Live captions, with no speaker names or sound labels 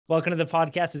Welcome to the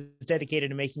podcast. It's dedicated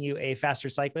to making you a faster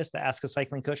cyclist. The Ask a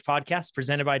Cycling Coach podcast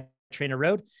presented by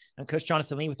TrainerRoad. I'm Coach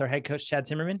Jonathan Lee with our head coach, Chad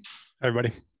Zimmerman. Hi,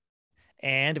 everybody.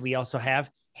 And we also have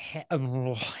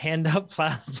Hand Up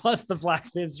plus the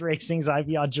Black Bibs Racing's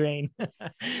Ivy Audrain.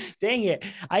 Dang it.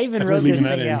 I even wrote this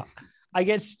thing out. I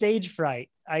get stage fright.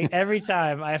 Every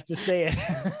time I have to say it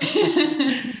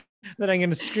that I'm going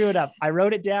to screw it up. I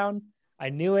wrote it down. I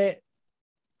knew it.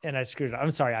 And I screwed it up.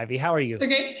 I'm sorry, Ivy. How are you?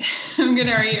 Okay. I'm good.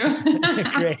 How are you?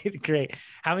 Great.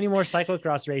 How many more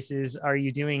cyclocross races are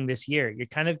you doing this year? You're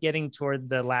kind of getting toward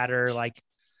the latter,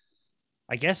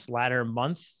 latter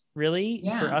month, really,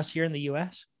 for us here in the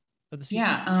US of the season.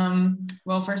 Yeah.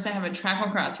 Well, first I have a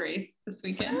tracklocross race this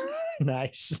weekend.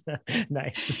 Nice.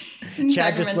 Sacramento.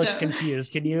 Chad just looked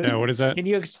confused. Can you? No, what is that? Can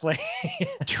you explain?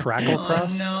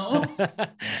 Tracklocross? Oh,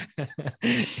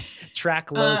 no.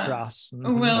 Track low cross.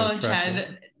 Well,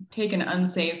 Chad, take an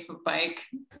unsafe bike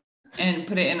and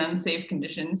put it in unsafe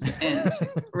conditions and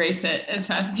race it as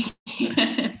fast as you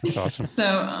can. That's awesome.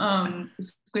 So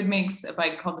Squid makes a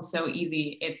bike called the So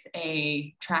Easy. It's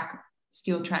a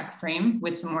steel track frame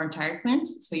with some more tire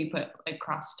clearance. So you put like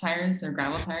cross tires or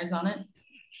gravel tires on it.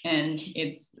 And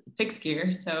it's fixed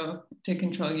gear. So to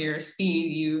control your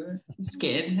speed, you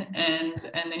skid and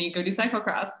then you go do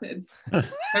cyclocross. It's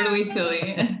totally silly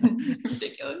and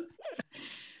ridiculous.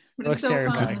 But Looks it's so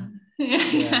terrifying. fun.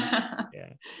 Yeah.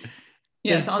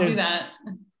 Yes, I'll do that.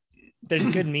 There's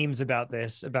good memes about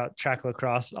this, about track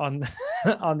lacrosse on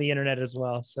the internet as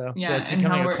well. So yeah, it's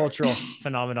becoming a cultural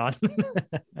phenomenon.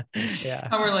 Yeah.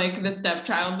 How we're like the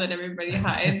stepchild that everybody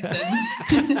hides.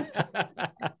 And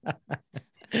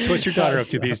So what's your daughter up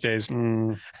to these days? She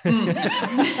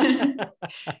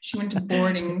went to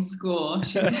boarding school.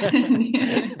 She's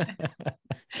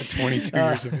 22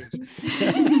 years of age.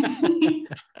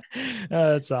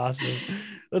 That's awesome.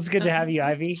 Well, it's good to have you,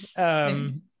 Ivy. Are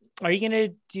you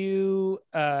going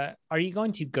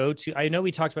to go to, I know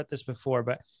we talked about this before,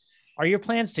 but are your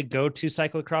plans to go to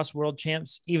cyclocross world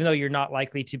champs, even though you're not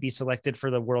likely to be selected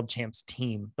for the world champs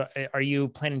team, but are you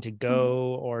planning to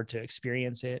go or to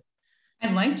experience it?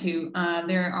 I'd like to.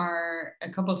 There are a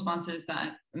couple of sponsors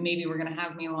that maybe we're going to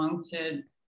have me along to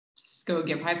just go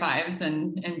give high fives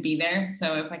and be there.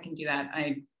 So if I can do that,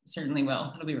 I certainly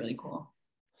will. It'll be really cool.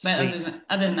 But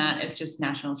other than that, it's just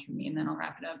nationals for me, and then I'll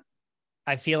wrap it up.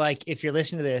 I feel like if you're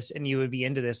listening to this and you would be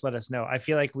into this, let us know. I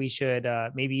feel like we should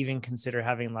maybe even consider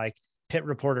having like pit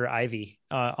reporter Ivy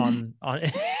on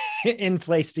in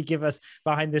place to give us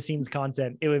behind the scenes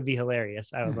content. It would be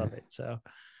hilarious. I would love it. So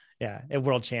yeah, at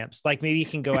world champs, like maybe you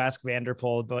can go ask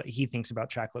Vanderpool what he thinks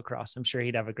about track lacrosse. I'm sure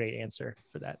he'd have a great answer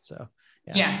for that. So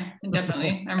yeah,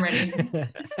 definitely. I'm ready.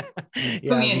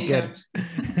 Put me in, good.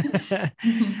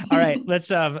 All right, let's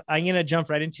I'm going to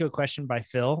jump right into a question by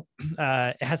Phil.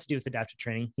 It has to do with adaptive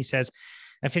training. He says,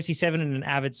 I'm 57 and an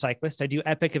avid cyclist. I do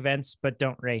epic events, but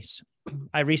don't race.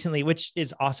 I recently, which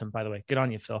is awesome, by the way, good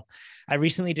on you, Phil. I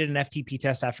recently did an FTP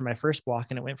test after my first walk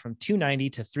and it went from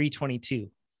 290 to 322.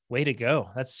 Way to go.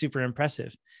 That's super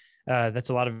impressive. That's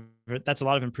a lot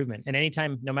of improvement. And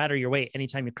anytime, no matter your weight,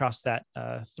 anytime you cross that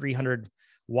 300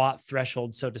 watt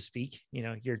threshold, so to speak,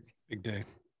 you're big day.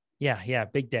 Yeah.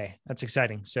 Big day. That's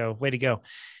exciting. So way to go.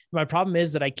 My problem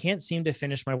is that I can't seem to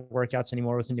finish my workouts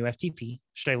anymore with a new FTP.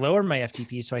 Should I lower my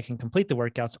FTP so I can complete the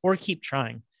workouts or keep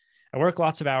trying? I work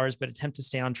lots of hours, but attempt to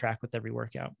stay on track with every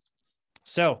workout.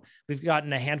 So we've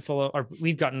gotten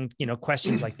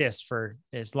questions like this for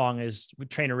as long as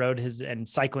TrainerRoad and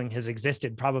cycling has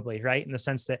existed, probably, right? In the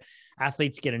sense that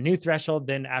athletes get a new threshold,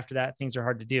 then after that, things are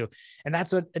hard to do. And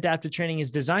that's what adaptive training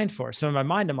is designed for. So in my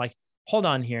mind, I'm like, hold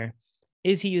on here.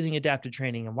 Is he using adaptive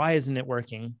training and why isn't it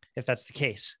working? If that's the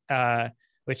case,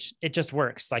 which it just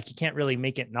works. Like you can't really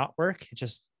make it not work.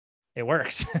 It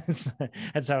works.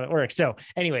 That's how it works. So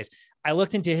anyways, I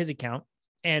looked into his account.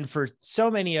 And for so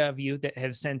many of you that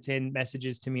have sent in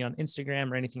messages to me on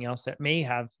Instagram or anything else that may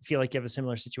feel like you have a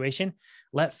similar situation,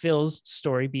 let Phil's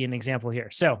story be an example here.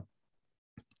 So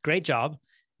great job.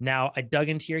 Now I dug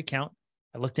into your account.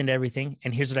 I looked into everything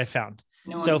and here's what I found.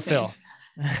 So Phil,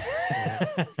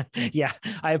 yeah,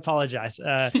 I apologize.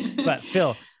 But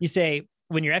Phil, you say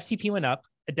when your FTP went up,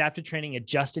 adaptive training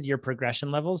adjusted your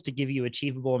progression levels to give you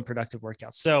achievable and productive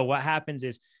workouts. So what happens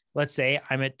is, let's say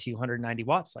I'm at 290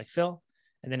 watts like Phil,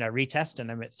 and then I retest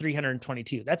and I'm at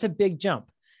 322. That's a big jump.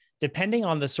 Depending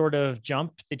on the sort of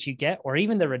jump that you get, or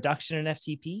even the reduction in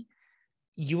FTP,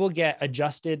 you will get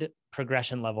adjusted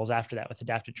progression levels after that with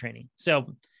adaptive training.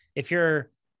 So if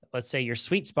let's say your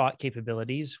sweet spot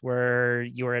capabilities where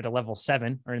you're at a level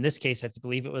 7, or in this case, I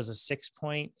believe it was a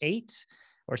 6.8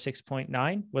 or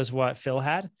 6.9 was what Phil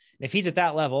had. And if he's at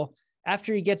that level,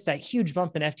 After he gets that huge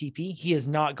bump in FTP, he is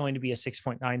not going to be a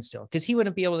 6.9 still, because he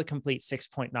wouldn't be able to complete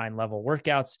 6.9 level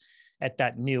workouts at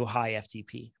that new high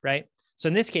FTP, right? So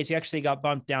in this case, you actually got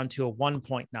bumped down to a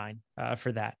 1.9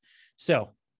 for that. So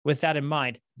with that in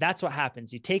mind, that's what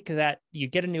happens. You take that, you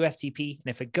get a new FTP, and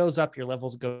if it goes up, your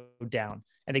levels go down,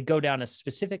 and they go down a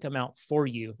specific amount for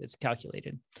you that's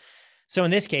calculated. So in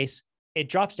this case, it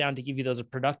drops down to give you those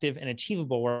productive and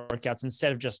achievable workouts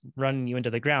instead of just running you into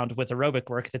the ground with aerobic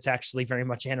work that's actually very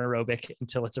much anaerobic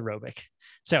until it's aerobic.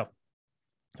 So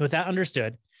with that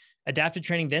understood, adaptive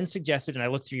training then suggested, and I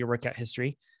looked through your workout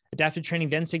history, adaptive training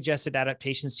then suggested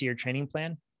adaptations to your training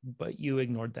plan, but you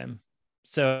ignored them.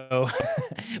 So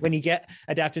when you get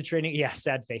adaptive training, yeah,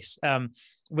 sad face.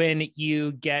 When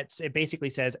you get, it basically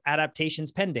says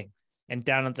adaptations pending, and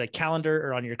down on the calendar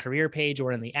or on your career page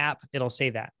or in the app, it'll say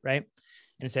that, right?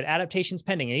 And it said adaptations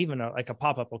pending, and even like a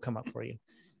pop-up will come up for you.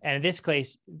 And in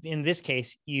this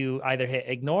case, you either hit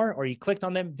ignore or you clicked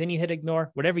on them, then you hit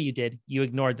ignore, whatever you did, you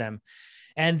ignored them.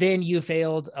 And then you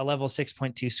failed a level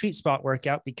 6.2 sweet spot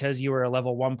workout because you were a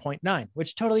level 1.9,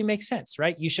 which totally makes sense,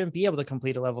 right? You shouldn't be able to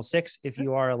complete a level 6 if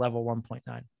you are a level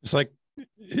 1.9. It's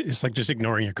like just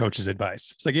ignoring your coach's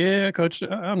advice. It's like, yeah, coach,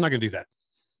 I'm not going to do that.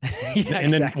 Yeah,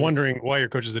 and then wondering why your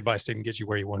coach's advice didn't get you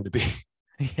where you wanted to be.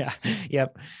 Yeah.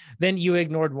 Yep. Then you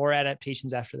ignored more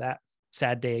adaptations after that.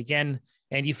 Sad day again.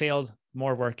 And you failed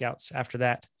more workouts after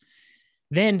that.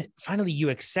 Then finally you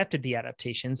accepted the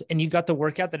adaptations and you got the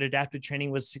workout that adaptive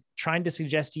training was trying to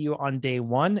suggest to you on day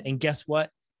one. And guess what?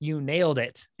 You nailed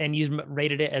it and you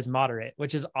rated it as moderate,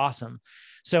 which is awesome.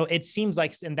 So it seems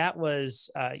like, and that was,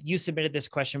 you submitted this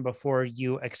question before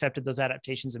you accepted those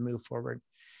adaptations and moved forward.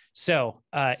 So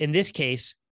in this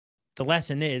case, the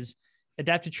lesson is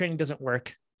adaptive training doesn't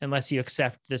work unless you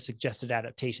accept the suggested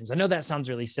adaptations. I know that sounds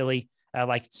really silly,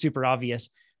 like super obvious,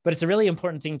 but it's a really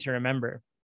important thing to remember.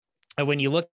 When you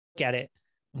look at it,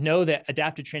 know that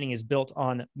adaptive training is built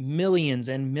on millions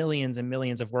and millions and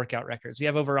millions of workout records. We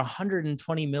have over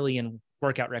 120 million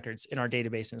workout records in our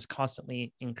database, and it's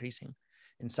constantly increasing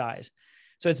in size.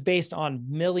 So it's based on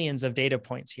millions of data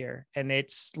points here. And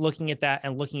it's looking at that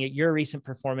and looking at your recent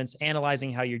performance,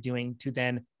 analyzing how you're doing to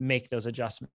then make those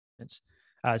adjustments.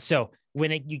 So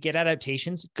when you get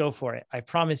adaptations, go for it. I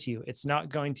promise you, it's not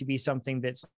going to be something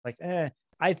that's like,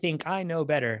 I think I know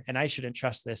better and I shouldn't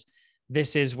trust this.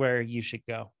 This is where you should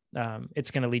go.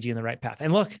 It's going to lead you in the right path.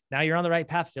 And look, now you're on the right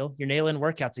path, Phil. You're nailing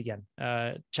workouts again,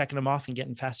 checking them off and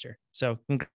getting faster. So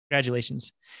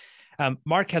congratulations.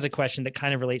 Mark has a question that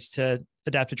kind of relates to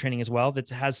adaptive training as well, that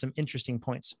has some interesting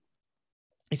points.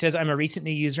 He says, I'm a recent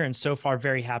new user and so far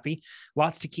very happy.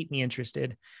 Lots to keep me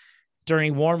interested.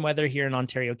 During warm weather here in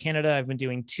Ontario, Canada, I've been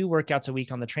doing 2 workouts a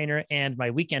week on the trainer and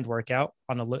my weekend workout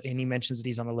on and he mentions that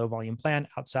he's on a low volume plan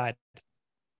outside.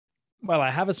 While I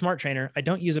have a smart trainer, I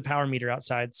don't use a power meter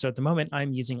outside. So at the moment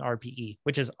I'm using RPE,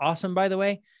 which is awesome, by the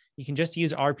way. You can just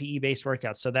use RPE based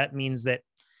workouts. So that means that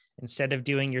instead of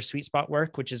doing your sweet spot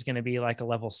work, which is going to be like a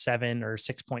level 7 or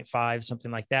 6.5,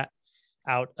 something like that,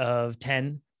 out of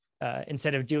 10,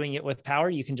 instead of doing it with power,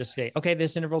 you can just say, okay,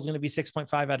 this interval is going to be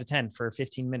 6.5 out of 10 for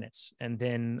 15 minutes. And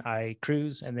then I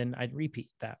cruise and then I'd repeat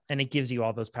that. And it gives you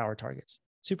all those power targets.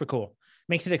 Super cool.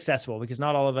 Makes it accessible because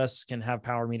not all of us can have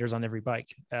power meters on every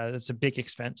bike. That's a big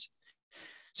expense.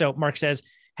 So Mark says,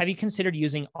 have you considered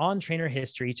using on-trainer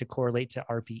history to correlate to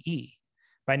RPE?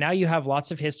 By now you have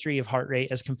lots of history of heart rate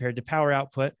as compared to power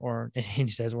output, or he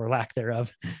says, or lack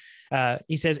thereof.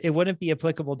 He says it wouldn't be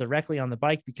applicable directly on the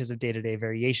bike because of day-to-day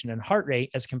variation in heart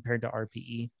rate as compared to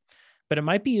RPE, but it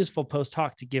might be useful post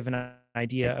hoc to give an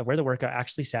idea of where the workout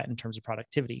actually sat in terms of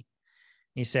productivity.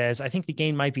 He says, I think the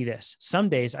gain might be this. Some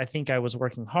days I think I was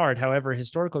working hard. However,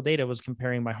 historical data was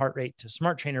comparing my heart rate to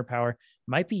smart trainer power.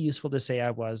 Might be useful to say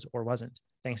I was or wasn't.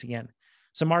 Thanks again.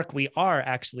 So Mark, we are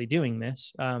actually doing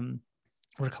this.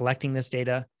 We're collecting this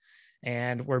data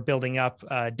and we're building up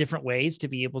different ways to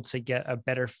be able to get a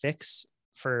better fix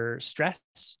for stress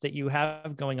that you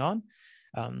have going on.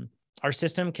 Our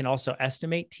system can also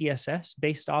estimate TSS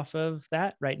based off of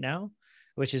that right now,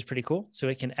 which is pretty cool. So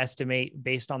it can estimate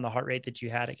based on the heart rate that you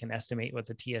had, it can estimate what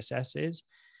the TSS is.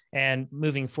 And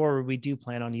moving forward, we do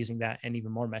plan on using that and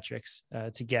even more metrics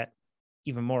to get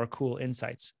even more cool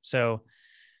insights. So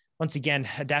once again,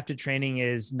 adaptive training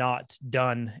is not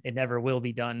done. It never will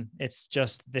be done. It's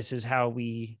just, this is how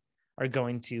we are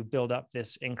going to build up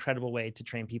this incredible way to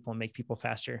train people and make people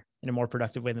faster in a more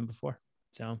productive way than before.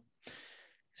 So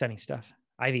exciting stuff.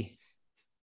 Ivy.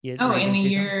 In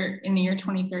the year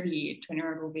 2030,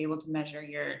 TrainerRoad will be able to measure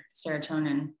your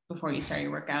serotonin before you start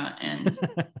your workout and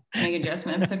make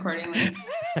adjustments accordingly.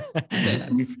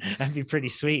 That'd be pretty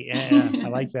sweet. Yeah, I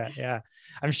like that. Yeah.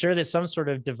 I'm sure that some sort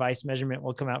of device measurement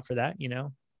will come out for that,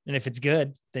 and if it's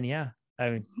good, then yeah, I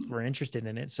mean, we're interested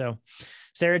in it. So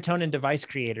serotonin device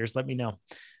creators, let me know.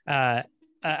 I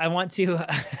want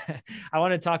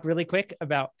to talk really quick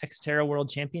about XTERRA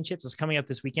World Championships. It's coming up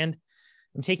this weekend.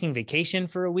 I'm taking vacation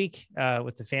for a week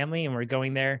with the family, and we're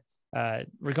going there.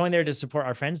 We're going there to support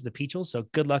our friends, the Peachels. So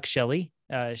good luck, Shelly.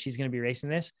 She's going to be racing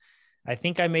this. I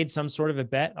think I made some sort of a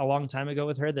bet a long time ago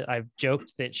with her that I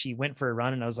joked that she went for a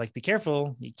run, and I was like, be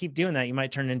careful. You keep doing that, you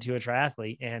might turn into a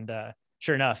triathlete. And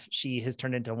sure enough, she has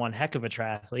turned into one heck of a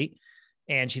triathlete,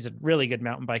 and she's a really good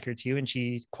mountain biker too. And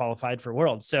she qualified for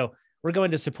Worlds. So we're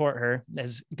going to support her,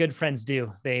 as good friends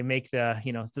do. They make the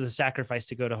sacrifice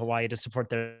to go to Hawaii to support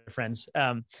their friends.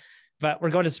 But we're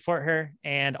going to support her.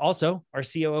 And also our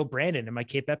COO, Brandon, and my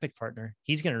Cape Epic partner,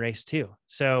 he's going to race too.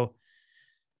 So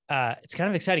it's kind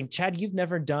of exciting. Chad, you've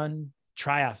never done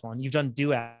triathlon. You've done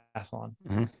duathlon,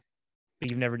 but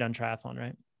you've never done triathlon,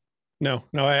 right? No,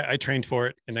 I trained for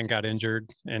it and then got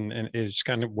injured, and it just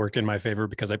kind of worked in my favor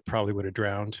because I probably would have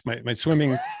drowned. My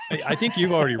swimming, I think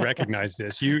you've already recognized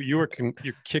this. You're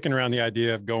kicking around the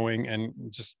idea of going and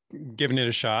just giving it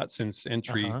a shot, since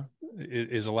entry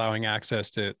is allowing access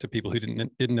to people who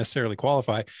didn't necessarily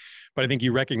qualify. But I think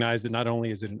you recognize that not only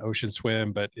is it an ocean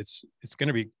swim, but it's going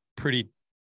to be pretty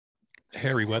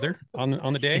hairy weather on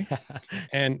the day. Yeah.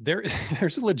 And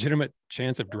there's a legitimate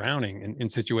chance of drowning in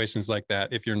situations like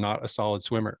that if you're not a solid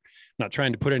swimmer. I'm not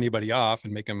trying to put anybody off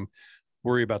and make them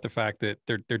worry about the fact that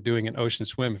they're doing an ocean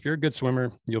swim. If you're a good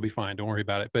swimmer, you'll be fine. Don't worry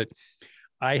about it. But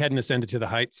I hadn't ascended to the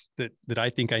heights that I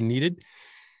think I needed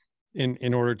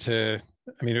in order to,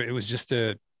 I mean, it was just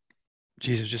it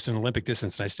was just an Olympic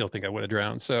distance, and I still think I would have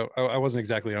drowned. So I wasn't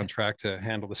exactly on track to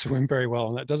handle the swim very well.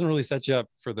 And that doesn't really set you up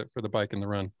for the bike and the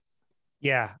run.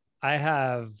 Yeah, I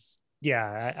have.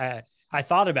 Yeah, I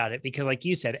thought about it because, like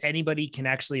you said, anybody can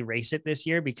actually race it this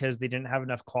year because they didn't have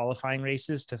enough qualifying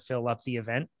races to fill up the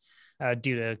event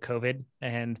due to COVID.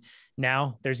 And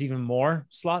now there's even more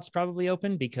slots probably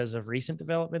open because of recent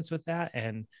developments with that,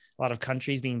 and a lot of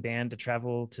countries being banned to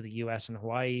travel to the US and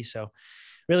Hawaii. So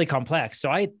really complex.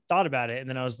 So I thought about it, and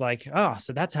then I was like, oh,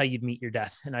 so that's how you'd meet your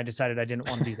death. And I decided I didn't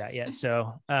want to do that yet.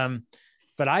 So,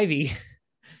 but Ivy,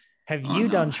 have you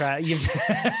done you've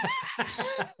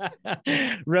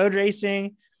road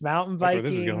racing, mountain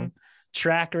biking,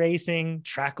 track racing,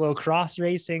 tracklocross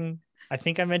racing? I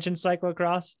think I mentioned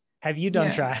cyclocross. Have you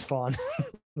done triathlon?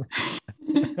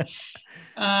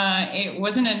 It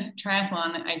wasn't a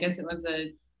triathlon. I guess it was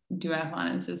a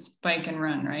duathlon. It's just bike and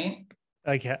run, right?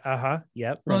 Okay.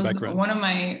 Yep. It was one of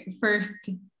my first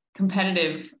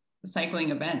competitive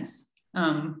cycling events.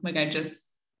 Like I just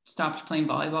stopped playing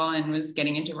volleyball and was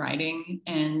getting into riding,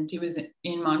 and it was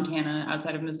in Montana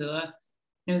outside of Missoula.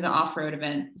 It was an off-road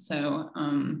event. So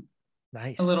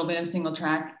nice. A little bit of single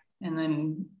track and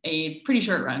then a pretty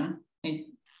short run, like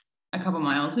a couple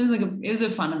miles. It was a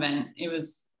fun event. It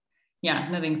was,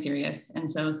 nothing serious. And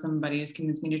so some buddies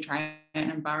convinced me to try it,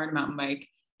 and I borrowed a mountain bike.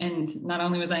 And not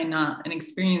only was I not an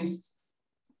experienced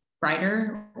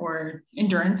rider or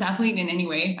endurance athlete in any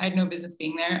way, I had no business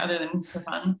being there other than for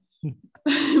fun.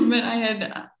 But I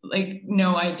had like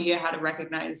no idea how to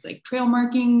recognize like trail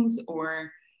markings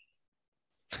or,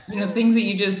 things that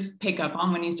you just pick up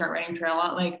on when you start riding trail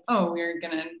out. Like, oh, we're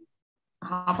going to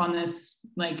hop on this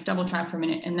like double track for a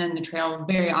minute, and then the trail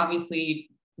very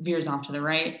obviously veers off to the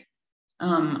right.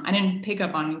 I didn't pick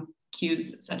up on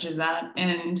cues such as that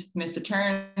and missed a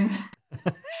turn.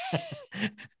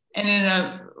 And ended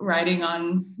up riding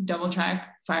on double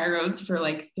track fire roads for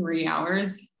like 3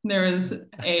 hours. There was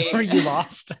Were you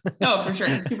lost? Oh, for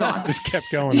sure. Super lost. Just kept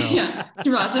going though. Yeah,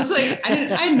 super lost. It's like, I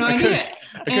had no idea.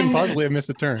 I couldn't possibly have missed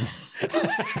a turn.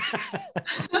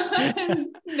 It's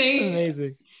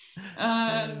amazing.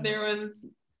 There was,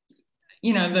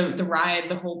 the ride,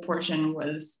 the whole portion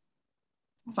was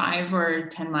 5 or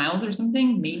 10 miles or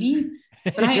something, maybe.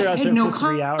 But I had no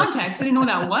context. I didn't know what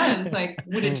that was. Like,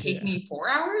 would it take me 4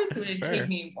 hours? Would it take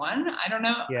me 1? I don't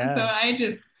know. Yeah. So I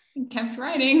just kept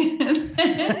riding.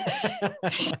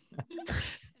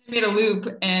 Made a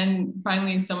loop, and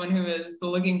finally someone who was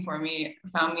looking for me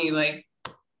found me like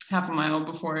half a mile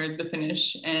before the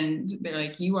finish, and they're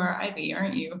like, "You are Ivy,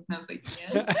 aren't you?" And I was like,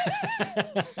 "Yes."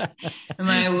 Am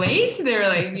I late? They were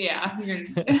like, "Yeah, we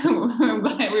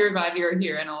were glad you were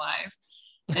here and alive."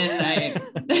 And I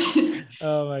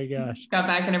oh my gosh, got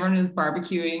back and everyone was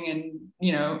barbecuing and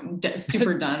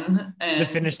super done, and the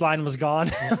finish line was gone.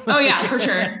 Oh yeah, for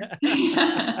sure.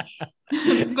 Yeah.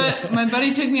 my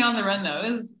buddy took me on the run though.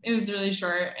 It was really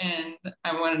short and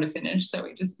I wanted to finish. So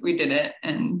we did it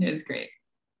and it was great.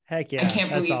 Heck yeah. I can't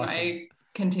believe awesome. I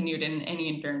continued in any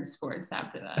endurance sports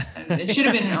after that. And it should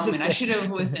have been an omen. I should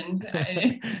have listened.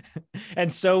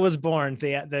 And so was born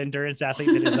the endurance athlete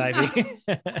that is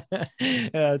Ivy.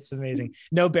 That's amazing.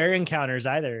 No bear encounters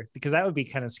either, because that would be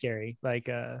kind of scary. Like,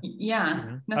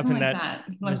 yeah, nothing up in like that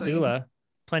luckily. Missoula,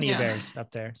 plenty of bears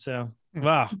up there. So,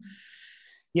 wow.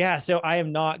 Yeah, so I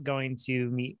am not going to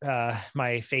meet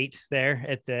my fate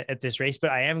there at this race, but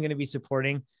I am going to be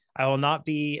supporting. I will not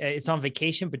be, it's on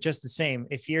vacation, but just the same,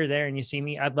 if you're there and you see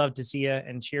me, I'd love to see you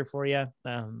and cheer for you.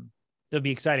 It'll be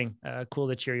exciting. Cool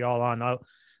to cheer you all on.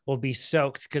 We'll be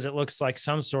soaked because it looks like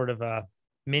some sort of a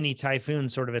mini typhoon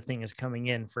sort of a thing is coming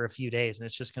in for a few days and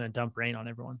it's just going to dump rain on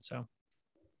everyone. So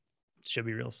it should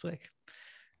be real slick.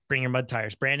 Bring your mud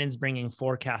tires. Brandon's bringing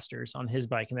 4 casters on his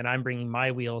bike. And then I'm bringing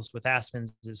my wheels with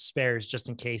Aspens as spares, just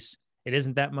in case it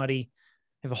isn't that muddy.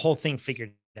 I have a whole thing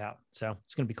figured out. So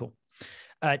it's going to be cool.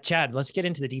 Chad, let's get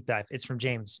into the deep dive. It's from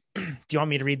James. Do you want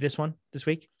me to read this one this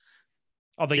week?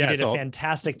 Although you did a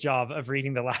fantastic job of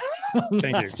reading the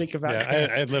last week about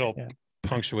I had little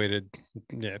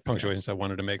punctuations I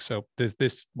wanted to make. So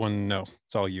this one, no,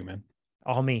 it's all you, man.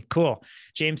 All me. Cool.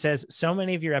 James says, so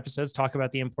many of your episodes talk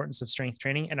about the importance of strength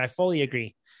training, and I fully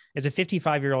agree. As a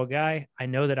 55-year-old guy, I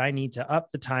know that I need to up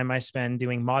the time I spend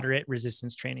doing moderate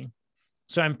resistance training.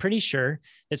 So I'm pretty sure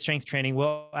that strength training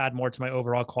will add more to my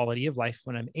overall quality of life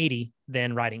when I'm 80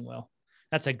 than riding will.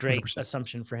 That's a great 100%.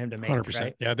 Assumption for him to make. 100%.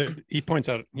 Right? Yeah.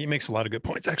 He makes a lot of good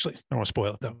points, actually. I don't want to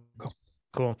spoil it though. Go.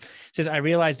 Cool. Says, I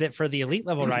realize that for the elite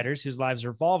level riders whose lives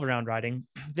revolve around riding,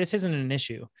 this isn't an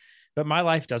issue, but my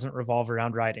life doesn't revolve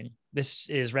around riding. This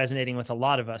is resonating with a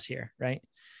lot of us here, right?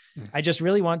 I just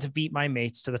really want to beat my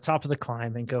mates to the top of the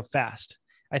climb and go fast.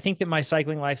 I think that my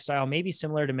cycling lifestyle may be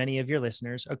similar to many of your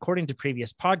listeners. According to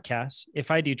previous podcasts,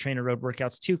 if I do TrainerRoad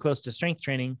workouts too close to strength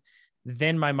training,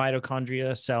 then my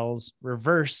mitochondria cells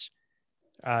reverse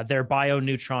their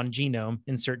bioneutron genome.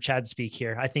 Insert Chad speak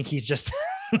here. I think he's just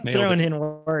throwing in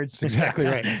words. That's exactly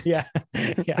right. Yeah.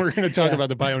 We're going to talk about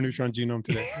the bioneutron genome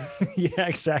today. Yeah,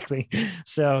 exactly.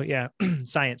 So yeah,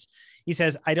 science. He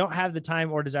says, I don't have the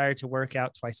time or desire to work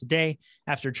out twice a day.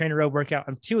 After a TrainerRoad workout,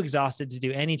 I'm too exhausted to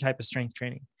do any type of strength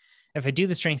training. If I do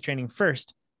the strength training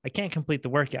first, I can't complete the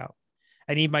workout.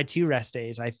 I need my 2 rest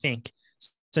days, I think.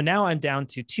 So now I'm down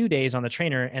to 2 days on the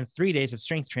trainer and 3 days of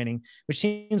strength training, which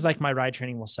seems like my ride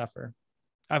training will suffer.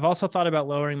 I've also thought about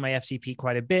lowering my FTP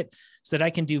quite a bit so that I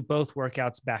can do both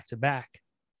workouts back to back.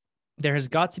 There has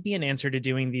got to be an answer to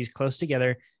doing these close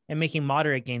together and making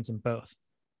moderate gains in both.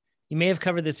 You may have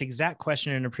covered this exact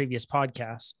question in a previous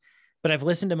podcast, but I've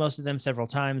listened to most of them several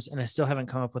times and I still haven't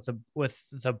come up with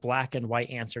the black and white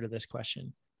answer to this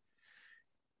question.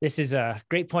 This is a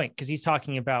great point because he's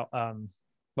talking about,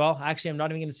 well, actually, I'm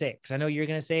not even going to say it because I know you're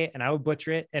going to say it and I would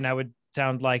butcher it and I would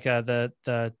sound like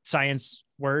the science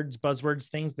words, buzzwords,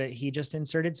 things that he just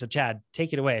inserted. So Chad,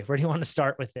 take it away. Where do you want to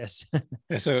start with this?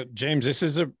 Yeah, so James, this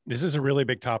is a really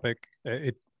big topic.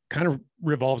 It kind of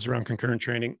revolves around concurrent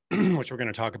training, which we're going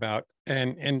to talk about.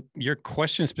 And your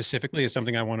question specifically is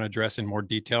something I want to address in more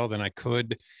detail than I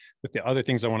could with the other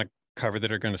things I want to cover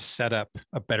that are going to set up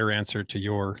a better answer to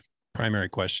your primary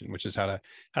question, which is how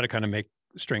to kind of make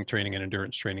strength training and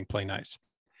endurance training play nice.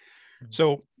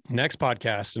 So next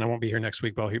podcast, and I won't be here next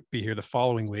week, but I'll be here the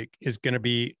following week, is going to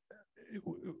be,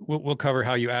 we'll cover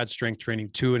how you add strength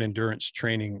training to an endurance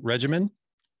training regimen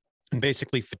and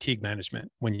basically fatigue management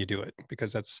when you do it,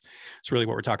 because that's really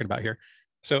what we're talking about here.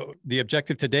 So the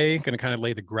objective today, going to kind of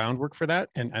lay the groundwork for that.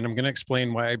 And I'm going to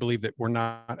explain why I believe that we're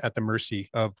not at the mercy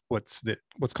of what's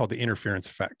called the interference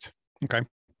effect. Okay.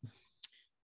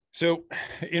 So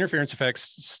interference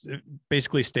effects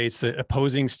basically states that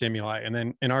opposing stimuli, and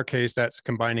then in our case, that's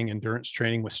combining endurance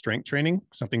training with strength training,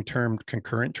 something termed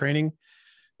concurrent training.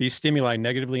 These stimuli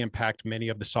negatively impact many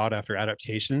of the sought after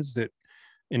adaptations that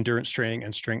endurance training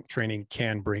and strength training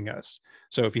can bring us.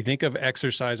 So if you think of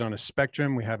exercise on a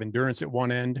spectrum, we have endurance at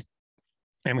one end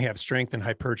and we have strength and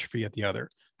hypertrophy at the other,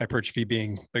 hypertrophy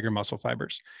being bigger muscle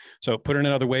fibers. So put it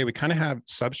another way, we kind of have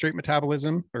substrate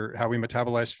metabolism, or how we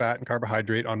metabolize fat and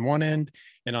carbohydrate on one end,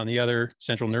 and on the other,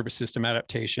 central nervous system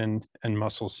adaptation and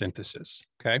muscle synthesis.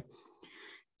 Okay.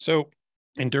 So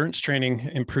endurance training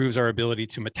improves our ability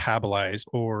to metabolize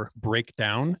or break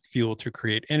down fuel to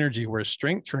create energy, whereas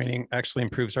strength training actually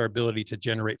improves our ability to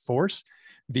generate force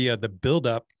via the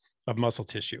buildup of muscle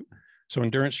tissue. So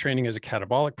endurance training is a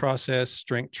catabolic process.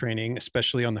 Strength training,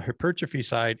 especially on the hypertrophy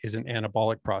side, is an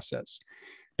anabolic process.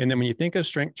 And then when you think of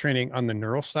strength training on the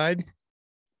neural side,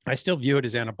 I still view it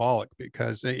as anabolic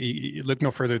because you look no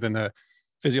further than the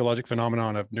physiologic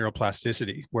phenomenon of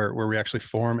neuroplasticity, where we actually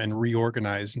form and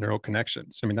reorganize neural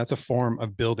connections. I mean, that's a form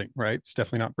of building, right? It's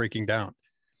definitely not breaking down.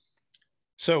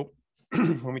 So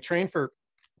when we train for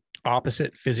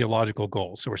opposite physiological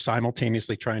goals, so we're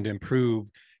simultaneously trying to improve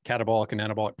catabolic and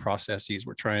anabolic processes,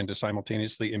 we're trying to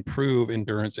simultaneously improve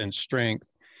endurance and strength.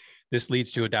 This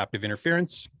leads to adaptive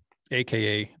interference,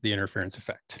 AKA the interference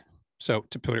effect. So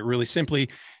to put it really simply,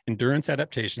 endurance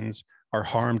adaptations are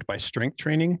harmed by strength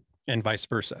training and vice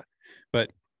versa.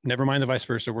 But never mind the vice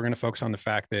versa. We're going to focus on the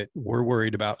fact that we're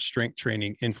worried about strength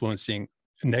training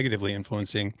negatively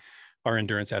influencing our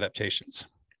endurance adaptations.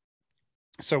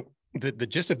 So the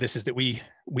gist of this is that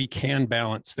we can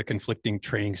balance the conflicting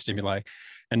training stimuli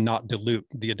and not dilute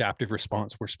the adaptive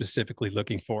response we're specifically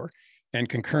looking for. And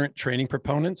concurrent training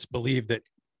proponents believe that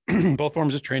both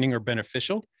forms of training are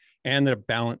beneficial and that a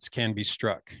balance can be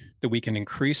struck, that we can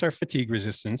increase our fatigue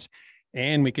resistance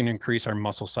and we can increase our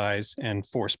muscle size and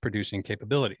force producing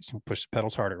capabilities and push the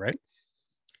pedals harder, right?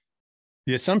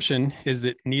 The assumption is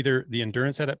that neither the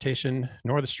endurance adaptation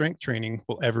nor the strength training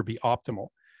will ever be optimal.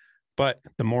 But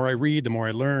the more I read, the more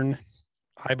I learn,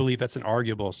 I believe that's an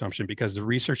arguable assumption because the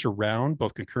research around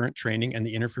both concurrent training and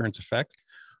the interference effect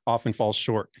often falls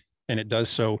short. And it does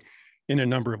so in a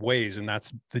number of ways. And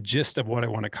that's the gist of what I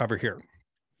want to cover here.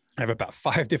 I have about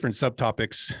 5 different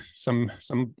subtopics, some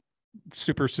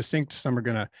super succinct, some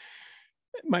are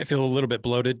might feel a little bit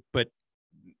bloated, but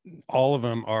all of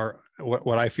them are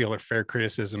what I feel are fair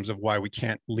criticisms of why we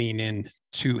can't lean in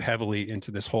too heavily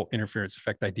into this whole interference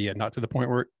effect idea, not to the point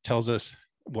where it tells us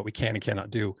what we can and cannot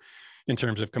do in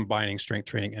terms of combining strength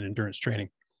training and endurance training.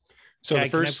 So can I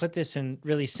put this in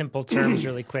really simple terms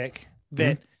really quick?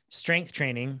 That strength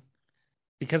training,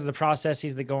 because of the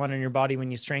processes that go on in your body when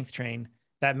you strength train,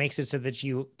 that makes it so that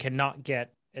you cannot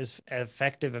get as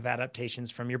effective of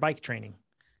adaptations from your bike training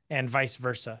and vice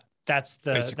versa. That's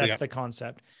the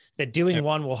concept, that doing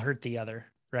one will hurt the other,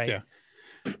 right?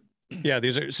 Yeah.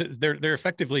 They're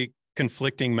effectively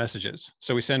conflicting messages.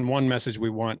 So we send one message, we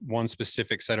want one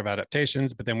specific set of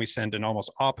adaptations, but then we send an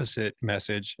almost opposite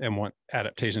message and want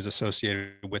adaptations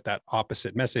associated with that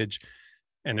opposite message.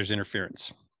 And there's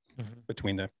interference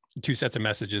between the 2 sets of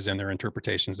messages and their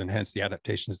interpretations, and hence the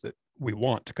adaptations that we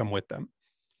want to come with them.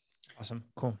 Awesome.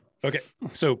 Cool. Okay.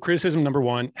 So criticism number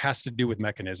 1 has to do with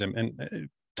mechanism. And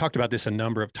talked about this a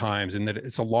number of times, in that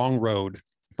it's a long road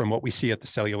from what we see at the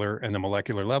cellular and the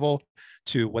molecular level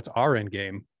to what's our end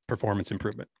game, performance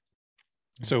improvement.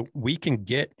 So we can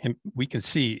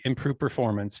see improved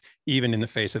performance even in the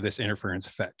face of this interference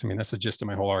effect. I mean, that's the gist of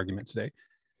my whole argument today.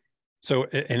 So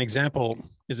an example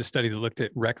is a study that looked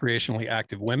at recreationally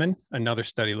active women. Another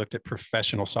study looked at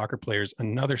professional soccer players.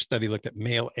 Another study looked at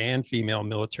male and female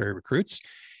military recruits.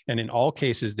 And in all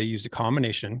cases, they used a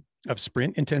combination of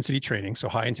sprint intensity training, so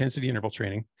high intensity interval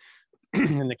training,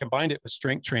 and they combined it with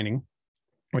strength training,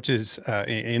 which is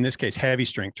in this case, heavy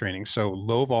strength training. So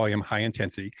low volume, high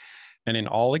intensity. And in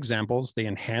all examples, they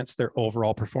enhanced their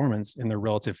overall performance in their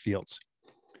relative fields.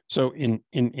 So in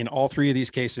all 3 of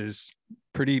these cases,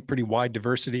 pretty wide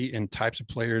diversity in types of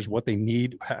players, what they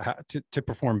need to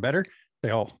perform better. They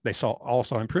all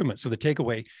saw improvement. So the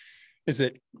takeaway is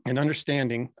that an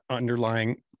understanding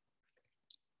underlying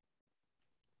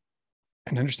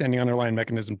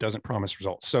mechanism doesn't promise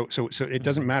results. So it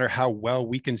doesn't matter how well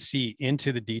we can see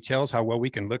into the details, how well we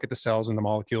can look at the cells and the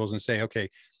molecules and say, okay,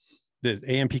 the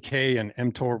AMPK and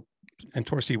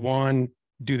mTOR-C1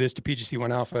 do this to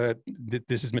PGC1 alpha.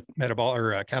 This is metabolic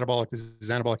or catabolic. This is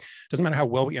anabolic. Doesn't matter how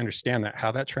well we understand that.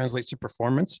 How that translates to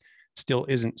performance still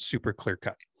isn't super clear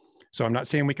cut. So I'm not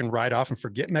saying we can write off and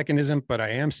forget mechanism, but I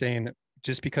am saying that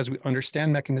just because we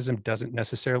understand mechanism doesn't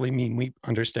necessarily mean we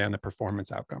understand the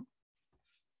performance outcome.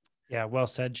 Yeah, well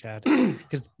said, Chad.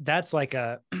 Because that's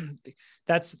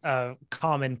a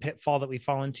common pitfall that we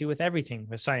fall into with everything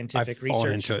with scientific research. I've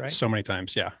fallen into it so many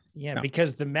times. Yeah,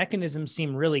 because the mechanisms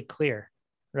seem really clear,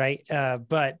 right?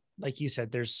 But like you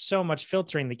said, there's so much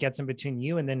filtering that gets in between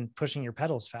you and then pushing your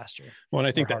pedals faster. Well, and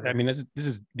I think this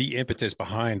is the impetus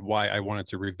behind why I wanted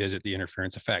to revisit the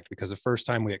interference effect, because the first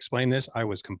time we explained this, I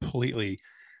was completely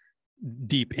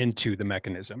deep into the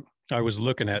mechanism. I was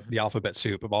looking at the alphabet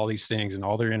soup of all these things and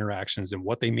all their interactions and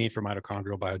what they mean for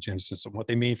mitochondrial biogenesis and what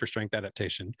they mean for strength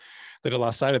adaptation, that I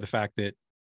lost sight of the fact that,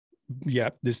 yeah,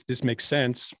 this makes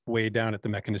sense way down at the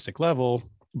mechanistic level,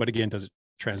 but again, does it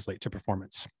translate to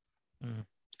performance?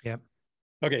 Yep.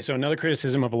 Okay, so another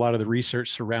criticism of a lot of the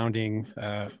research surrounding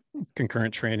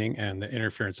concurrent training and the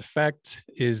interference effect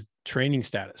is training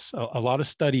status. A lot of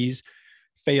studies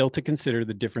fail to consider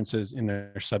the differences in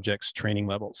their subjects' training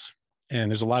levels. And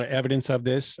there's a lot of evidence of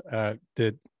this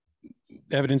that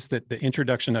evidence that the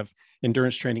introduction of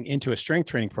endurance training into a strength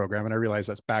training program, and I realize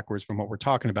that's backwards from what we're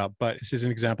talking about, but this is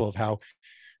an example of how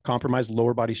compromised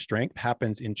lower body strength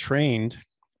happens in trained,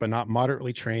 but not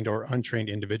moderately trained or untrained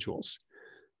individuals.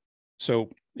 So,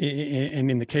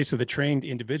 in the case of the trained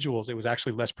individuals, it was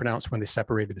actually less pronounced when they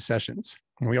separated the sessions.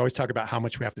 And we always talk about how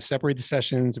much we have to separate the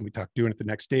sessions, and we talk doing it the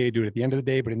next day, do it at the end of the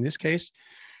day. But in this case,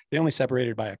 they only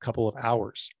separated by a couple of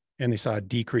hours, and they saw a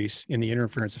decrease in the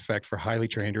interference effect for highly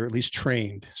trained or at least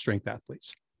trained strength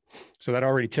athletes. So that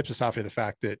already tips us off to the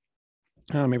fact that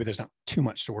maybe there's not too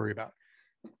much to worry about.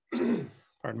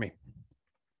 Pardon me.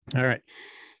 All right.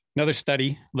 Another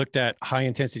study looked at high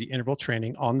intensity interval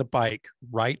training on the bike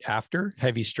right after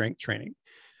heavy strength training.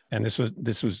 And this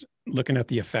was looking at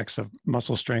the effects of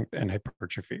muscle strength and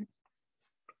hypertrophy.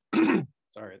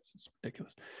 Sorry, it's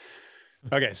ridiculous.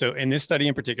 Okay, so in this study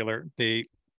in particular, they,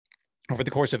 over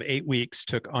the course of 8 weeks,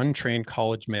 took untrained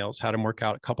college males, had them work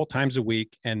out a couple times a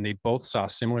week, and they both saw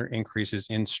similar increases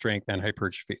in strength and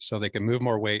hypertrophy. So they could move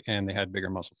more weight and they had bigger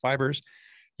muscle fibers.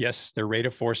 Yes, their rate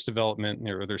of force development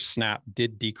or their SNAP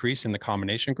did decrease in the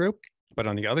combination group, but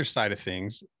on the other side of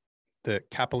things, the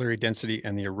capillary density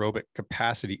and the aerobic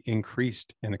capacity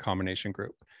increased in the combination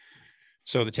group.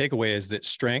 So the takeaway is that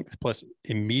strength plus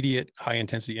immediate high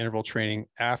intensity interval training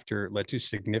after led to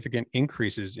significant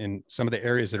increases in some of the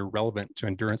areas that are relevant to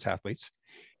endurance athletes,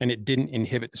 and it didn't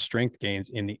inhibit the strength gains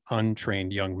in the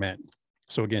untrained young men.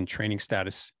 So again, training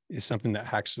status is something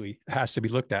that actually has to be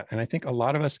looked at. And I think a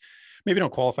lot of us maybe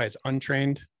don't qualify as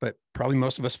untrained, but probably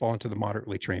most of us fall into the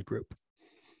moderately trained group.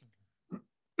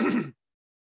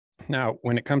 Now,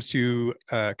 when it comes to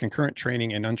concurrent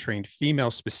training in untrained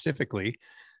females specifically,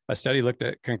 a study looked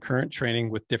at concurrent training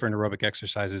with different aerobic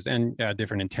exercises and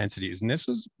different intensities. And this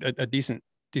was a decent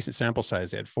sample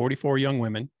size. They had 44 young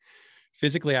women,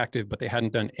 physically active, but they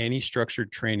hadn't done any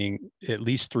structured training at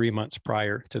least 3 months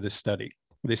prior to this study.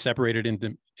 They separated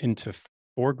into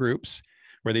 4 groups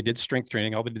where they did strength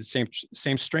training. All they did the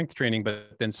same strength training,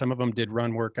 but then some of them did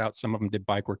run workouts, some of them did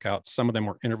bike workouts, some of them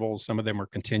were intervals, some of them were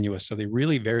continuous. So they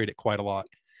really varied it quite a lot.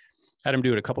 Had them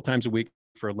do it a couple times a week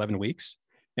for 11 weeks.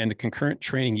 And the concurrent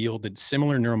training yielded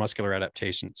similar neuromuscular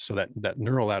adaptations. So that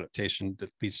neural adaptation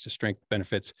that leads to strength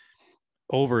benefits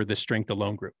over the strength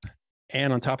alone group.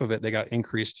 And on top of it, they got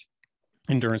increased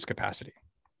endurance capacity.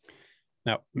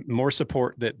 Now, more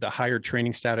support that the higher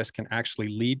training status can actually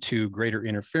lead to greater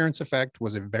interference effect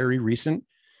was a very recent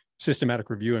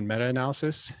systematic review and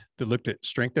meta-analysis that looked at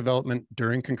strength development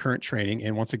during concurrent training.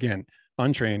 And once again,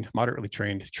 untrained, moderately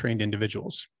trained, trained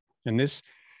individuals. And this,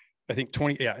 I think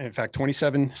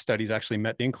 27 studies actually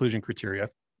met the inclusion criteria,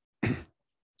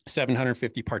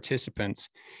 750 participants,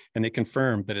 and they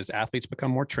confirmed that as athletes become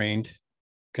more trained,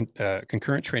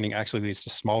 concurrent training actually leads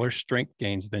to smaller strength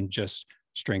gains than just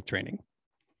strength training.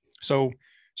 So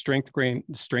strength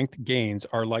gains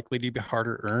are likely to be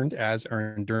harder earned as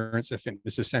our endurance and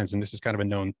fitness ascends. And this is kind of a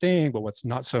known thing, but what's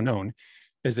not so known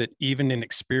is that even in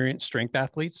experienced strength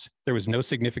athletes, there was no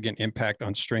significant impact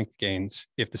on strength gains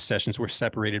if the sessions were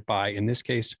separated by, in this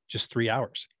case, just 3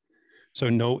 hours. So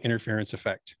no interference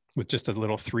effect with just a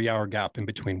little 3-hour gap in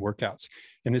between workouts.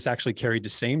 And this actually carried the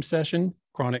same session,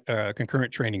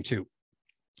 concurrent training too.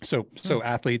 So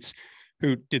athletes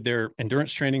who did their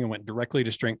endurance training and went directly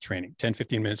to strength training 10,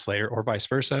 15 minutes later, or vice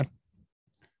versa,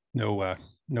 no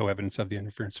evidence of the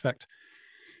interference effect.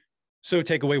 So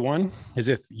takeaway 1 is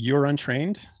if you're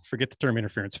untrained, forget the term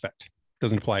interference effect. It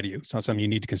doesn't apply to you. It's not something you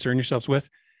need to concern yourselves with.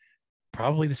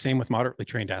 Probably the same with moderately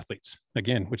trained athletes,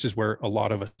 again, which is where a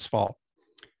lot of us fall.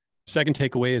 Second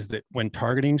takeaway is that when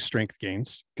targeting strength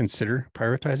gains, consider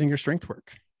prioritizing your strength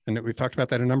work. And we've talked about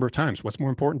that a number of times. What's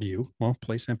more important to you? Well,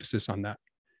 place emphasis on that.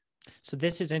 So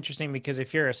this is interesting because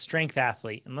if you're a strength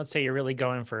athlete, and let's say you're really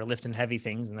going for lifting heavy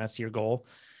things and that's your goal,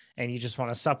 and you just want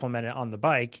to supplement it on the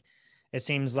bike, it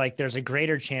seems like there's a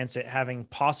greater chance at having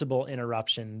possible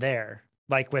interruption there,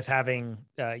 like with having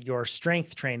your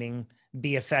strength training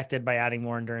be affected by adding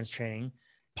more endurance training,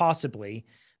 possibly.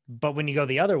 But when you go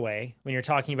the other way, when you're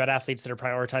talking about athletes that are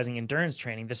prioritizing endurance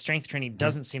training, the strength training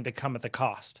doesn't seem to come at the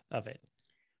cost of it.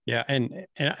 Yeah. And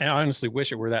I honestly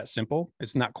wish it were that simple.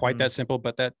 It's not quite that simple,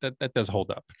 but that does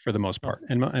hold up for the most part.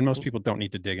 And most people don't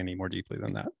need to dig any more deeply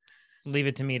than that. Leave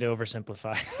it to me to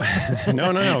oversimplify.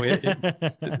 No.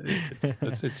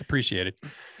 It's appreciated.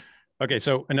 Okay.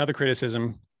 So another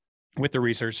criticism with the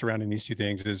research surrounding these two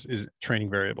things is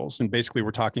training variables. And basically we're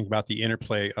talking about the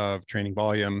interplay of training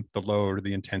volume, the load, or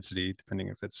the intensity, depending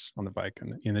if it's on the bike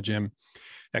and in the gym,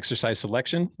 exercise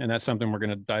selection. And that's something we're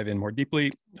going to dive in more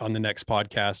deeply on the next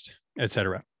podcast, et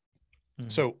cetera.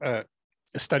 So a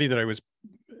study that I was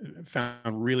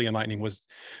found really enlightening was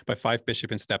by Fife,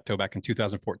 Bishop, and Steptoe back in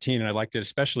 2014. And I liked it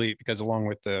especially because along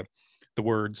with the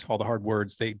words, all the hard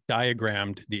words, they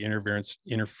diagrammed the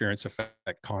interference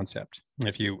effect concept. And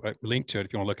if you link to it,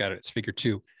 if you want to look at it, it's figure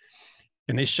 2.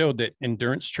 And they showed that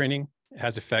endurance training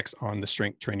has effects on the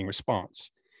strength training response.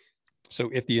 So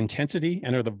if the intensity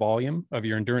and or the volume of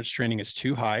your endurance training is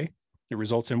too high, it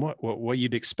results in what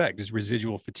you'd expect is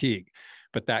residual fatigue.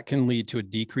 But that can lead to a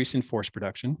decrease in force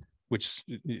production, which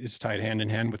is tied hand in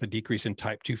hand with a decrease in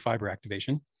type 2 fiber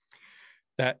activation.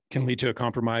 That can lead to a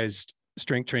compromised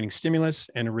strength training stimulus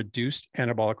and a reduced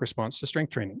anabolic response to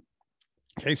strength training.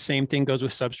 Okay, same thing goes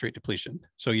with substrate depletion.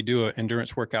 So you do an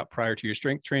endurance workout prior to your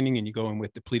strength training and you go in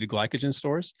with depleted glycogen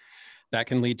stores. That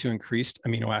can lead to increased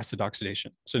amino acid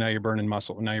oxidation. So now you're burning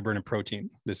muscle, now you're burning protein.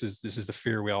 This is the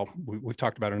fear we've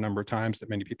talked about a number of times that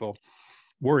many people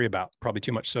worry about, probably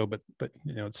too much so, but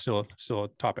it's still a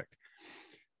topic.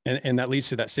 And that leads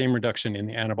to that same reduction in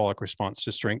the anabolic response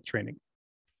to strength training.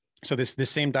 So this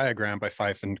same diagram by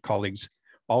Fife and colleagues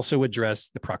also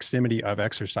addressed the proximity of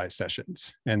exercise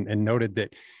sessions and noted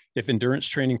that if endurance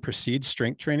training precedes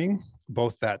strength training,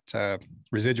 both that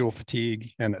residual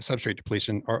fatigue and that substrate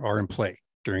depletion are in play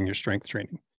during your strength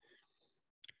training.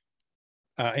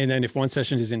 And then if one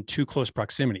session is in too close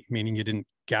proximity, meaning you didn't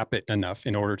gap it enough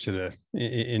in order to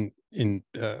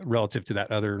relative to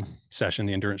that other session,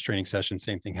 the endurance training session,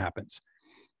 same thing happens.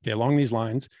 Okay, along these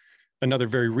lines, another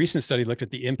very recent study looked at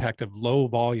the impact of low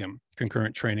volume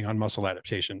concurrent training on muscle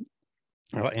adaptation.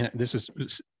 And this is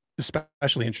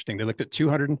especially interesting. They looked at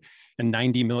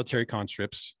 290 military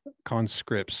conscripts,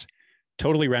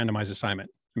 totally randomized assignment.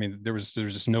 I mean, there was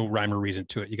just no rhyme or reason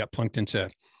to it. You got plunked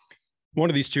into one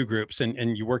of these two groups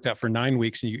and you worked out for 9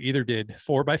 weeks and you either did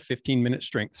 4 by 15-minute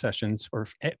strength sessions or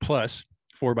plus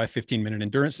 4 by 15-minute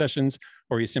endurance sessions,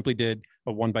 or you simply did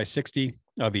a 1 by 60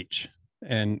 of each.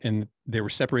 And they were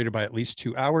separated by at least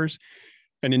 2 hours.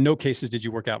 And in no cases did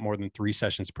you work out more than 3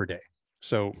 sessions per day.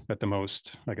 So at the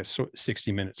most, I guess,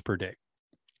 60 minutes per day.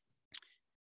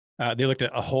 They looked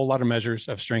at a whole lot of measures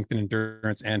of strength and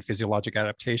endurance and physiologic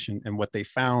adaptation. And what they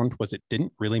found was it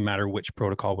didn't really matter which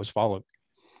protocol was followed.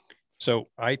 So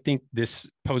I think this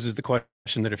poses the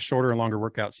question that if shorter and longer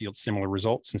workouts yield similar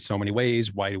results in so many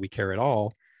ways, why do we care at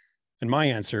all? And my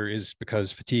answer is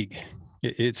because fatigue.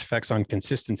 Its effects on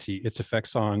consistency, its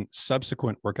effects on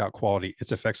subsequent workout quality,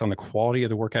 its effects on the quality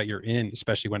of the workout you're in,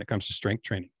 especially when it comes to strength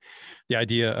training. The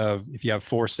idea of if you have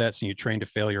 4 sets and you train to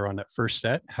failure on that first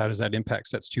set, how does that impact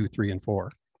sets 2, 3, and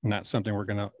 4? And that's something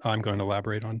I'm going to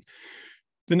elaborate on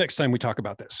the next time we talk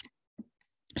about this.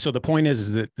 So the point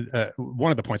is that one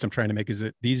of the points I'm trying to make is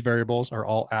that these variables are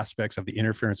all aspects of the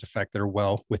interference effect that are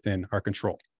well within our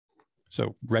control.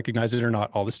 So recognize it or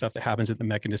not, all the stuff that happens at the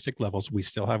mechanistic levels, we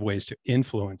still have ways to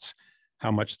influence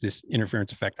how much this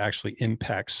interference effect actually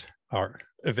impacts our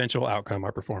eventual outcome,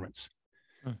 our performance.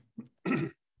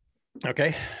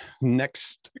 Okay,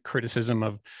 next criticism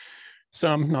of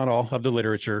some, not all, of the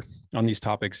literature on these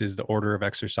topics is the order of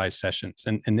exercise sessions.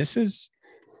 And this is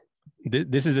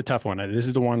a tough one. This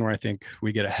is the one where I think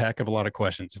we get a heck of a lot of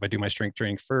questions. If I do my strength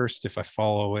training first, if I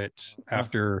follow it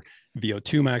after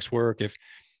VO2 max work,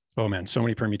 oh man, so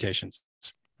many permutations.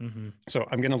 Mm-hmm. So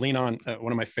I'm going to lean on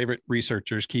one of my favorite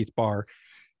researchers, Keith Barr,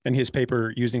 and his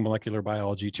paper using molecular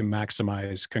biology to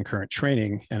maximize concurrent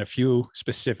training and a few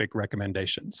specific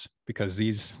recommendations, because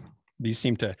these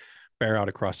seem to bear out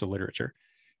across the literature.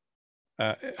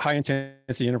 High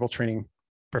intensity interval training,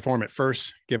 perform it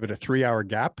first, give it a 3-hour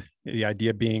gap. The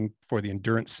idea being for the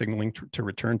endurance signaling to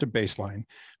return to baseline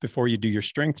before you do your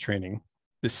strength training,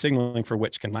 the signaling for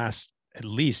which can last at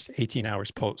least 18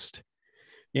 hours post.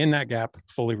 In that gap,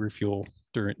 fully refuel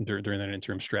during that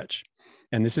interim stretch.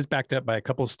 And this is backed up by a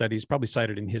couple of studies, probably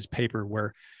cited in his paper,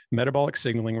 where metabolic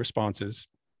signaling responses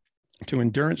to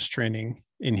endurance training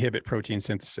inhibit protein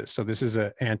synthesis. So this is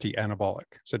an anti-anabolic.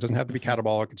 So it doesn't have to be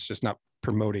catabolic. It's just not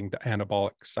promoting the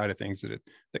anabolic side of things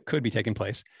that could be taking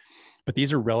place. But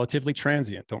these are relatively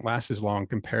transient, don't last as long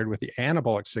compared with the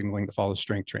anabolic signaling that follows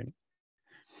strength training.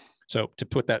 So to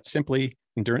put that simply,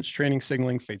 endurance training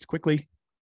signaling fades quickly,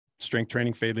 strength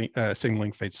training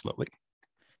signaling fades slowly.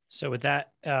 So would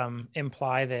that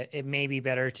imply that it may be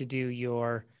better to do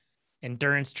your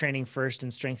endurance training first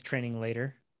and strength training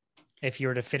later if you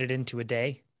were to fit it into a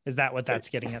day? Is that what that's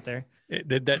getting at there?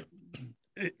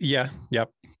 Yeah,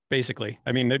 yep. Basically,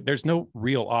 I mean, there's no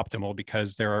real optimal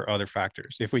because there are other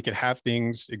factors. If we could have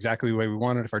things exactly the way we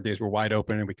wanted, if our days were wide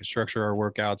open and we could structure our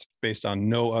workouts based on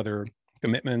no other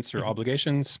commitments or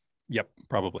obligations, yep,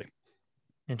 probably.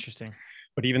 Interesting.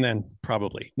 But even then,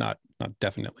 probably not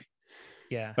definitely.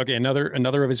 Yeah. Okay.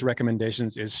 Another of his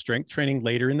recommendations is strength training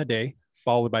later in the day,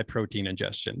 followed by protein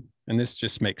ingestion. And this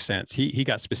just makes sense. He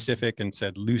got specific and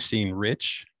said leucine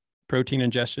rich protein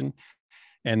ingestion.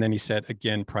 And then he said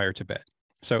again prior to bed.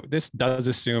 So this does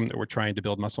assume that we're trying to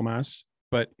build muscle mass.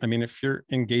 But I mean, if you're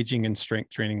engaging in strength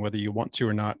training, whether you want to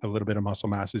or not, a little bit of muscle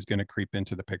mass is going to creep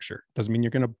into the picture. Doesn't mean you're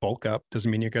going to bulk up. Doesn't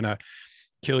mean you're going to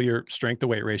kill your strength to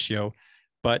weight ratio,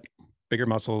 but bigger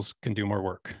muscles can do more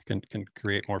work, can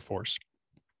create more force.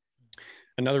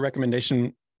 Another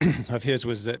recommendation of his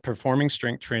was that performing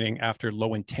strength training after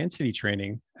low intensity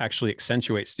training actually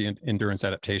accentuates the endurance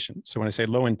adaptation. So when I say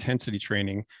low intensity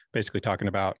training, basically talking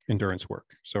about endurance work.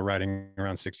 So riding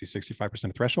around 60,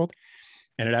 65% threshold.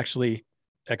 And it actually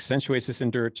accentuates this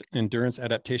endurance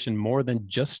adaptation more than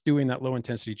just doing that low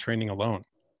intensity training alone.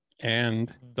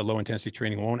 And the low intensity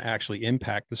training won't actually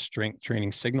impact the strength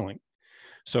training signaling.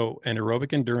 So an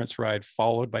aerobic endurance ride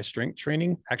followed by strength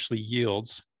training actually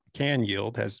can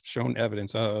yield, has shown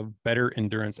evidence of better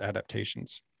endurance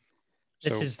adaptations.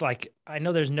 This is like, I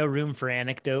know there's no room for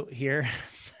anecdote here,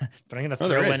 but I'm going to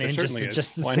throw one in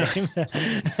just the same,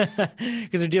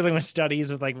 because we're dealing with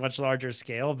studies of like much larger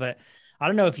scale. But I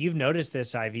don't know if you've noticed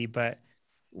this, Ivy, but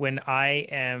when I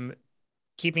am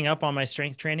keeping up on my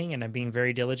strength training and I'm being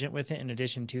very diligent with it, in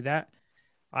addition to that,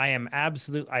 I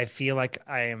feel like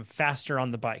I am faster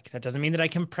on the bike. That doesn't mean that I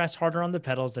can press harder on the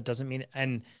pedals. That doesn't mean,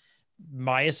 and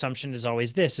my assumption is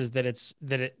always this, is that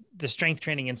the strength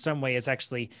training in some way is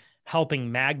actually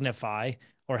helping magnify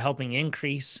or helping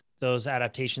increase those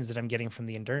adaptations that I'm getting from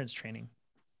the endurance training.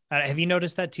 Have you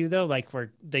noticed that too, though? Like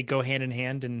where they go hand in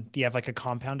hand and you have like a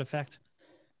compound effect?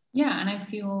 Yeah. And I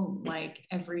feel like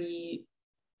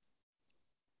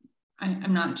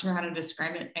I'm not sure how to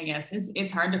describe it. I guess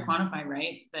it's hard to quantify,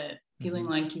 right? That feeling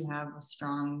like you have a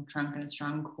strong trunk and a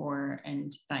strong core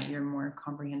and that you're more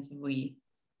comprehensively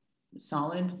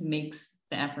solid makes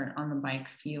the effort on the bike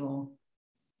feel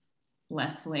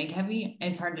less leg heavy.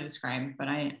 It's hard to describe, but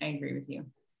I agree with you.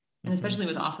 And especially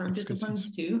with off-road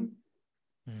disciplines too.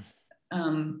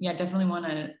 Yeah, definitely want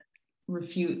to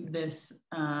refute this.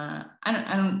 I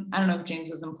don't know if James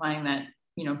was implying that,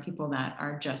 you know, people that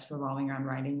are just revolving around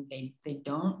riding, they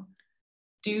don't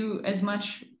do as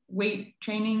much weight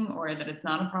training, or that it's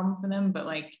not a problem for them. But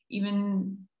like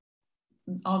even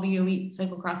all the elite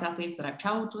cyclocross athletes that I've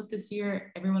traveled with this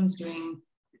year, everyone's doing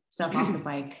stuff off the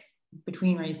bike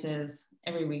between races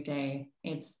every weekday.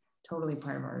 It's totally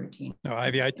part of our routine. No,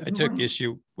 Ivy, I took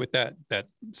issue with that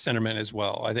sentiment as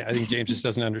well. I think James just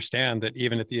doesn't understand that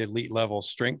even at the elite level,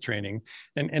 strength training,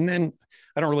 and then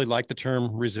I don't really like the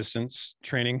term resistance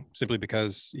training, simply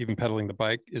because even pedaling the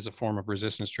bike is a form of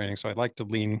resistance training. So I'd like to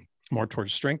lean more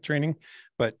towards strength training,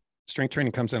 but strength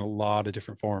training comes in a lot of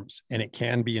different forms, and it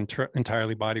can be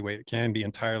entirely body weight. It can be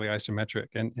entirely isometric,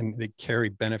 and they carry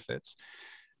benefits.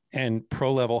 And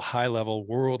pro level, high level,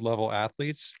 world level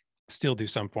athletes still do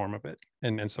some form of it.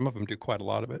 And some of them do quite a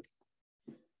lot of it.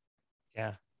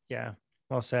 Yeah. Yeah.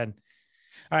 Well said.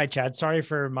 All right, Chad, sorry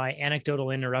for my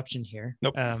anecdotal interruption here.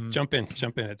 Nope. Jump in.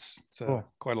 It's cool.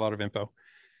 Quite a lot of info.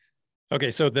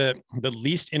 Okay. So the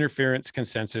least interference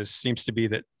consensus seems to be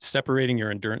that separating your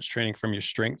endurance training from your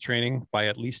strength training by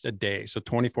at least a day, so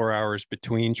 24 hours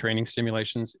between training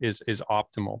stimulations is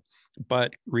optimal.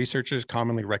 But researchers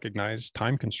commonly recognize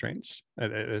time constraints.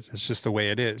 It's just the way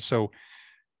it is. So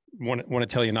want to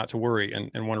tell you not to worry.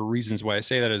 And one of the reasons why I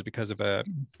say that is because of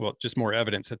just more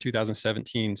evidence. A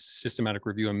 2017 systematic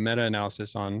review and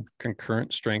meta-analysis on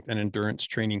concurrent strength and endurance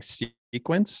training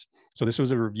sequence. So this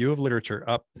was a review of literature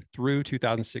up through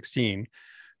 2016,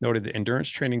 noted that endurance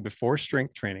training before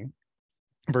strength training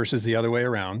versus the other way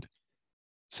around.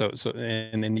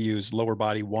 And then you use lower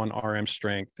body 1 RM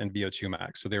strength and VO2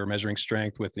 max. So they were measuring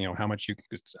strength with, how much you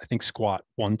could, I think, squat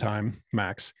 1 time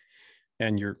max,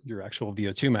 and your actual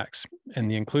VO2 max. And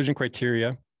the inclusion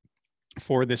criteria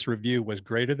for this review was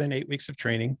greater than 8 weeks of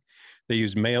training. They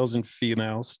used males and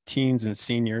females, teens and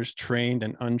seniors, trained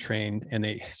and untrained, and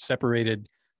they separated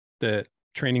the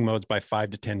training modes by 5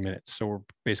 to 10 minutes. So we're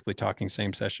basically talking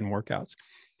same session workouts.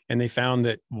 And they found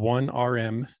that 1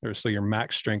 RM, or so your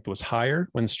max strength, was higher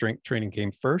when strength training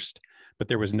came first, but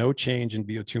there was no change in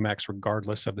VO2 max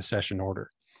regardless of the session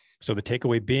order. So the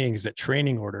takeaway being is that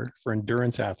training order for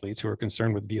endurance athletes who are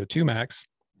concerned with VO2 max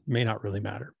may not really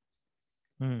matter.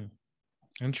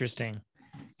 Interesting.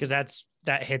 Because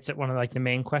that hits at one of like the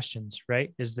main questions,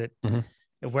 right? Is that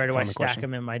where do I stack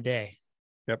them in my day?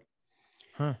 Yep.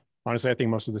 Huh. Honestly, I think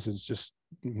most of this is just,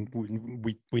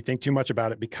 we think too much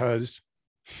about it because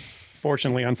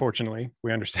fortunately, unfortunately,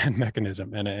 we understand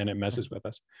mechanism and it messes with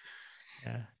us.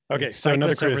 Yeah. Okay. So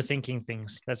another overthinking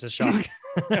things. That's a shock.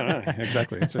 Yeah,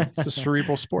 exactly. It's a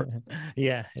cerebral sport.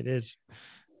 Yeah, it is.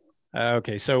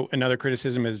 Okay, so another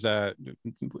criticism is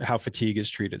how fatigue is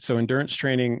treated. So endurance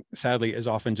training, sadly, is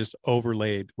often just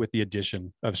overlaid with the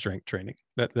addition of strength training.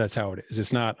 That's how it is.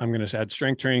 It's not, I'm going to add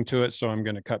strength training to it, so I'm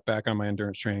going to cut back on my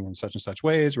endurance training in such and such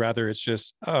ways. Rather, it's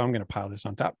just, oh, I'm going to pile this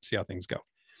on top, see how things go.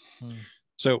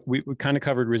 So we kind of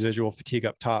covered residual fatigue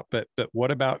up top, but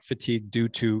what about fatigue due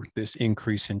to this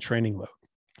increase in training load?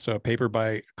 So a paper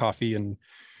by Coffey and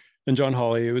John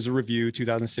Hawley, it was a review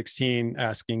 2016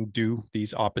 asking, do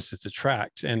these opposites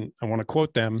attract? And I want to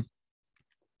quote them.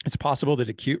 It's possible that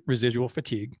acute residual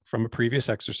fatigue from a previous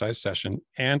exercise session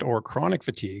and or chronic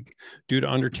fatigue due to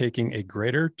undertaking a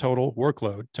greater total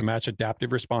workload to match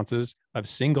adaptive responses of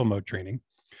single mode training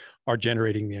are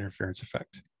generating the interference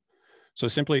effect. So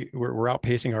simply, we're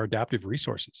outpacing our adaptive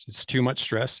resources. It's too much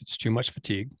stress. It's too much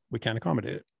fatigue. We can't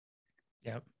accommodate it.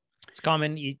 Yep. It's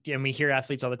common. And we hear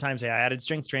athletes all the time say, I added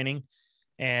strength training.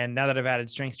 And now that I've added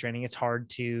strength training, it's hard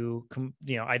to,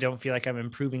 I don't feel like I'm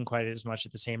improving quite as much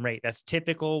at the same rate. That's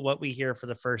typical what we hear for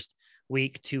the first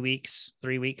week, 2 weeks,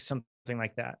 3 weeks, something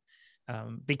like that.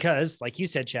 Because like you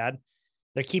said, Chad,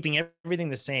 they're keeping everything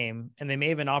the same, and they may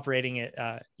have been operating it.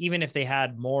 Even if they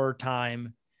had more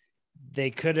time,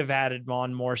 they could have added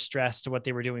on more stress to what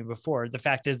they were doing before. The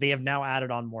fact is they have now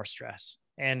added on more stress,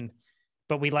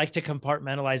 but we like to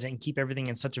compartmentalize it and keep everything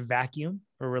in such a vacuum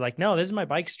where we're like, no, this is my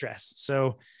bike stress.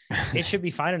 So it should be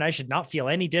fine. And I should not feel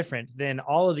any different than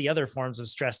all of the other forms of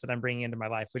stress that I'm bringing into my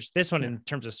life, which this one in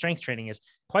terms of strength training is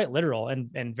quite literal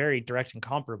and very direct and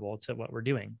comparable to what we're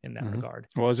doing in that regard.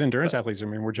 Well, as endurance athletes, I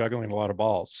mean, we're juggling a lot of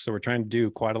balls. So we're trying to do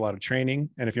quite a lot of training.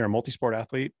 And if you're a multi-sport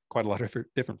athlete, quite a lot of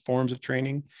different forms of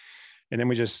training. And then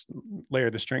we just layer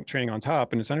the strength training on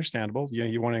top, and it's understandable.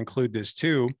 You want to include this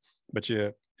too, but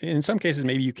in some cases,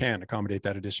 maybe you can accommodate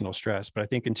that additional stress. But I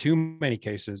think in too many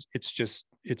cases, it's just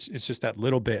that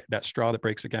little bit, that straw that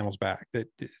breaks the camel's back. You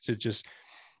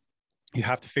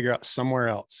have to figure out somewhere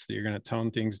else that you're going to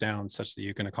tone things down such that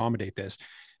you can accommodate this.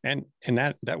 And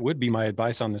that would be my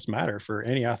advice on this matter for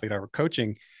any athlete I were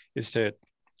coaching, is to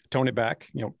tone it back,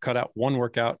 cut out one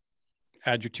workout,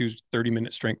 add your 2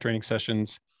 30-minute strength training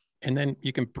sessions, and then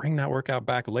you can bring that workout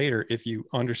back later if you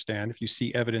understand, if you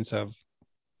see evidence of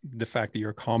the fact that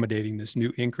you're accommodating this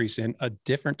new increase in a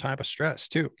different type of stress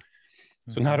too.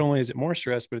 So not only is it more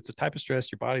stress, but it's a type of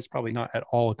stress your body's probably not at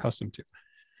all accustomed to.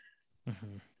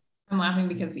 I'm laughing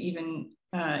because even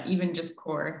just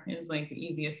core is like the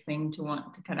easiest thing to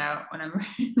want to cut out when I'm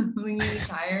really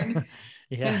tired.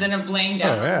 Instead of laying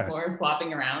down on the floor,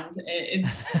 flopping around. It's,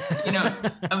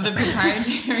 of the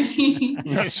proprietary.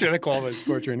 I'm not sure the quality is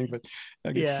core training, but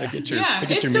I get your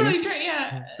it's your totally true.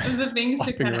 Yeah. Of the things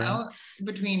to cut around. out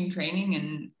between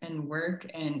training and work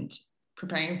and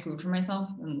preparing food for myself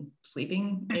and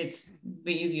sleeping, it's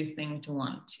the easiest thing to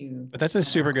want to. But that's a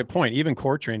super good point. Even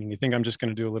core training, you think I'm just going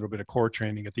to do a little bit of core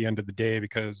training at the end of the day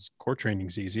because core training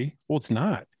is easy. Well, it's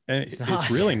not. It's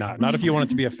really not if you want it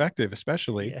to be effective,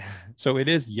 especially. So it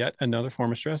is yet another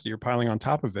form of stress that you're piling on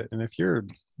top of it. And if you're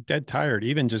dead tired,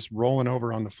 even just rolling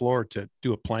over on the floor to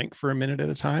do a plank for a minute at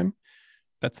a time,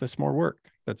 that's more work.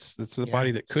 That's the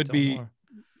body that could be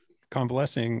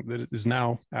convalescing that is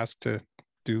now asked to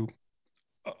do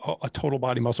a total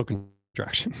body muscle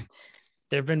contraction.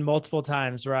 There have been multiple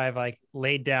times where I've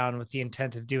laid down with the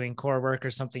intent of doing core work or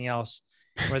something else,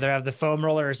 whether I have the foam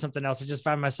roller or something else. I just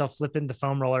find myself flipping the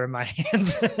foam roller in my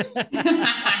hands.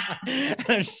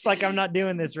 I'm just like, I'm not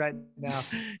doing this right now.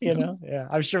 Yeah.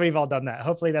 I'm sure we've all done that.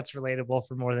 Hopefully that's relatable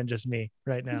for more than just me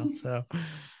right now. So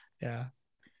yeah.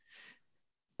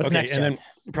 What's next, and then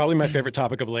probably my favorite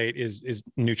topic of late is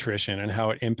nutrition and how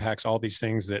it impacts all these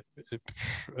things that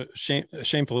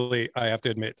shamefully, I have to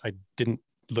admit, I didn't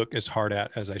look as hard at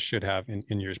as I should have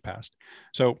in years past.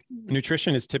 So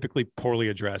nutrition is typically poorly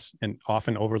addressed and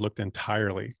often overlooked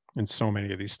entirely in so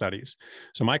many of these studies.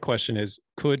 So my question is,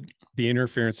 could the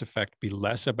interference effect be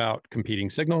less about competing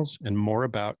signals and more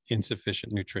about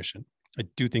insufficient nutrition? I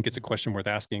do think it's a question worth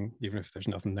asking, even if there's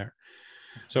nothing there.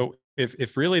 So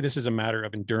if really this is a matter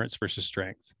of endurance versus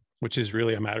strength, which is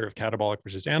really a matter of catabolic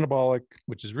versus anabolic,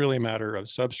 which is really a matter of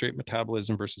substrate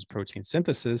metabolism versus protein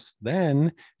synthesis,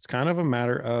 then it's kind of a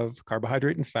matter of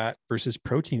carbohydrate and fat versus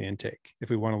protein intake, if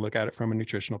we want to look at it from a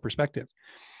nutritional perspective.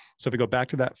 So if we go back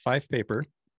to that 5 paper,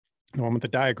 the one with the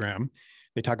diagram,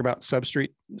 they talk about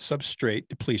substrate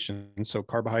depletion. So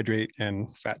carbohydrate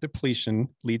and fat depletion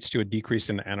leads to a decrease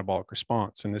in the anabolic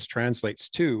response. And this translates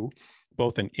to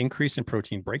both an increase in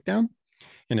protein breakdown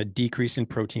and a decrease in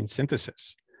protein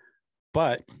synthesis.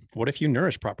 But what if you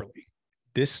nourish properly?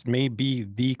 This may be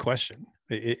the question.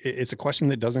 It's a question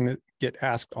that doesn't get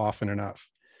asked often enough.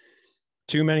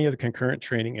 too many of the concurrent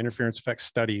training interference effect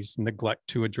studies neglect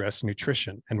to address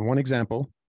nutrition. And one example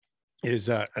is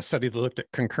a study that looked at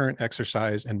concurrent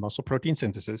exercise and muscle protein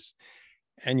synthesis.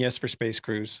 And yes, for space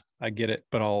crews, I get it,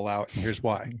 but I'll allow it. And here's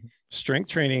why. Strength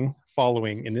training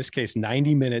following, in this case,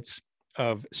 90 minutes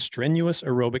of strenuous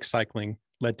aerobic cycling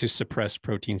led to suppressed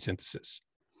protein synthesis.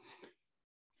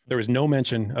 There was no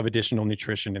mention of additional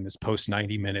nutrition in this post this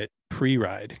 90 minute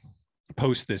pre-ride,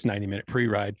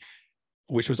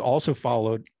 which was also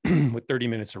followed with 30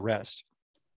 minutes of rest.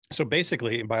 So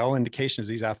basically, by all indications,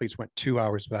 these athletes went 2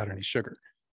 hours without any sugar.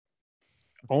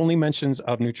 Only mentions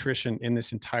of nutrition in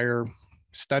this entire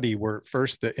study were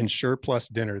first the Ensure Plus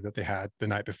dinner that they had the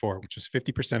night before, which was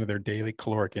 50% of their daily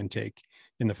caloric intake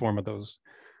in the form of those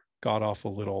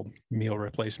god-awful little meal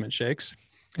replacement shakes.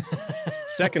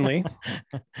 Secondly,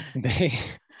 they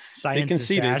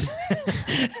conceded.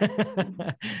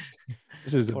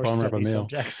 This is a bummer of a meal.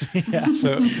 Yeah.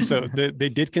 So they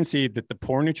did concede that the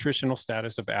poor nutritional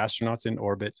status of astronauts in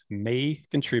orbit may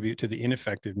contribute to the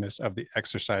ineffectiveness of the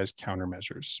exercise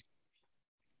countermeasures.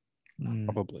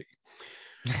 Probably.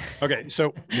 Okay,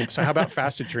 so how about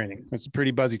fasted training? It's a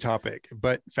pretty buzzy topic,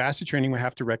 but fasted training we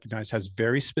have to recognize has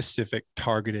very specific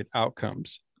targeted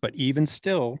outcomes. But even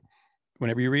still,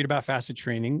 whenever you read about fasted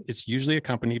training, it's usually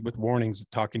accompanied with warnings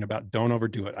talking about don't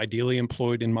overdo it, ideally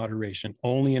employed in moderation,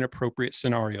 only in appropriate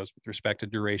scenarios with respect to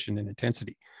duration and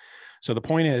intensity. So the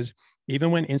point is, even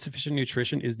when insufficient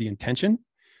nutrition is the intention,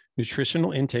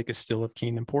 nutritional intake is still of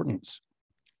keen importance.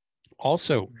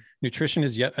 Also, nutrition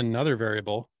is yet another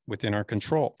variable within our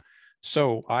control.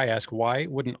 So I ask, why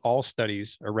wouldn't all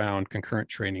studies around concurrent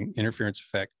training interference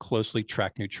effect closely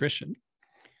track nutrition?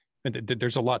 And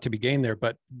there's a lot to be gained there,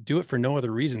 but do it for no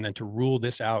other reason than to rule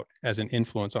this out as an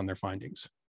influence on their findings.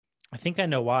 I think I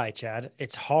know why, Chad.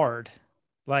 It's hard.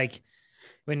 Like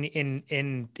when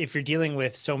if you're dealing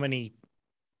with so many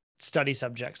study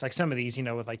subjects, like some of these,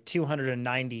 with like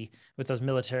 290 with those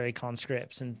military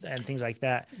conscripts and things like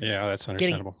that. Yeah, that's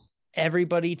understandable. Getting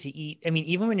everybody to eat. I mean,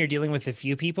 even when you're dealing with a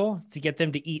few people, to get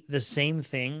them to eat the same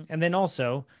thing. And then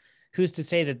also, who's to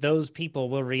say that those people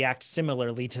will react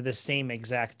similarly to the same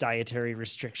exact dietary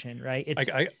restriction, right?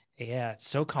 It's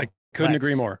so complex. I couldn't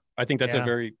agree more. I think that's a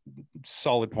very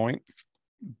solid point,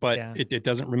 but it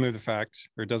doesn't remove the fact,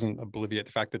 or it doesn't obviate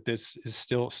the fact that this is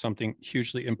still something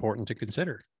hugely important to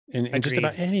consider in just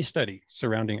about any study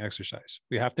surrounding exercise.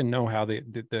 We have to know how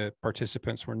the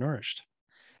participants were nourished.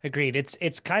 Agreed.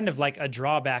 It's kind of like a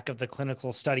drawback of the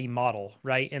clinical study model,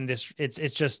 right? And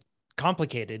it's just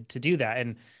complicated to do that.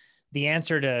 And the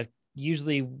answer to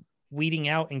usually weeding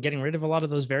out and getting rid of a lot of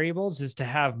those variables is to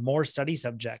have more study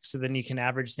subjects. So then you can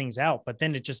average things out, but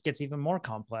then it just gets even more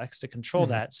complex to control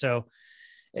that. So,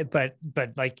 but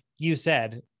like you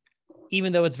said,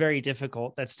 even though it's very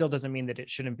difficult, that still doesn't mean that it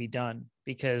shouldn't be done,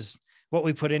 because what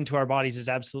we put into our bodies is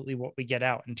absolutely what we get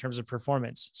out in terms of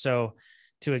performance. So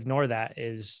to ignore that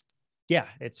is,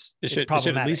 it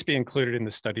should at least be included in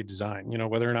the study design,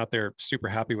 whether or not they're super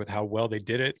happy with how well they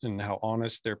did it and how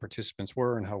honest their participants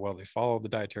were and how well they followed the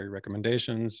dietary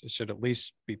recommendations. It should at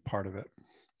least be part of it.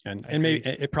 And maybe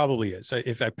it probably is.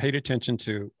 If I paid attention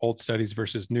to old studies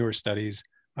versus newer studies,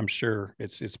 I'm sure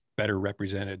it's better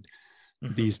represented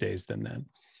these days than then.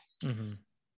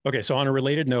 Okay, so on a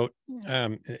related note,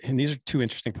 and these are two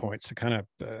interesting points that kind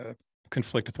of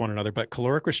conflict with one another, but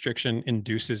caloric restriction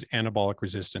induces anabolic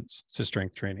resistance to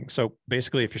strength training. So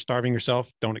basically, if you're starving yourself,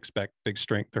 don't expect big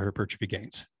strength or hypertrophy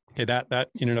gains. Okay, that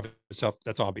in and of itself,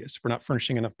 that's obvious. If we're not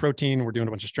furnishing enough protein, we're doing a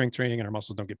bunch of strength training and our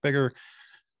muscles don't get bigger.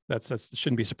 That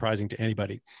shouldn't be surprising to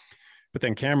anybody. But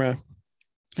then Camera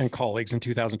and colleagues in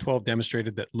 2012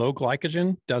 demonstrated that low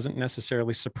glycogen doesn't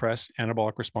necessarily suppress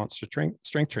anabolic response to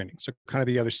strength training. So kind of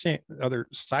the other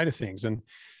side of things. And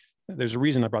there's a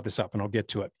reason I brought this up, and I'll get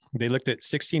to it. They looked at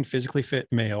 16 physically fit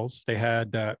males. They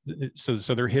had, so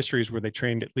their histories where they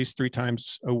trained at least 3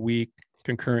 times a week,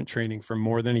 concurrent training for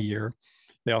more than a year.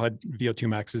 They all had VO2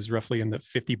 maxes roughly in the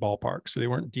 50 ballpark. So they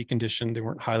weren't deconditioned. They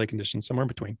weren't highly conditioned, somewhere in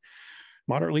between.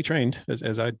 Moderately trained,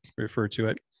 as I refer to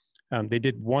it. They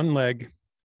did one leg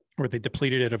where they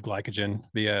depleted it of glycogen.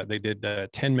 They did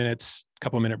 10 minutes,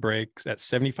 couple minute breaks at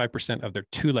 75% of their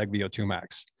 2-leg VO2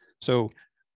 max. So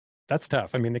that's tough.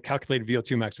 I mean, they calculated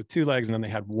VO2 max with 2 legs, and then they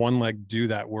had one leg do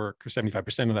that work, or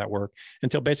 75% of that work,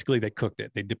 until basically they cooked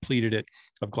it. They depleted it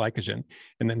of glycogen.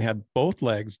 And then they had both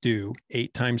legs do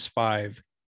 8 times 5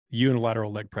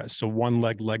 unilateral leg press. So one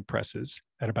leg presses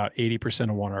at about 80%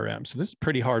 of 1 RM. So this is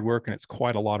pretty hard work, and it's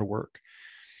quite a lot of work.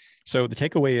 So the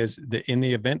takeaway is that in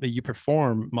the event that you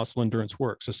perform muscle endurance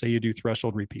work, so say you do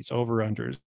threshold repeats, over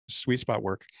unders, sweet spot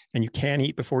work, and you can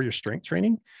eat before your strength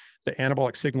training, the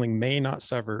anabolic signaling may not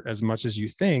suffer as much as you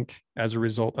think as a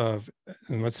result of,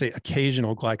 let's say,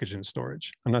 occasional glycogen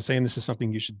storage. I'm not saying this is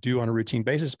something you should do on a routine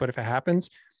basis, but if it happens,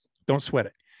 don't sweat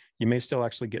it. You may still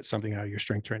actually get something out of your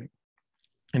strength training.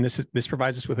 And this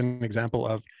provides us with an example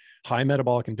of high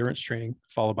metabolic endurance training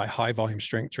followed by high volume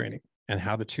strength training, and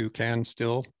how the two can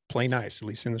still play nice, at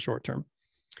least in the short term.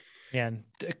 Yeah, and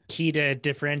the key to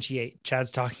differentiate,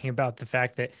 Chad's talking about the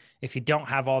fact that if you don't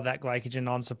have all that glycogen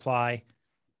on supply,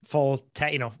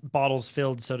 bottles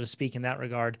filled, so to speak, in that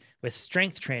regard, with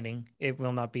strength training, it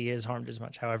will not be as harmed as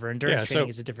much. However, endurance training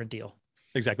is a different deal.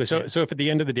 Exactly. So if at the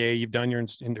end of the day, you've done your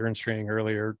endurance training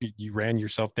earlier, you ran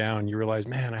yourself down, you realize,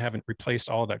 man, I haven't replaced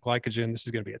all that glycogen. This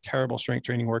is going to be a terrible strength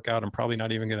training workout. I'm probably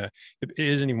not even it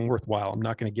isn't even worthwhile. I'm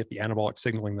not going to get the anabolic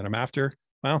signaling that I'm after.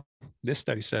 Well, this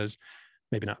study says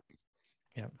maybe not.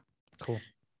 Yeah. Cool.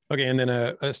 Okay. And then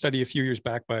a study a few years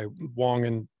back by Wong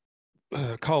and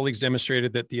colleagues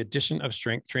demonstrated that the addition of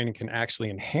strength training can actually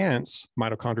enhance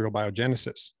mitochondrial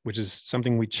biogenesis, which is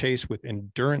something we chase with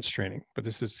endurance training, but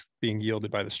this is being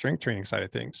yielded by the strength training side of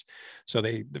things. So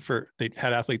they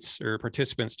had athletes or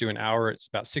participants do an hour. It's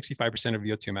about 65% of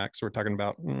VO2 max. So we're talking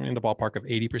about in the ballpark of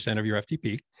 80% of your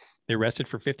FTP. They rested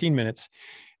for 15 minutes,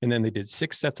 and then they did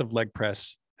 6 sets of leg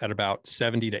press at about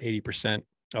 70 to 80%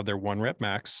 of their 1 rep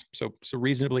max. So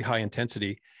reasonably high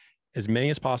intensity, as many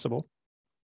as possible,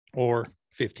 or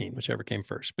 15, whichever came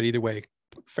first. But either way,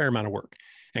 fair amount of work.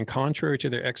 And contrary to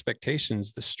their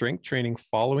expectations, the strength training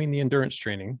following the endurance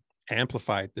training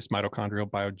amplified this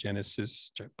mitochondrial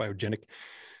biogenic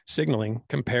signaling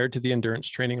compared to the endurance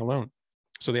training alone.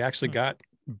 So they actually got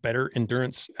better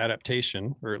endurance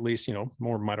adaptation, or at least,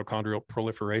 more mitochondrial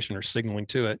proliferation or signaling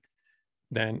to it,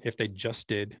 than if they just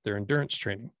did their endurance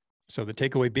training. So the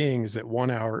takeaway being is that 1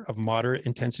 hour of moderate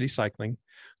intensity cycling,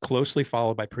 closely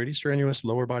followed by pretty strenuous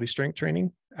lower body strength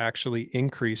training, actually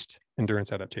increased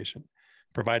endurance adaptation,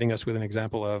 providing us with an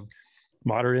example of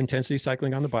moderate intensity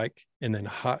cycling on the bike, and then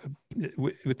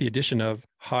with the addition of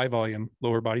high volume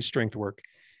lower body strength work,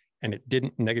 and it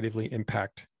didn't negatively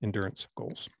impact endurance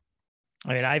goals.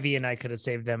 I mean, Ivy and I could have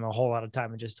saved them a whole lot of time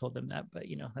and just told them that, but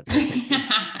that's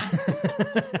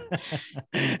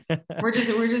we're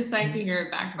just psyched to hear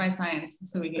it backed by science,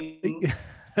 so we can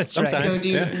that's right. Go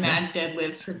do mad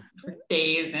deadlifts for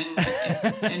days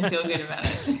and feel good about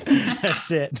it. That's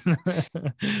it.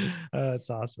 That's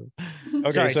awesome.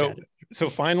 Okay, so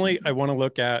finally, I want to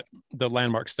look at the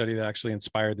landmark study that actually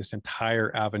inspired this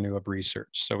entire avenue of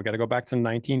research. So we got to go back to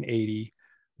 1980,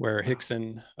 where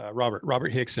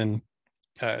Robert Hickson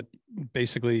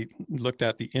basically looked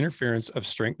at the interference of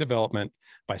strength development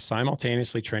by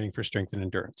simultaneously training for strength and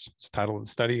endurance. It's the title of the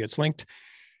study. It's linked.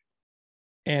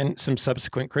 And some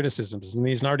subsequent criticisms. And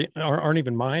these aren't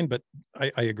even mine, but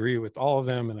I agree with all of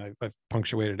them. And I've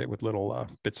punctuated it with little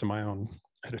bits of my own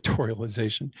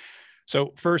editorialization.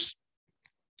 So first,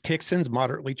 Hickson's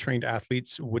moderately trained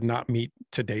athletes would not meet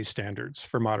today's standards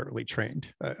for moderately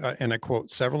trained. And I quote,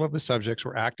 several of the subjects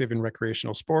were active in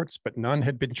recreational sports, but none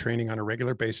had been training on a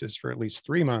regular basis for at least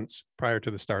 3 months prior to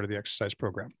the start of the exercise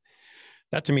program.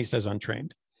 That to me says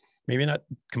untrained. Maybe not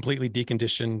completely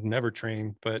deconditioned, never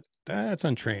trained, but that's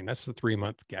untrained. That's the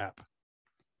 3-month gap.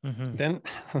 Mm-hmm. Then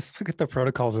let's look at the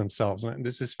protocols themselves. And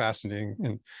this is fascinating,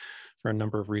 and for a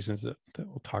number of reasons that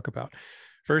we'll talk about.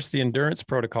 First, the endurance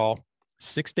protocol,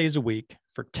 6 days a week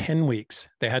for 10 weeks.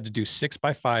 They had to do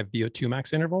 6x5 VO2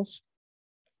 max intervals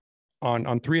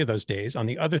on 3 of those days. On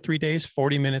the other 3 days,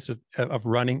 40 minutes of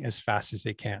running as fast as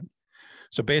they can.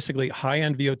 So basically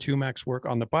high-end VO2 max work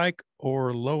on the bike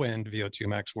or low-end VO2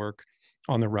 max work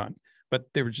on the run. But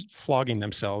they were just flogging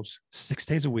themselves 6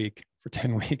 days a week for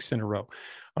 10 weeks in a row.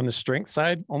 On the strength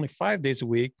side, only 5 days a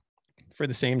week for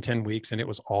the same 10 weeks, and it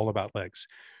was all about legs.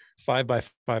 5x5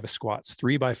 of squats,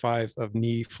 3x5 of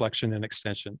knee flexion and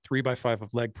extension, 3x5 of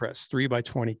leg press,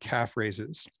 3x20 calf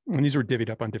raises. And these were divvied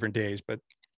up on different days, but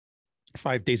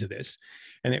 5 days of this.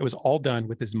 And it was all done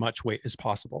with as much weight as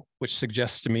possible, which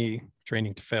suggests to me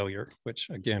training to failure, which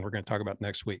again, we're going to talk about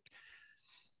next week.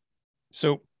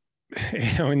 So,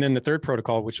 and then the third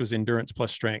protocol, which was endurance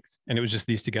plus strength. And it was just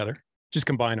these together, just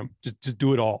combine them, just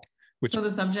do it all. So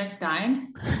the subjects died?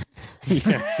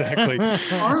 Yeah, exactly.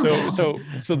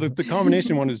 So the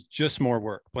combination one is just more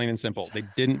work, plain and simple. They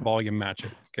didn't volume match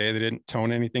it. Okay. They didn't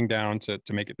tone anything down to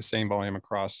make it the same volume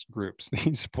across groups.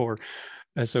 These poor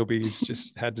SOBs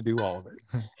just had to do all of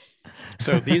it.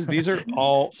 So these are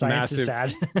all Science massive. Is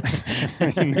sad.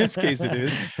 In this case, it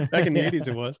is. Back in the 80s,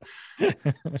 it was.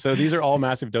 So these are all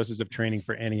massive doses of training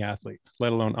for any athlete,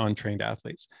 let alone untrained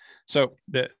athletes. So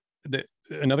the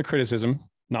another criticism,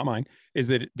 not mine, is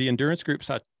that the endurance group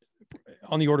saw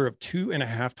on the order of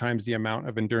 2.5 times the amount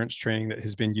of endurance training that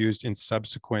has been used in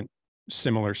subsequent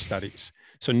similar studies.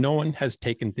 So no one has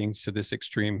taken things to this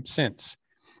extreme since.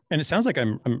 And it sounds like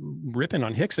I'm ripping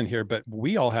on Hickson here, but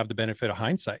we all have the benefit of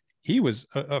hindsight. He was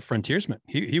a frontiersman.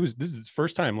 He was, this is his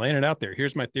first time laying it out there.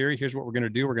 Here's my theory. Here's what we're going to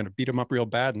do. We're going to beat him up real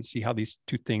bad and see how these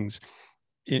two things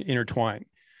intertwine.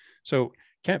 So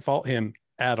can't fault him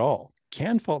at all.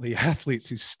 Can fault the athletes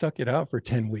who stuck it out for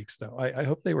 10 weeks though. I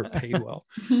hope they were paid well.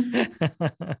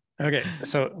 Okay.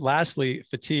 So lastly,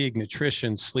 fatigue,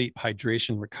 nutrition, sleep,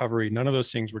 hydration, recovery, none of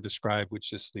those things were described, which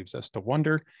just leaves us to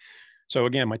wonder. So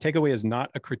again, my takeaway is not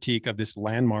a critique of this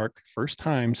landmark first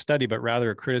time study, but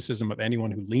rather a criticism of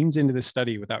anyone who leans into this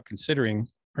study without considering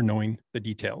or knowing the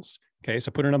details. Okay.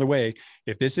 So put another way,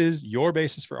 if this is your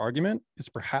basis for argument, it's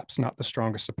perhaps not the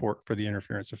strongest support for the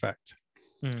interference effect.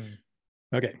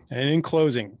 Okay. And in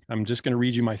closing, I'm just going to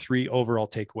read you my 3 overall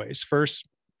takeaways. First,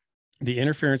 the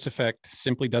interference effect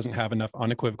simply doesn't have enough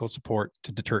unequivocal support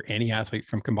to deter any athlete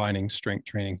from combining strength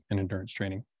training and endurance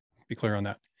training. Be clear on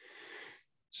that.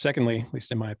 Secondly, at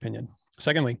least in my opinion,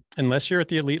 unless you're at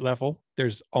the elite level,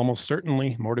 there's almost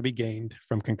certainly more to be gained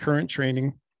from concurrent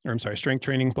training, strength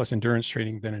training plus endurance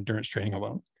training than endurance training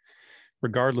alone,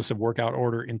 regardless of workout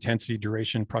order, intensity,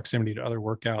 duration, proximity to other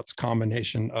workouts,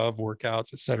 combination of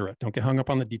workouts, etc. Don't get hung up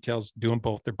on the details. Do them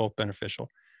both. They're both beneficial.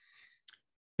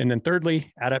 And then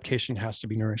thirdly, adaptation has to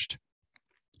be nourished.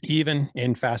 Even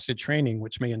in fasted training,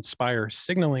 which may inspire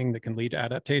signaling that can lead to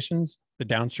adaptations, the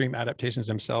downstream adaptations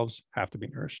themselves have to be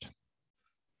nourished.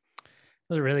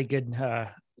 Those are really good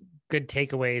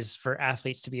takeaways for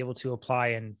athletes to be able to apply.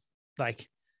 And like,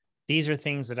 these are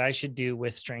things that I should do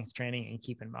with strength training and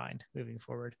keep in mind moving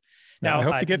forward. Now, I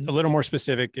hope to get a little more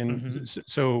specific. And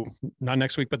so not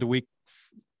next week, but the week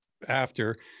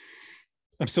after,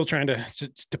 I'm still trying to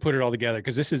put it all together,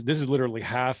 because this is literally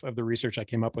half of the research I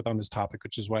came up with on this topic,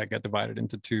 which is why it got divided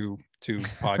into two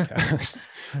podcasts.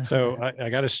 So I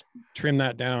got to trim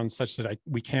that down such that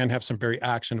we can have some very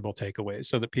actionable takeaways,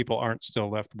 so that people aren't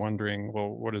still left wondering, well,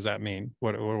 what does that mean?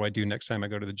 What do I do next time I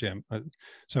go to the gym?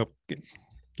 So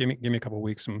give me a couple of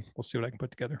weeks and we'll see what I can put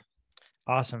together.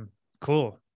 Awesome.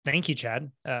 Cool. Thank you,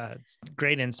 Chad. It's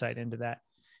great insight into that.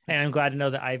 And I'm glad to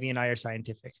know that Ivy and I are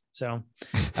scientific. So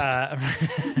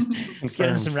let's get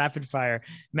into some rapid fire.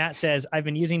 Matt says, I've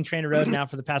been using TrainerRoad now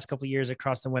for the past couple of years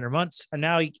across the winter months. I'm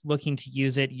now looking to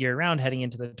use it year round heading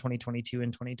into the 2022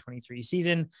 and 2023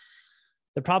 season.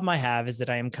 The problem I have is that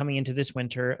I am coming into this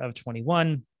winter of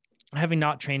 21, having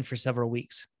not trained for several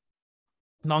weeks.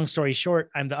 Long story short,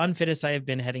 I'm the unfittest I have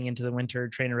been heading into the winter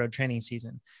TrainerRoad training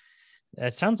season.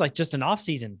 It sounds like just an off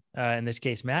season in this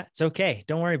case, Matt. It's okay.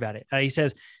 Don't worry about it. He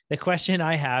says, the question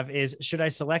I have is, should I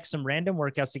select some random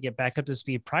workouts to get back up to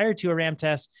speed prior to a RAM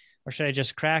test, or should I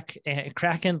just crack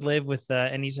and live with,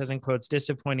 and he says in quotes,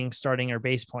 disappointing starting or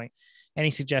base point?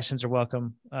 Any suggestions are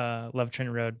welcome. Love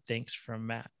TrainerRoad. Thanks, from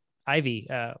Matt. Ivy,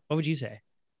 what would you say?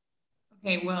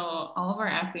 Okay, well, all of our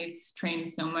athletes train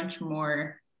so much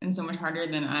more and so much harder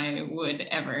than I would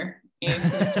ever.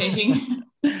 If taking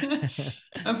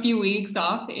a few weeks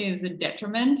off is a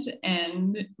detriment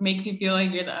and makes you feel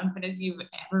like you're the unfittest you've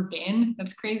ever been,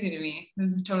 that's crazy to me.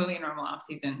 This is totally a normal off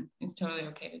season. It's totally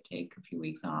okay to take a few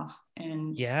weeks off.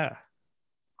 And yeah,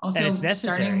 also, and it's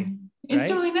necessary. It's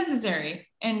totally necessary.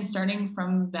 And starting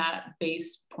from that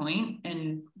base point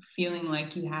and feeling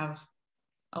like you have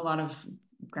a lot of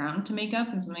ground to make up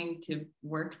and something to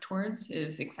work towards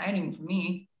is exciting for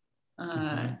me.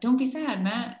 Don't be sad,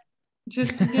 Matt.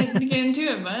 Just get into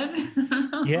it,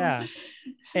 bud. Yeah.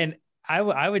 And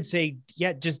I would say,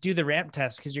 yeah, just do the ramp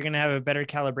test, because you're going to have a better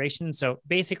calibration. So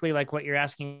basically, like what you're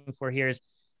asking for here is,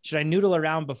 should I noodle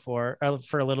around for a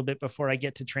little bit before I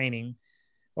get to training,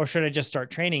 or should I just start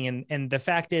training? And the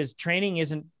fact is, training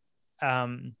isn't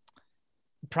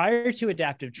prior to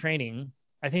adaptive training.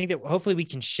 I think that hopefully we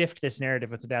can shift this narrative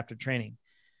with adaptive training.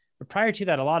 But prior to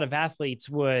that, a lot of athletes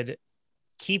would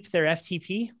keep their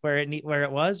FTP where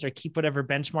it was, or keep whatever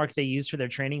benchmark they used for their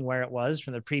training where it was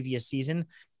from the previous season,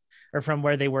 or from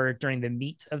where they were during the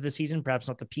meat of the season, perhaps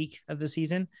not the peak of the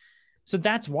season. So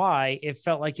that's why it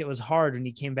felt like it was hard when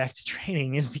you came back to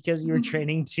training, is because you were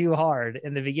training too hard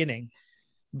in the beginning.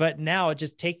 But now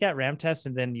just take that RAM test,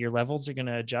 and then your levels are going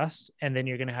to adjust, and then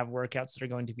you're going to have workouts that are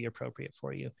going to be appropriate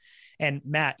for you. And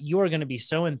Matt, you're going to be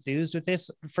so enthused with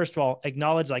this. First of all,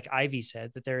 acknowledge, like Ivy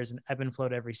said, that there is an ebb and flow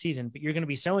to every season, but you're going to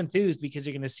be so enthused because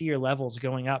you're going to see your levels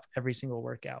going up every single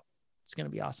workout. It's going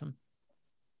to be awesome.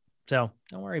 So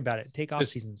don't worry about it. Take off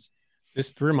seasons.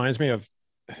 This reminds me of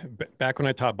back when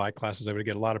I taught bike classes. I would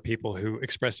get a lot of people who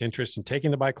expressed interest in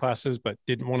taking the bike classes, but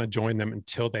didn't want to join them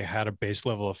until they had a base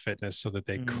level of fitness so that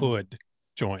they could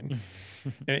join.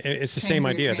 And it's the Train same for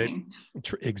idea. training.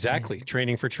 Exactly.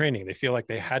 Training for training. They feel like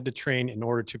they had to train in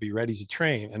order to be ready to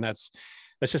train. And that's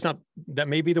just not, that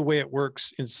may be the way it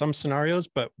works in some scenarios,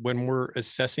 but when we're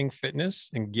assessing fitness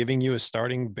and giving you a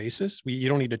starting basis, you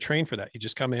don't need to train for that. You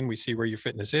just come in, we see where your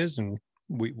fitness is, and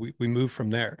we move from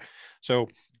there. So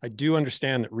I do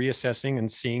understand that reassessing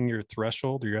and seeing your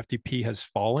threshold or your FTP has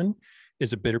fallen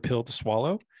is a bitter pill to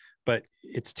swallow, but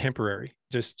it's temporary.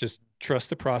 Just trust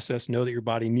the process. Know that your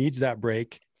body needs that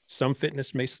break. Some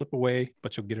fitness may slip away,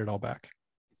 but you'll get it all back.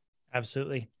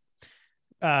 Absolutely.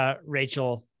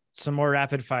 Rachel, some more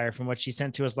rapid fire from what she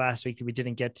sent to us last week that we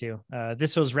didn't get to.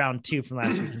 This was round 2 from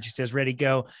last week. And she says, ready,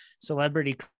 go.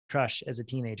 Celebrity crush as a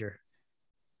teenager.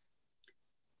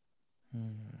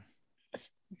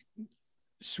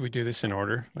 Should we do this in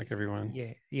order, like everyone?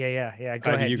 Yeah.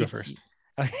 Go ahead. You go first.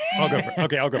 I'll go first.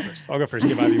 Okay, I'll go first.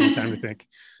 Give Ivy more time to think.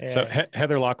 Yeah. So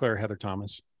Heather Locklear or Heather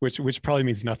Thomas, which probably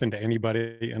means nothing to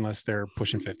anybody unless they're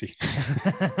pushing 50.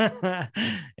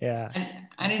 Yeah.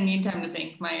 I didn't need time to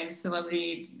think. My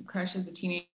celebrity crush as a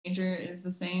teenager is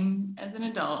the same as an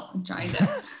adult. Johnny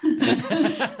Depp.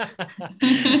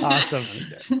 Awesome.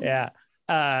 Yeah.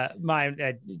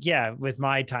 With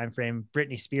my time frame,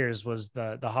 Britney Spears was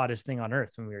the hottest thing on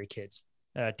earth when we were kids,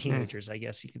 teenagers, I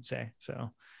guess you could say. So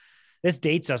this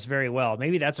dates us very well.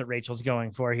 Maybe that's what Rachel's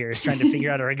going for here, is trying to figure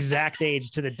out her exact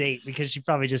age to the date, because she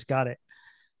probably just got it.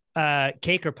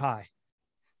 Cake or pie?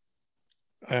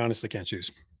 I honestly can't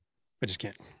choose. I just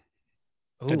can't.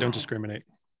 Ooh. I don't discriminate.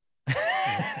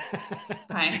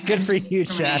 Pie. Good for you,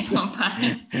 Chad.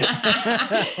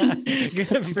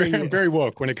 Good for you. I'm very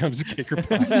woke when it comes to cake or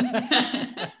pie.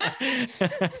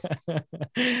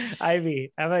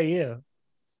 Ivy, how about you?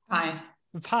 Pie.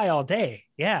 Pie all day.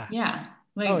 Yeah. Yeah.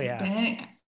 Like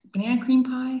banana cream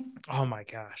pie. Oh my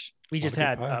gosh. We just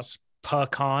had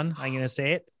pecan. I'm going to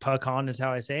say it. Pecan is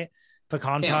how I say it.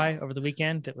 Pecan pie over the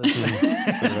weekend. It was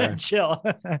chill.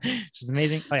 Which is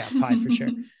amazing. Oh yeah, pie for sure.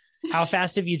 How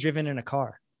fast have you driven in a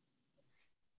car?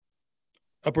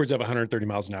 Upwards of 130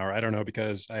 miles an hour. I don't know,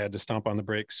 because I had to stomp on the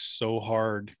brakes so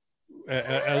hard.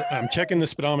 I'm checking the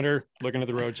speedometer, looking at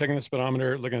the road, checking the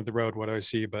speedometer, looking at the road. What do I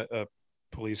see? But a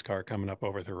police car coming up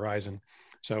over the horizon.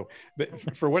 So,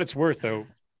 but for what it's worth, though,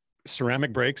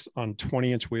 ceramic brakes on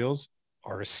 20-inch wheels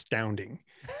are astounding.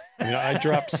 I mean, I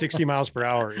dropped 60 miles per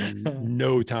hour in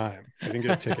no time. I didn't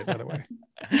get a ticket, by the way.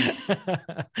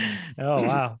 Oh,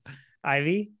 wow.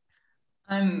 Ivy?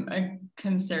 I'm a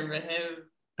conservative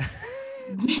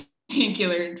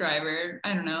vehicular driver.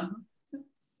 I don't know.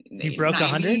 You broke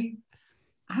 100?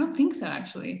 I don't think so,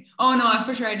 actually. Oh, no,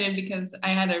 for sure I did, because I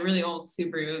had a really old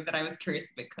Subaru that I was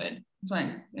curious if it could. So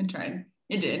I tried.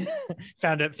 It did.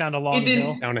 Found a long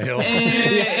hill. Down a hill.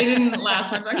 It didn't last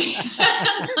for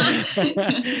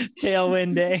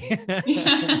tailwind day.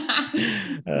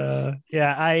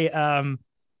 I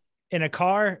in a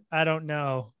car, I don't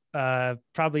know,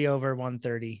 probably over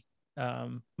 130.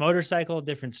 Motorcycle,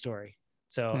 different story.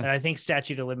 So, and I think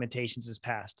statute of limitations is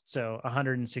passed. So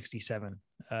 167.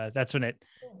 That's when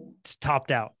it's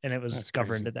topped out, and it was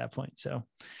governed at that point. So,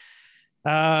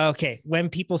 okay. When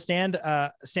people stand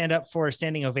up for a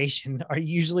standing ovation, are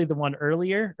you usually the one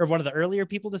earlier, or one of the earlier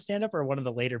people to stand up, or one of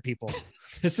the later people?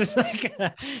 This is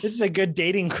a good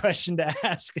dating question to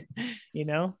ask. You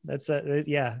know, that's good.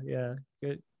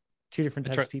 2 different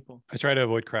types of people. I try to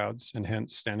avoid crowds and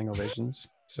hence standing ovations.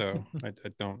 So I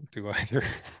don't do either.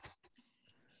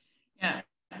 Yeah.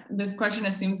 This question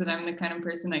assumes that I'm the kind of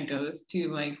person that goes to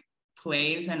like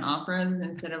plays and operas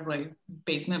instead of like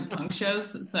basement punk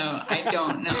shows. So I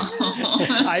don't know.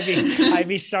 I'd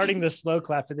be starting the slow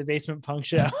clap at the basement punk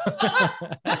show.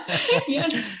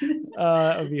 Yes.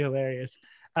 That would be hilarious.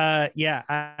 I'm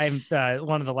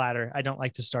one of the latter. I don't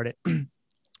like to start it.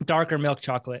 Dark or milk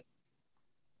chocolate?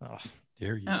 Oh,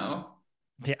 dare you? Oh.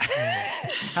 Yeah.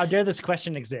 How dare this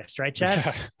question exist, right, Chad?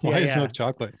 Yeah. Why is milk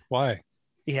chocolate? Why?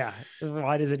 Yeah.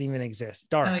 Why does it even exist?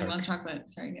 Dark. I like milk chocolate.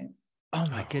 Sorry, guys. Oh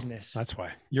my goodness. That's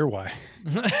why. You're why.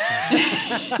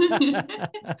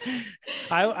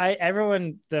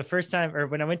 Everyone, the first time, or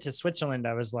when I went to Switzerland,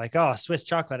 I was like, oh, Swiss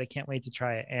chocolate. I can't wait to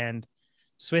try it. And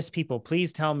Swiss people,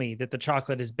 please tell me that the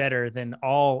chocolate is better than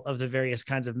all of the various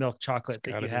kinds of milk chocolate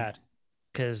that you had.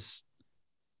 Because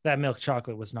that milk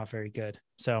chocolate was not very good.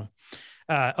 So,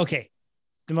 okay.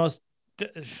 The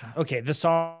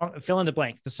song, fill in the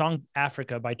blank. The song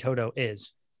Africa by Toto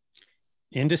is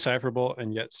indecipherable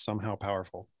and yet somehow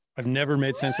powerful. I've never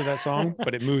made sense of that song,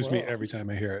 but it moves me every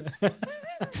time I hear it.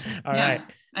 All right.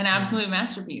 An absolute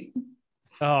masterpiece.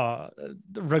 Oh,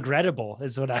 regrettable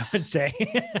is what I would say.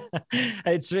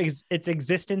 Its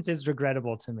existence is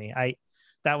regrettable to me.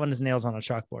 That one is nails on a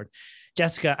chalkboard.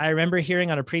 Jessica, I remember hearing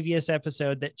on a previous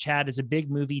episode that Chad is a big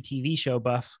movie TV show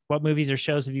buff. What movies or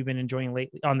shows have you been enjoying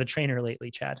lately on the trainer lately,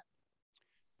 Chad?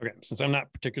 Okay, since I'm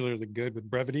not particularly good with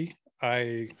brevity,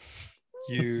 I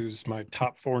use my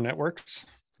top 4 networks.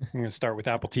 I'm going to start with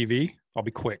Apple TV. I'll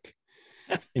be quick.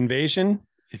 Invasion.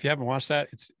 If you haven't watched that,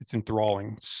 it's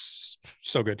enthralling. It's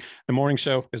so good. The morning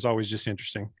show is always just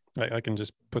interesting. I can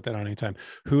just put that on anytime.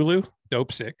 Hulu,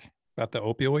 Dope Sick, about the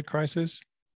opioid crisis.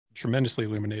 Tremendously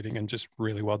illuminating and just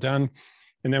really well done.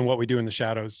 And then What We Do in the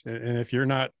Shadows. And if you're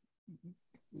not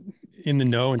in the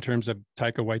know in terms of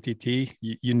Taika Waititi,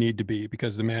 you need to be,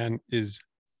 because the man is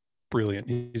brilliant.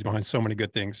 He's behind so many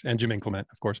good things. And Jim Clement,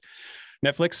 of course.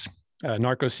 Netflix,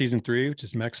 Narcos season 3, which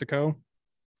is Mexico,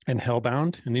 and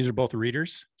Hellbound. And these are both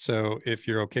readers. So if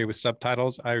you're okay with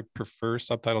subtitles, I prefer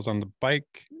subtitles on the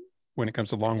bike when it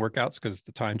comes to long workouts, because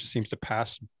the time just seems to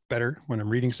pass better when I'm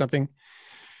reading something.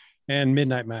 And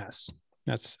Midnight Mass.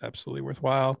 That's absolutely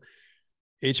worthwhile.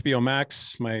 HBO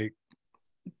Max,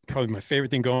 probably my favorite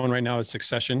thing going right now is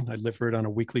Succession. I live for it on a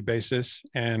weekly basis.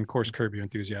 And of course, Curb Your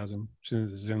Enthusiasm, which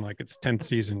is in like its 10th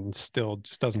season and still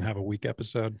just doesn't have a week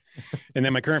episode. And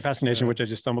then my current fascination, which I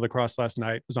just stumbled across last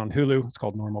night, was on Hulu. It's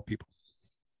called Normal People.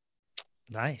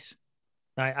 Nice.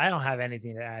 I don't have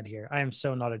anything to add here. I am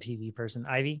so not a TV person.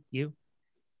 Ivy, you?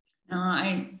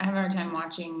 I have a hard time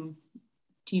watching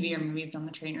TV or movies on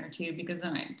the trainer too, because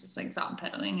then I just like stop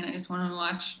pedaling and I just want to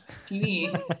watch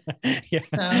TV.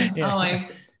 I'll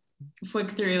like flick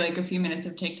through like a few minutes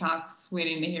of TikToks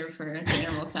waiting to hear for a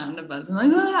trainer will sound a buzz.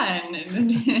 I'm like,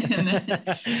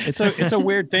 it's a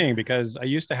weird thing, because I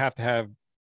used to have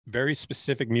very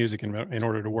specific music in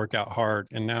order to work out hard,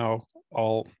 and now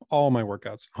all my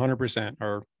workouts 100%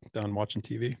 are done watching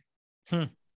TV. I'm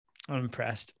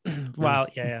impressed. Wow.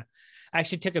 Yeah. I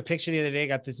actually took a picture the other day. I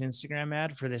got this Instagram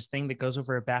ad for this thing that goes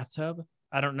over a bathtub.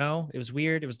 I don't know. It was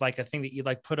weird. It was like a thing that you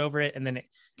like put over it, and then it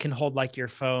can hold like your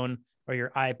phone or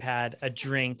your iPad, a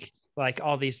drink, like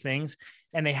all these things.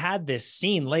 And they had this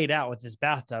scene laid out with this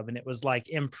bathtub, and it was like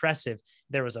impressive.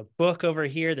 There was a book over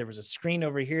here. There was a screen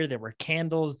over here. There were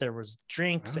candles. There was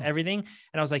drinks, everything.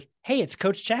 And I was like, hey, it's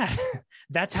Coach Chad.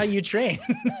 That's how you train.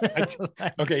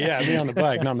 Okay. Yeah. Me on the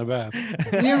bike, not in the bath.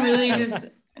 We're really just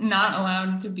not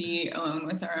allowed to be alone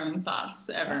with our own thoughts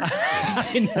ever.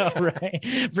 I know,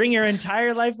 right? Bring your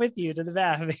entire life with you to the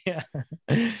bath. Yeah.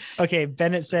 Okay.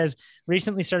 Bennett says,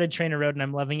 recently started TrainerRoad and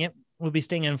I'm loving it. We'll be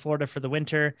staying in Florida for the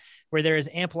winter, where there is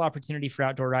ample opportunity for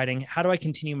outdoor riding. How do I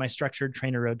continue my structured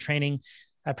TrainerRoad training?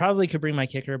 I probably could bring my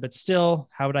kicker, but still,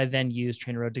 how would I then use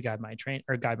TrainerRoad to guide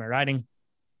my riding?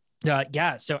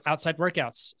 So outside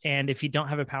workouts. And if you don't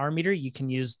have a power meter, you can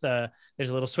use there's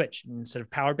a little switch. Instead of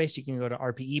power based, you can go to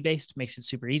RPE based, makes it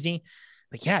super easy.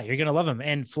 But yeah, you're going to love them.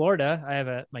 And Florida, I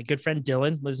have my good friend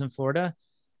Dylan lives in Florida.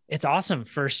 It's awesome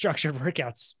for structured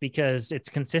workouts because it's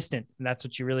consistent, and that's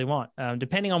what you really want.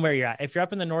 Depending on where you're at. If you're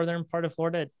up in the northern part of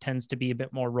Florida, it tends to be a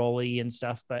bit more rolly and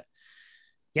stuff, but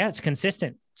yeah, it's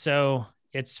consistent. So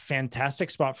it's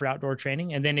fantastic spot for outdoor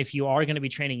training. And then if you are going to be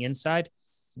training inside,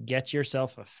 get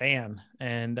yourself a fan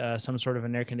and some sort of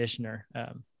an air conditioner.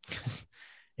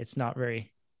 It's not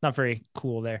very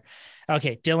cool there.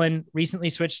 Okay. Dylan recently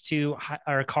switched to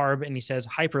our carb, and he says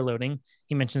hyperloading.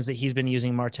 He mentions that he's been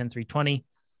using Marten 320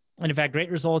 and have had great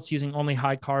results using only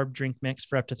high carb drink mix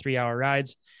for up to 3-hour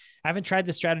rides. I haven't tried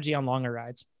this strategy on longer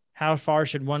rides. How far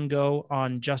should one go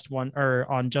on just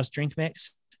drink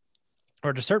mix?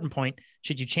 Or at a certain point,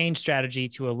 should you change strategy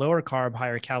to a lower carb,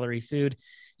 higher calorie food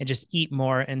and just eat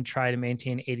more and try to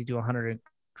maintain 80 to 100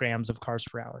 grams of carbs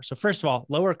per hour? So first of all,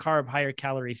 lower carb, higher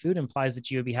calorie food implies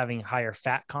that you would be having higher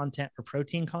fat content or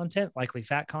protein content, likely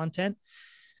fat content,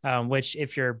 which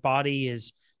if your body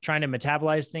is trying to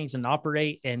metabolize things and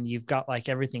operate and you've got like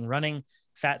everything running,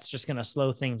 fat's just going to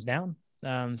slow things down.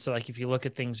 So like if you look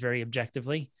at things very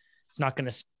objectively, it's not going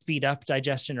to speed up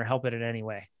digestion or help it in any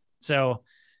way. So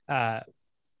the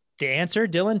answer,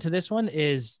 Dylan, to this one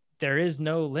is there is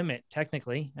no limit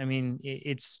technically. I mean,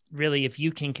 it's really, if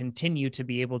you can continue to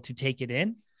be able to take it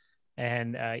in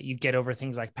and you get over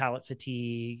things like palate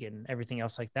fatigue and everything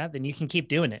else like that, then you can keep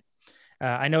doing it.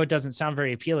 I know it doesn't sound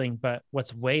very appealing, but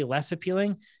what's way less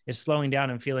appealing is slowing down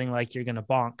and feeling like you're going to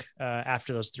bonk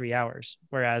after those 3 hours.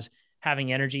 Whereas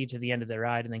having energy to the end of the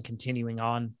ride and then continuing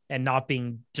on and not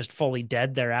being just fully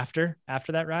dead thereafter,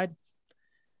 after that ride,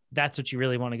 that's what you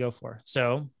really want to go for.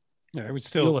 So yeah, I would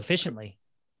still fuel efficiently.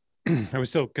 I would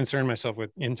still concern myself with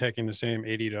intaking the same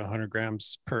 80 to 100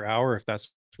 grams per hour, if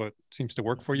that's what seems to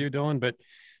work for you, Dylan. But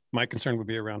my concern would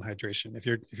be around hydration. If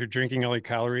you're drinking all your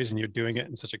calories and you're doing it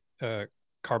in such a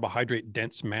carbohydrate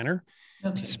dense manner,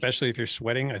 Okay. especially if you're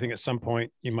sweating. I think at some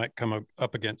point you might come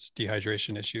up against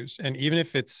dehydration issues. And even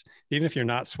if you're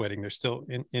not sweating, there's still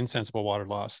insensible water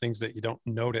loss, things that you don't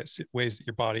notice, ways that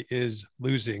your body is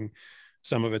losing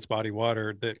some of its body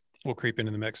water that will creep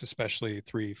into the mix, especially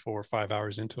 3, 4, 5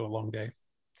 hours into a long day.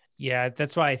 Yeah,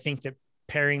 that's why I think that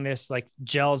pairing this like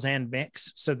gels and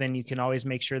mix, so then you can always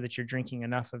make sure that you're drinking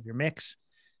enough of your mix.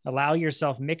 Allow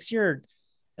yourself, mix your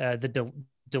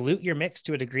dilute your mix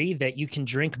to a degree that you can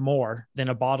drink more than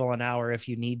a bottle an hour if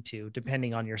you need to,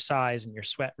 depending on your size and your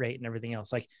sweat rate and everything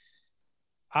else. Like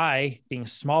I, being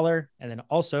smaller and then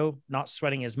also not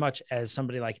sweating as much as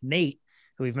somebody like Nate,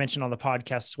 who we've mentioned on the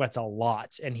podcast, sweats a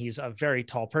lot, and he's a very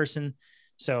tall person.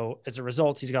 So as a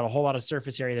result, he's got a whole lot of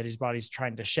surface area that his body's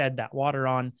trying to shed that water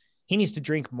on. He needs to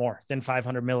drink more than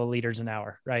 500 milliliters an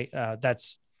hour, right?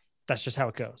 That's just how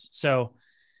it goes. So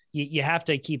you have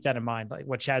to keep that in mind. Like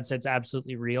what Chad said is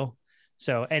absolutely real.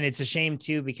 So, and it's a shame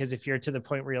too, because if you're to the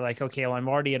point where you're like, okay, well, I'm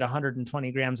already at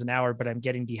 120 grams an hour, but I'm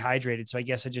getting dehydrated. So I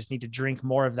guess I just need to drink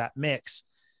more of that mix.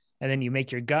 And then you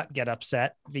make your gut get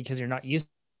upset because you're not used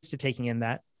to taking in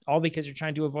that, all because you're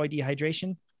trying to avoid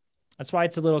dehydration. That's why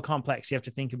it's a little complex. You have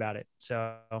to think about it.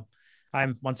 So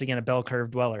I'm once again a bell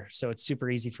curve dweller. So it's super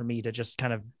easy for me to just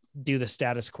kind of do the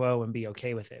status quo and be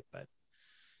okay with it. But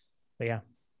yeah,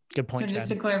 good point. So just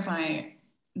Chad. to clarify,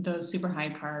 those super high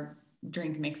carb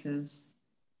drink mixes,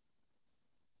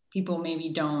 people maybe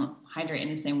don't hydrate in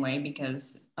the same way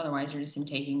because otherwise you're just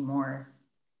taking more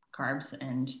carbs.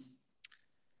 And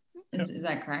is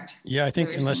that correct? Yeah, I think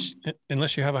unless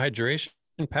you have a hydration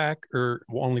pack or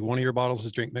only one of your bottles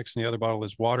is drink mix and the other bottle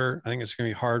is water, I think it's going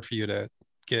to be hard for you to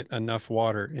get enough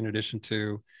water in addition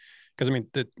to, because I mean,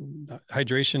 the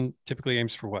hydration typically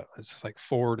aims for what? It's like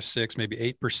 4 to 6,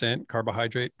 maybe 8%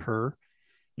 carbohydrate per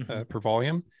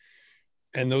volume.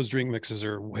 And those drink mixes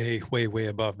are way, way, way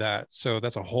above that. So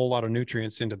that's a whole lot of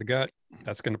nutrients into the gut.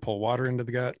 That's going to pull water into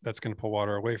the gut. That's going to pull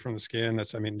water away from the skin.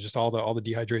 That's, I mean, just all the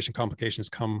dehydration complications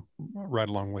come right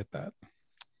along with that.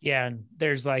 Yeah. And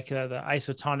there's like the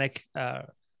isotonic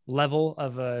level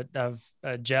of a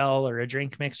gel or a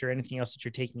drink mix or anything else that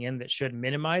you're taking in that should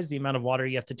minimize the amount of water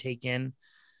you have to take in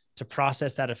to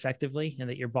process that effectively, and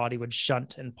that your body would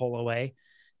shunt and pull away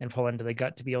and pull into the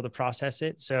gut to be able to process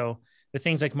it. So with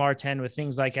things like Mar10, with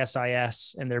things like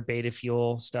SIS and their beta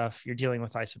fuel stuff, you're dealing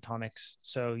with isotonics.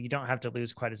 So you don't have to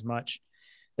lose quite as much.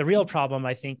 The real problem,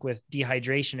 I think, with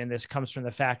dehydration in this comes from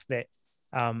the fact that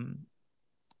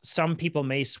some people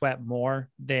may sweat more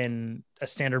than a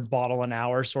standard bottle an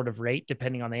hour sort of rate,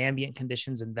 depending on the ambient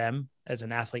conditions and them as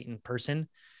an athlete and person.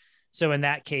 So in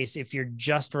that case, if you're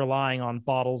just relying on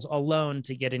bottles alone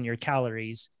to get in your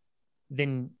calories,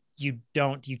 then you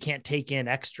can't take in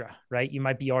extra, right? You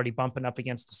might be already bumping up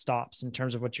against the stops in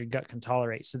terms of what your gut can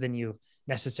tolerate. So then you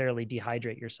necessarily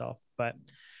dehydrate yourself. But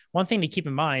one thing to keep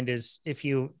in mind is if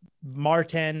you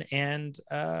Mar10 and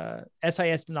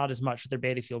SIS, not as much with their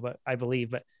beta fuel, but I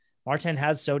believe, but Mar10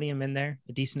 has sodium in there,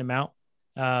 a decent amount.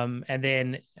 And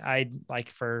then I like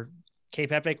for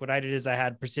Cape Epic, what I did is I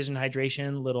had precision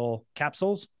hydration little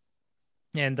capsules,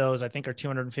 and those I think are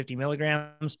 250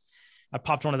 milligrams. I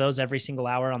popped one of those every single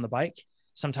hour on the bike.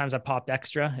 Sometimes I popped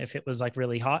extra. If it was like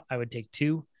really hot, I would take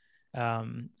 2.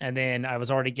 And then I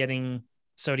was already getting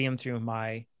sodium through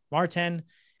my Mar10.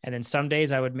 And then some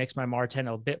days I would mix my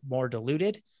Mar10 a bit more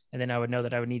diluted. And then I would know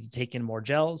that I would need to take in more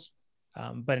gels.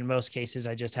 But in most cases,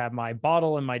 I just have my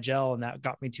bottle and my gel, and that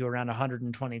got me to around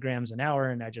 120 grams an hour.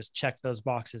 And I just checked those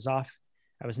boxes off.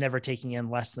 I was never taking in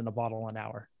less than a bottle an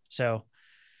hour. So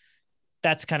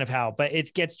that's kind of how, but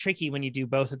it gets tricky when you do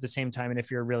both at the same time. And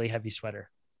if you're a really heavy sweater,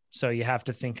 so you have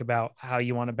to think about how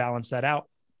you want to balance that out.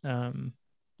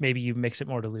 Maybe you mix it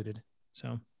more diluted.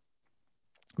 So,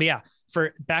 but yeah,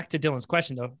 for back to Dylan's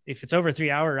question though, if it's over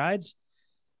 3-hour rides,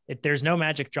 there's no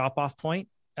magic drop off point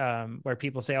where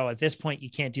people say, oh, at this point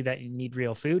you can't do that. You need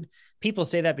real food. People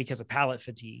say that because of palate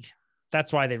fatigue.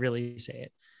 That's why they really say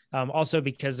it. Also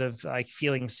because of like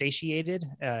feeling satiated.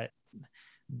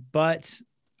 But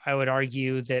I would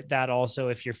argue that also,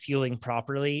 if you're fueling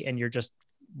properly and you're just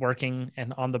working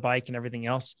and on the bike and everything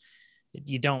else,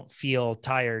 you don't feel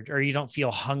tired or you don't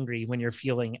feel hungry when you're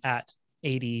fueling at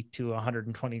 80 to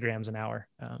 120 grams an hour,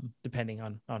 depending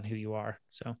on who you are.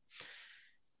 So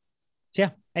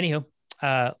yeah, anywho,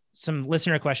 some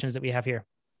listener questions that we have here.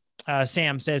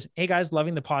 Sam says, hey guys,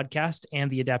 loving the podcast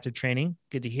and the adaptive training.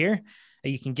 Good to hear.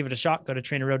 You can give it a shot. Go to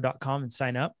TrainerRoad.com and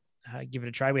sign up. Give it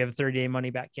a try. We have a 30-day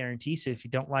money back guarantee. So if you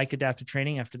don't like adaptive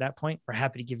training after that point, we're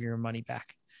happy to give you your money back.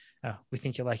 Oh, we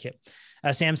think you'll like it.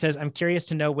 Sam says, I'm curious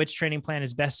to know which training plan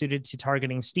is best suited to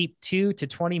targeting steep 2 to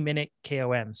 20 minute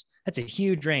KOMs. That's a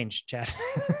huge range, Chad.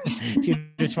 2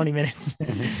 to 20 minutes.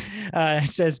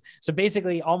 Says, so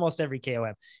basically almost every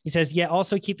KOM. He says, yeah,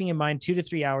 also keeping in mind 2 to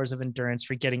 3 hours of endurance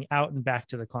for getting out and back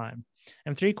to the climb.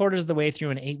 I'm 3/4 of the way through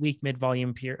an 8-week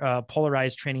mid-volume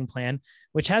polarized training plan,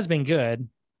 which has been good.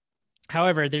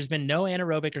 However, there's been no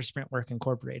anaerobic or sprint work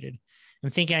incorporated. I'm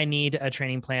thinking I need a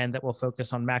training plan that will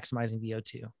focus on maximizing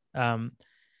VO2.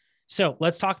 So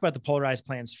let's talk about the polarized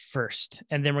plans first,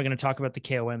 and then we're going to talk about the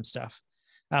KOM stuff.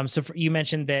 You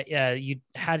mentioned that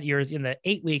you're in the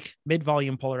 8-week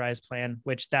mid-volume polarized plan,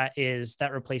 which that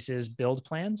replaces build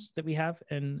plans that we have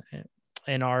in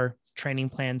our training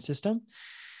plan system.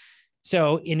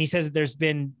 So, and he says there's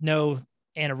been no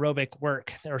anaerobic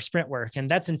work or sprint work, and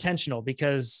that's intentional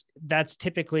because that's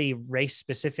typically race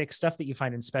specific stuff that you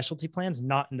find in specialty plans,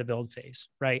 not in the build phase,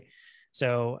 right?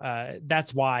 So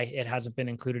that's why it hasn't been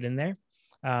included in there.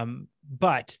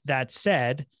 But that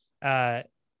said,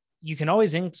 you can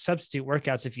always substitute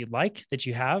workouts if you'd like that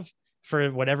you have for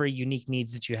whatever unique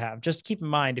needs that you have. Just keep in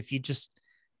mind, if you just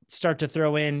start to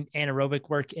throw in anaerobic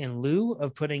work in lieu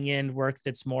of putting in work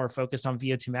that's more focused on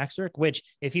VO2 max work, which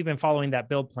if you've been following that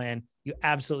build plan, you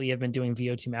absolutely have been doing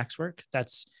VO2 max work.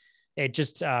 That's it.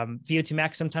 Just VO2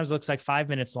 max sometimes looks like 5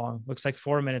 minutes long, looks like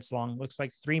 4 minutes long, looks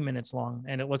like 3 minutes long,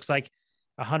 and it looks like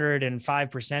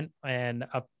 105% and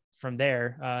up from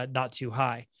there, not too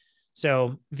high.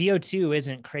 So VO2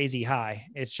 isn't crazy high.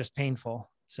 It's just painful.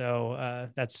 So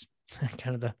that's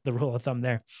kind of the rule of thumb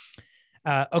there.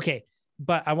 Okay.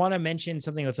 But I want to mention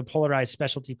something with the polarized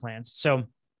specialty plans. So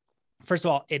first of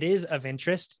all, it is of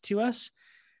interest to us,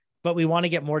 but we want to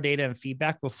get more data and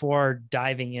feedback before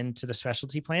diving into the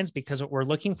specialty plans, because what we're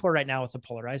looking for right now with the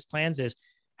polarized plans is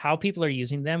how people are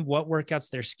using them, what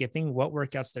workouts they're skipping, what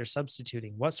workouts they're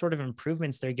substituting, what sort of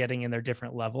improvements they're getting in their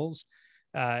different levels.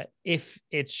 If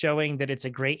it's showing that it's a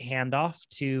great handoff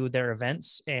to their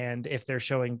events, and if they're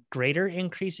showing greater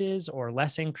increases or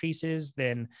less increases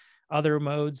than other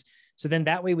modes. So then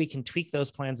that way we can tweak those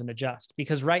plans and adjust,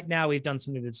 because right now we've done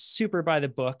something that's super by the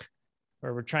book,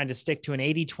 where we're trying to stick to an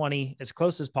 80-20 as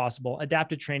close as possible.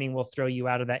 Adaptive training will throw you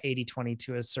out of that 80-20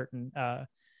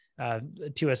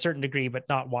 to a certain degree, but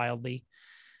not wildly.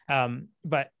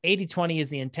 But 80-20 is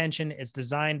the intention. It's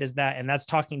designed as that. And that's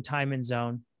talking time and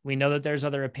zone. We know that there's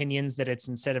other opinions that it's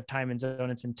instead of time and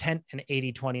zone, it's intent, and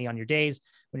 80-20 on your days.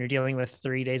 When you're dealing with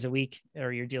 3 days a week,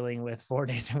 or you're dealing with 4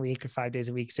 days a week, or 5 days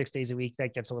a week, 6 days a week,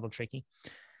 that gets a little tricky.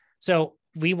 So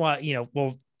we want,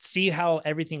 we'll see how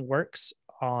everything works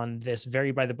on this very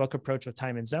by the book approach with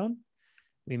time and zone.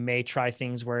 We may try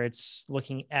things where it's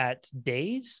looking at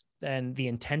days and the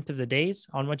intent of the days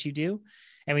on what you do.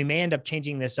 And we may end up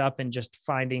changing this up and just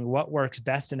finding what works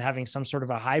best and having some sort of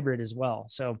a hybrid as well.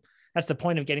 So that's the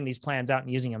point of getting these plans out and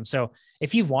using them. So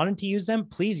if you've wanted to use them,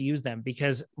 please use them,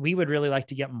 because we would really like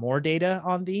to get more data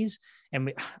on these.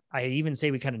 And I even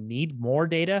say we kind of need more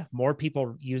data, more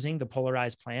people using the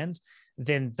polarized plans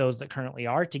than those that currently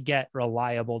are, to get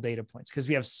reliable data points. Because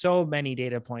we have so many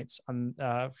data points on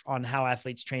how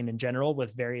athletes train in general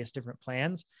with various different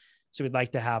plans. So we'd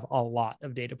like to have a lot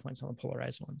of data points on the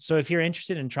polarized ones. So if you're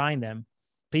interested in trying them,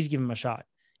 please give them a shot.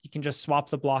 You can just swap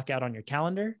the block out on your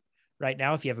calendar. Right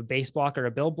now, if you have a base block or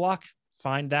a build block,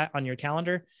 find that on your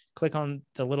calendar, click on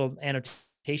the little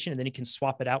annotation, and then you can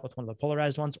swap it out with one of the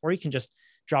polarized ones, or you can just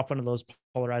drop one of those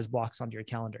polarized blocks onto your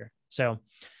calendar. So,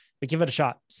 but give it a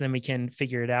shot, so then we can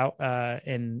figure it out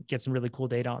and get some really cool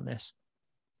data on this.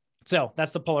 So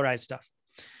that's the polarized stuff.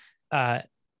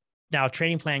 Now,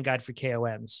 training plan guide for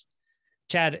KOMs.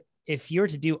 Chad, if you're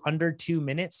to do under 2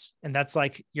 minutes, and that's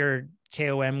like your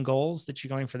KOM goals that you're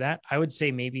going for that, I would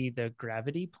say maybe the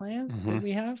gravity plan that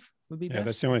we have would be best. Yeah,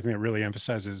 that's the only thing that really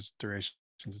emphasizes durations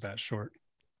that short.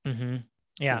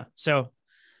 Yeah. So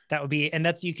that would be, and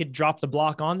that's, you could drop the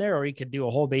block on there, or you could do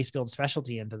a whole base build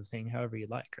specialty into the thing, however you'd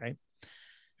like, right?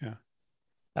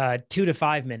 Yeah. 2 to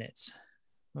 5 minutes.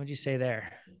 What would you say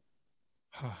there?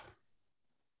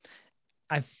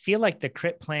 I feel like the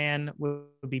crit plan would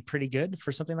be pretty good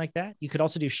for something like that. You could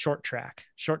also do short track.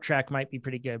 Short track might be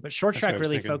pretty good, but short track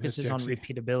really focuses on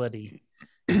repeatability.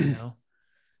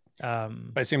 I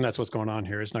assume that's what's going on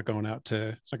here. It's not going out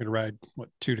to, it's not going to ride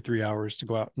 2 to 3 hours to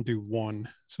go out and do one.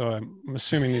 So I'm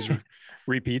assuming these are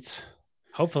repeats.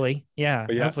 Hopefully. Yeah.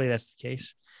 Hopefully that's the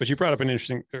case. But you brought up an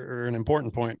interesting or an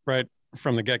important point, right?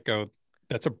 From the get-go.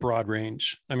 That's a broad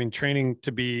range. I mean, training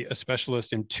to be a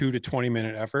specialist in 2 to 20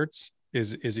 minute efforts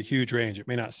is a huge range. It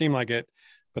may not seem like it,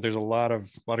 but there's a lot of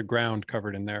ground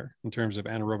covered in there in terms of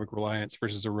anaerobic reliance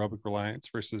versus aerobic reliance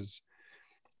versus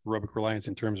aerobic reliance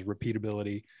in terms of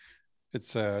repeatability.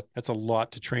 that's a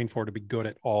lot to train for, to be good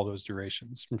at all those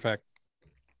durations. In fact,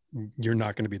 you're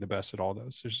not going to be the best at all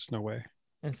those. There's just no way.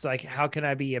 It's like, how can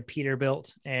I be a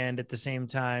Peterbilt and at the same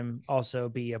time also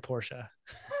be a Porsche?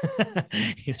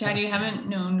 Chad, you haven't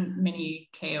known many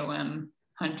KOM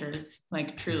hunters,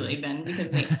 like truly then, because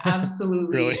they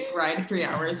absolutely ride 3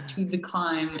 hours to the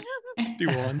climb. Do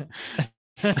one.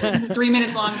 It's 3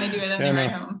 minutes long. They do it, then they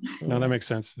ride home. No, that makes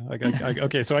sense.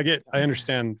 Okay. So I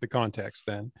understand the context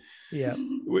then. Yeah.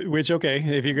 Which, okay,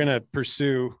 if you're going to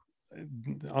pursue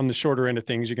on the shorter end of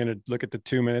things, you're going to look at the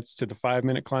 2 minutes to the 5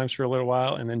 minute climbs for a little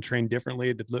while, and then train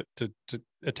differently to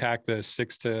attack the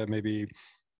 6 to maybe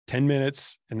 10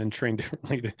 minutes, and then train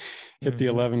differently to hit the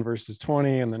 11 versus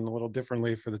 20, and then a little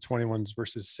differently for the 21s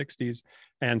versus 60s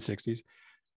and 60s.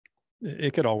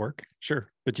 It could all work,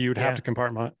 sure, but you would have to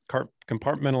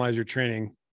compartmentalize your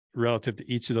training relative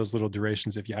to each of those little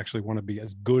durations if you actually want to be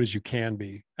as good as you can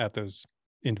be at those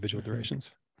individual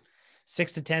durations.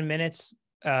 6 to 10 minutes.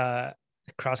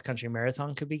 Cross country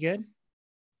marathon could be good.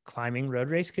 Climbing road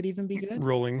race could even be good.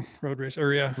 Rolling road race,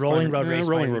 rolling road race.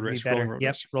 Rolling road race. Rolling road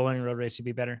race. Rolling road race would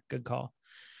be better. Good call.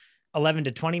 11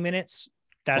 to 20 minutes.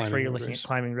 That's climbing where you're looking at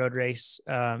climbing road race.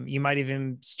 You might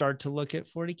even start to look at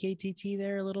 40 KTT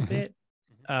there a little bit.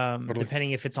 Totally.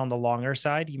 Depending if it's on the longer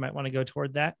side, you might want to go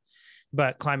toward that.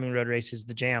 But climbing road race is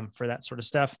the jam for that sort of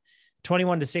stuff.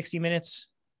 21 to 60 minutes,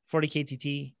 40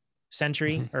 KTT,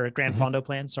 Century or Grand Fondo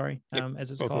plan,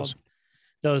 as it's called.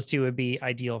 Those two would be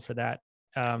ideal for that.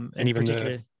 And even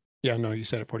you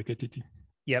said it, 40 KTT.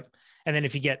 Yep. And then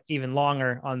if you get even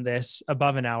longer on this,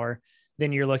 above an hour,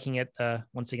 then you're looking at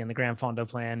once again, the Grand Fondo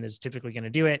plan is typically going to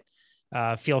do it.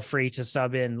 Feel free to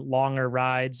sub in longer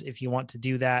rides if you want to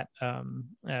do that,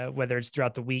 whether it's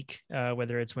throughout the week,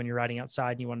 whether it's when you're riding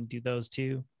outside and you want to do those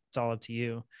too. It's all up to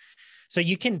you. So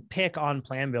you can pick on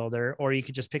Plan Builder, or you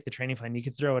could just pick the training plan. You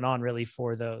could throw it on really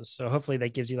for those. So hopefully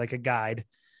that gives you like a guide.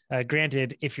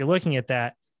 Granted, if you're looking at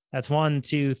that, that's 1,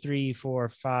 2, 3, 4,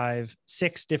 5,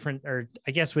 6 different, or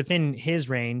I guess within his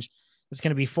range, it's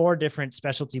going to be 4 different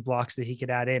specialty blocks that he could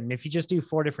add in. And if you just do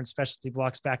 4 different specialty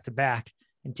blocks back to back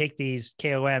and take these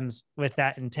KOMs with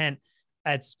that intent,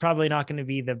 that's probably not going to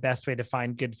be the best way to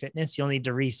find good fitness. You'll need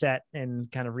to reset and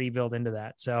kind of rebuild into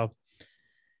that. So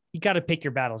you got to pick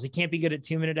your battles. You can't be good at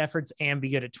 2-minute efforts and be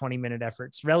good at 20-minute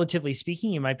efforts. Relatively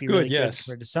speaking, you might be really good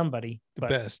compared to somebody.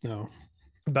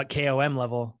 But KOM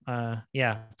level,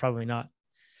 probably not.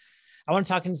 I want to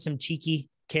talk into some cheeky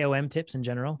KOM tips in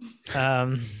general,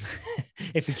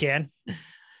 if you can.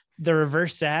 The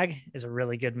reverse sag is a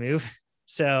really good move.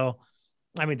 So,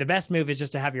 I mean, the best move is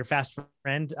just to have your fast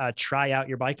friend try out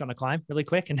your bike on a climb really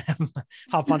quick and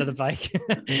hop onto the bike.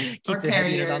 Or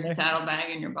carry your saddlebag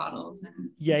and your bottles.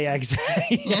 Yeah,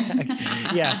 exactly.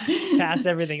 Yeah. Pass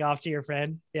everything off to your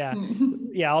friend. Yeah.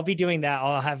 Yeah, I'll be doing that.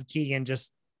 I'll have Keegan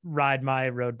just ride my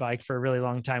road bike for a really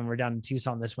long time. We're down in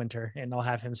Tucson this winter, and I'll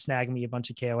have him snag me a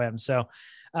bunch of KOMs. So,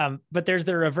 but there's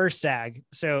the reverse sag.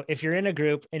 So if you're in a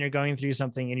group and you're going through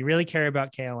something and you really care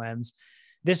about KOMs,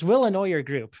 this will annoy your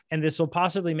group, and this will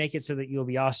possibly make it so that you'll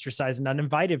be ostracized and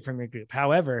uninvited from your group.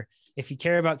 However, if you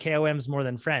care about KOMs more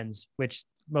than friends, which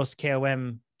most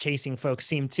KOM chasing folks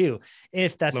seem to,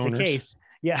 if that's the case,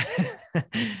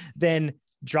 then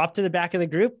drop to the back of the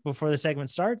group before the segment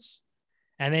starts,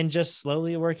 and then just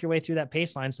slowly work your way through that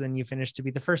pace line. So then you finish to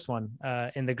be the first one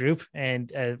in the group.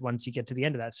 And once you get to the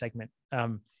end of that segment,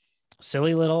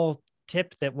 silly little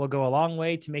tip that will go a long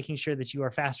way to making sure that you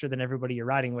are faster than everybody you're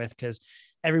riding with, because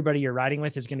everybody you're riding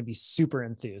with is going to be super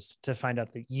enthused to find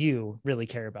out that you really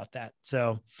care about that.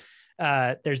 So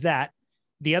there's that.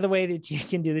 The other way that you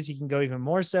can do this, you can go even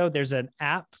more so. There's an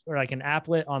app or like an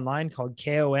applet online called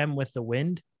KOM with the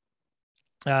Wind.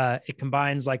 It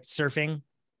combines like surfing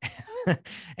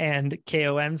and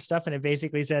KOM stuff. And it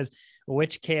basically says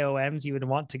which KOMs you would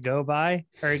want to go by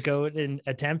or go and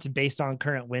attempt based on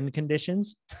current wind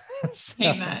conditions.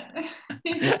 Hey, Matt.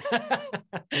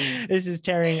 This is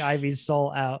tearing Ivy's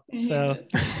soul out. So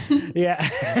yeah.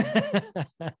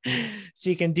 So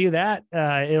you can do that.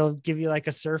 It'll give you like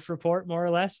a surf report more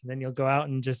or less. And then you'll go out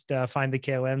and just find the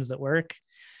KOMs that work.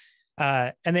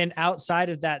 And then outside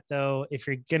of that though, if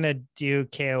you're going to do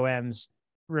KOMs,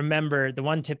 remember the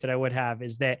one tip that I would have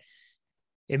is that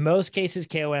in most cases,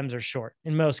 KOMs are short.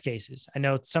 In most cases, I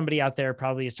know somebody out there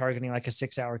probably is targeting like a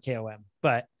 6-hour KOM,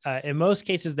 but in most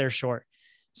cases they're short.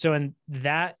 So in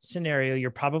that scenario,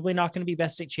 you're probably not going to be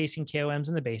best at chasing KOMs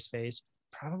in the base phase,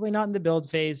 probably not in the build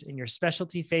phase. In your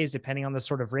specialty phase, depending on the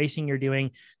sort of racing you're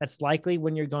doing, that's likely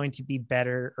when you're going to be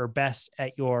better or best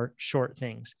at your short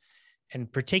things,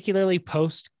 and particularly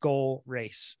post goal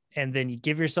race. And then you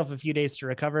give yourself a few days to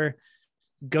recover.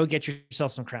 go get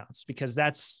yourself some crowns, because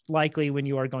that's likely when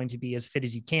you are going to be as fit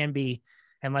as you can be,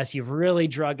 unless you've really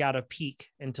drug out a peak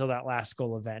until that last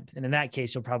goal event. And in that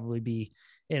case, you'll probably be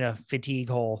in a fatigue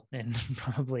hole and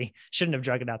probably shouldn't have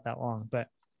drug it out that long. But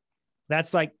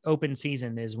that's like open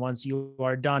season, is once you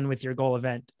are done with your goal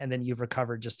event and then you've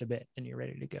recovered just a bit and you're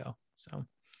ready to go. So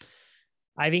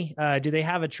Ivy, do they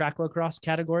have a track lacrosse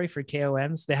category for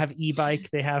KOMs? They have e-bike.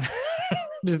 They have,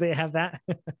 do they have that?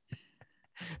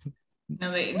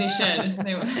 No, they should.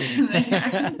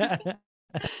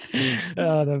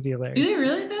 Oh, that'd be hilarious. Do they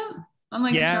really though? On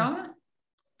like Strava?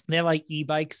 They have like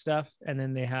e-bike stuff. And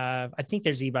then they have, I think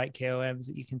there's e-bike KOMs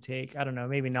that you can take. I don't know,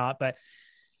 maybe not, but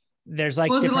there's like,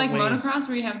 was it like ways. motocross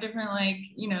where you have different, like,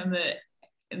 you know, the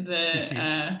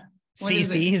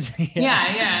CCs.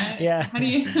 Yeah. How do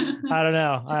you? I don't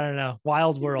know.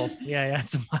 Wild world. Yeah.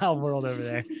 It's a wild world over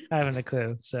there. I haven't a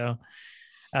clue. So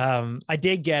I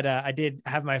did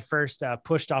have my first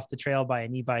pushed off the trail by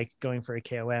an e-bike going for a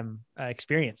KOM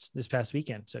experience this past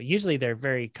weekend. So usually they're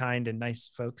very kind and nice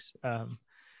folks.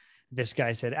 This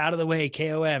guy said, "Out of the way,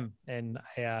 KOM." And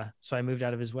so I moved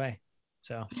out of his way.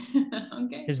 So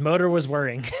okay. His motor was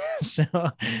whirring. So,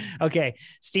 okay.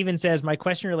 Steven says, my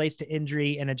question relates to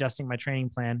injury and adjusting my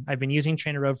training plan. I've been using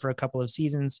TrainerRoad for a couple of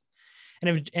seasons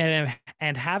and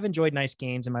have enjoyed nice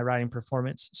gains in my riding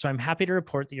performance. So I'm happy to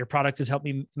report that your product has helped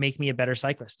me make me a better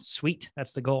cyclist. Sweet.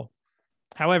 That's the goal.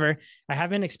 However, I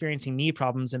have been experiencing knee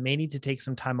problems and may need to take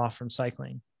some time off from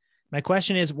cycling. My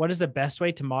question is, what is the best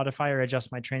way to modify or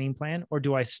adjust my training plan? Or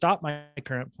do I stop my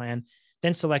current plan,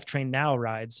 then select train now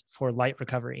rides for light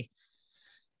recovery?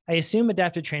 I assume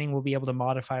adaptive training will be able to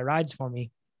modify rides for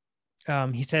me.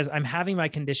 He says, I'm having my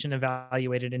condition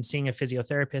evaluated and seeing a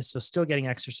physiotherapist, so still getting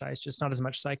exercise, just not as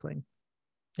much cycling.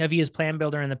 I've used Plan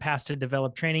Builder in the past to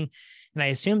develop training, and I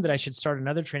assume that I should start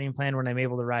another training plan when I'm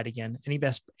able to ride again.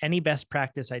 Any best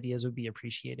practice ideas would be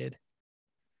appreciated.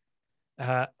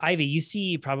 Ivy, you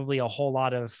see probably a whole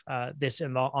lot of this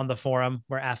on the forum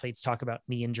where athletes talk about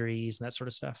knee injuries and that sort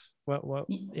of stuff. What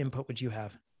input would you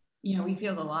have? Yeah, we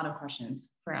field a lot of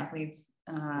questions for athletes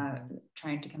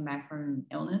trying to come back from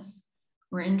illness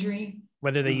or injury.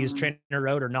 Whether they use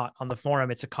TrainerRoad or not, on the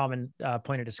forum, it's a common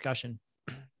point of discussion.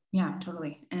 Yeah,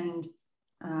 totally. And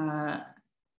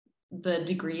the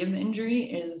degree of the injury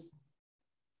is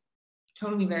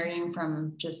totally varying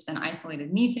from just an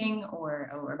isolated knee thing or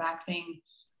a lower back thing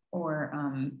or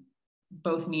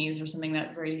both knees or something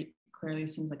that very clearly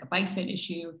seems like a bike fit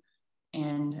issue.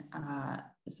 And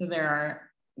so there are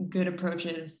good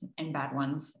approaches and bad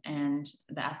ones. And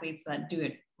the athletes that do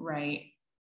it right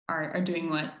are doing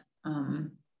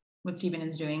what Steven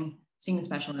is doing, seeing a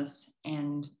specialist.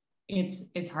 And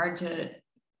it's hard to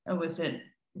elicit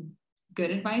good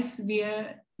advice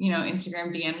via,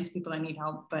 Instagram DMs, people that need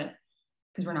help, but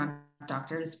because we're not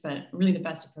doctors, but really the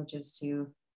best approach is to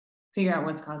figure out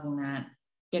what's causing that,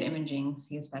 get imaging,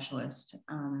 see a specialist.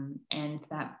 And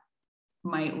that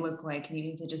might look like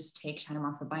needing to just take time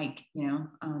off the bike,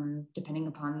 depending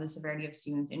upon the severity of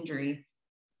Steven's injury.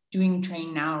 Doing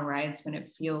train now rides when it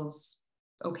feels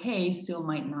okay still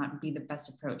might not be the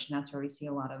best approach. And that's where we see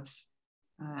a lot of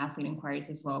athlete inquiries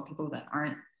as well, people that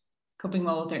aren't coping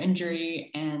well with their injury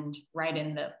and write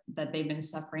in that they've been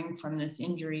suffering from this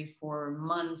injury for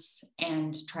months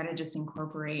and try to just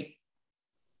incorporate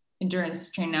endurance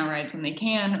train now rides when they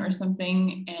can or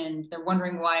something. And they're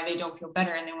wondering why they don't feel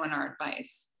better and they want our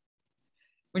advice,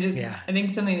 which is, I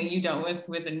think, something that you dealt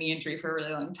with a knee injury for a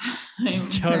really long time.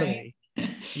 Totally. Right?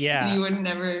 Yeah. You would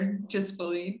never just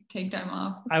fully take time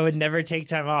off. I would never take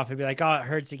time off. I'd be like, oh, it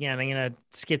hurts again. I'm going to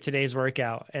skip today's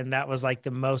workout. And that was like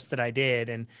the most that I did.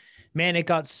 And man, it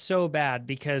got so bad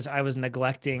because I was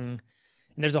neglecting. And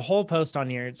there's a whole post on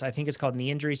here. I think it's called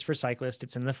Knee Injuries for Cyclists.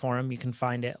 It's in the forum. You can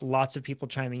find it. Lots of people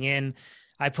chiming in.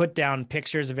 I put down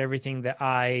pictures of everything that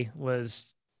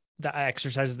the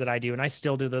exercises that I do. And I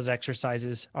still do those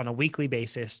exercises on a weekly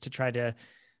basis to try to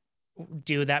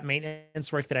do that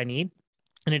maintenance work that I need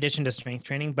in addition to strength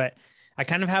training. But I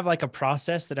kind of have like a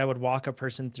process that I would walk a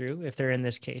person through if they're in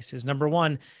this case. Is number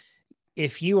one,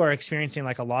 if you are experiencing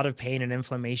like a lot of pain and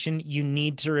inflammation, you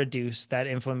need to reduce that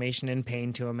inflammation and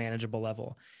pain to a manageable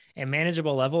level. And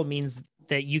manageable level means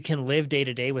that you can live day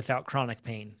to day without chronic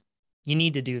pain. You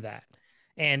need to do that.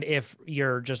 And if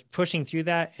you're just pushing through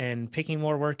that and picking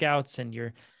more workouts and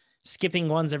you're skipping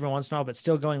ones every once in a while, but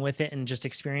still going with it and just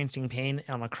experiencing pain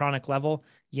on a chronic level,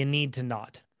 you need to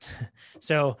not.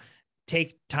 So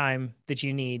take time that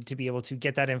you need to be able to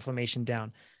get that inflammation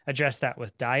down. Address that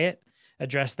with diet.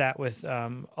 Address that with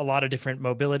a lot of different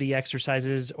mobility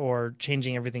exercises or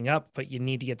changing everything up, but you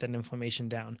need to get that inflammation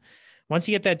down. Once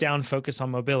you get that down, focus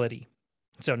on mobility.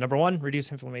 So number one,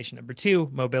 reduce inflammation. Number two,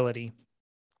 mobility.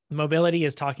 Mobility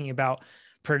is talking about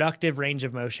productive range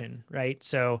of motion, right?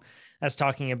 So that's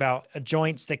talking about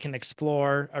joints that can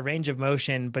explore a range of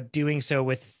motion, but doing so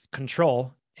with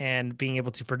control and being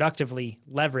able to productively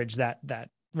leverage that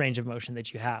range of motion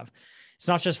that you have. It's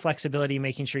not just flexibility,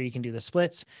 making sure you can do the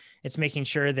splits. It's making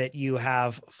sure that you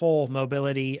have full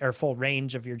mobility or full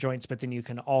range of your joints, but then you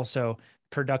can also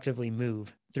productively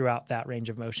move throughout that range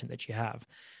of motion that you have.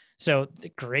 So the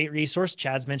great resource,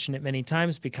 Chad's mentioned it many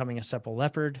times, Becoming a Supple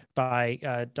Leopard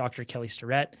by Dr. Kelly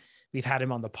Starrett. We've had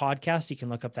him on the podcast. You can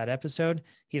look up that episode.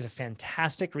 He's a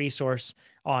fantastic resource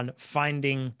on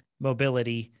finding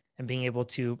mobility and being able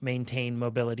to maintain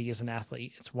mobility as an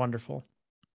athlete. It's wonderful.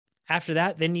 After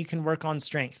that, then you can work on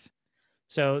strength.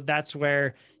 So that's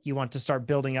where you want to start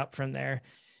building up from there.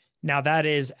 Now, that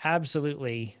is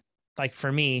absolutely, like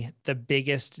for me, the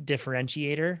biggest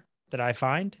differentiator that I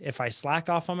find. If I slack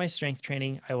off on my strength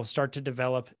training, I will start to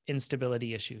develop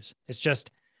instability issues. It's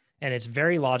just, and it's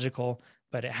very logical,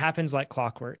 but it happens like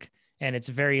clockwork. And it's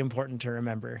very important to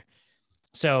remember.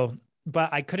 So, but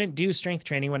I couldn't do strength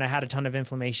training when I had a ton of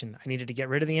inflammation. I needed to get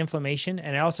rid of the inflammation.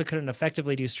 And I also couldn't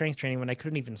effectively do strength training when I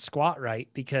couldn't even squat right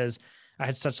because I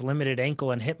had such limited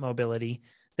ankle and hip mobility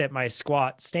that my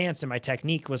squat stance and my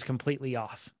technique was completely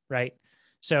off, right?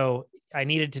 So I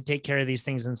needed to take care of these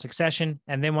things in succession.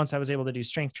 And then once I was able to do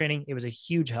strength training, it was a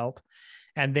huge help.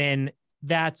 And then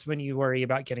that's when you worry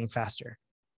about getting faster.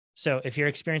 So if you're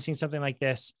experiencing something like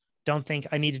this, don't think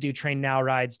I need to do train now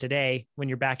rides today when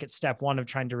you're back at step one of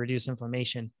trying to reduce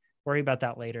inflammation. Worry about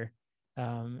that later,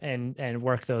 and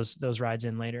work those rides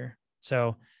in later.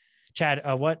 So, Chad,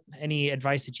 any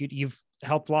advice that you've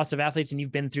helped lots of athletes and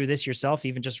you've been through this yourself,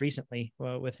 even just recently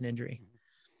with an injury?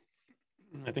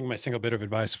 I think my single bit of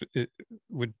advice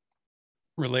would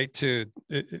relate to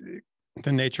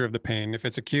the nature of the pain. If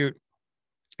it's acute,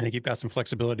 I think you've got some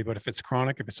flexibility, but if it's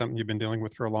chronic, if it's something you've been dealing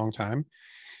with for a long time,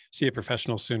 see a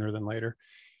professional sooner than later.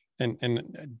 And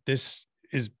this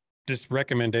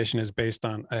recommendation is based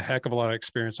on a heck of a lot of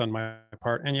experience on my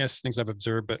part. And yes, things I've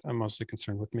observed, but I'm mostly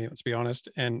concerned with me, let's be honest.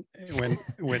 And when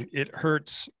it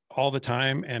hurts all the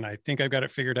time and I think I've got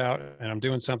it figured out and I'm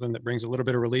doing something that brings a little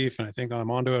bit of relief and I think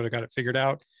I'm onto it, I got it figured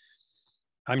out,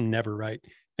 I'm never right.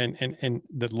 And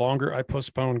the longer I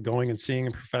postpone going and seeing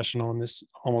a professional, and this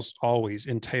almost always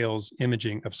entails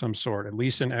imaging of some sort, at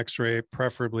least an X-ray,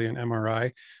 preferably an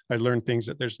MRI, I learned things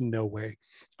that there's no way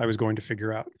I was going to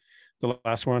figure out. The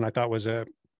last one I thought was a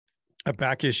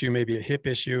back issue, maybe a hip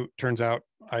issue. Turns out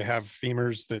I have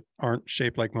femurs that aren't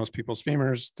shaped like most people's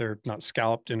femurs. They're not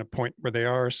scalloped in a point where they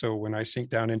are. So when I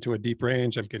sink down into a deep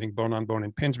range, I'm getting bone-on-bone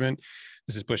impingement.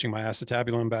 This is pushing my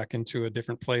acetabulum back into a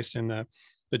different place in the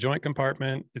joint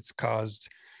compartment. It's caused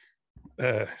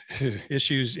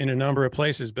issues in a number of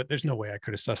places, but there's no way I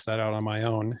could have sussed that out on my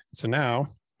own. So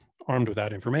now, armed with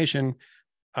that information,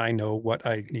 I know what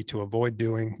I need to avoid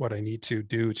doing, what I need to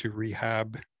do to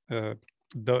rehab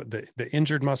the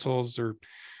injured muscles or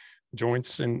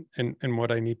joints, and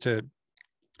what I need to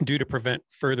do to prevent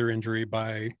further injury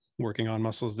by working on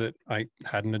muscles that I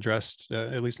hadn't addressed,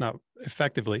 at least not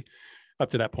effectively up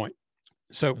to that point.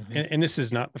 So, and this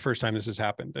is not the first time this has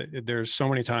happened. There's so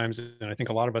many times, and I think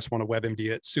a lot of us want to WebMD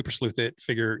it, super sleuth it,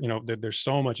 figure, there's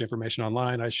so much information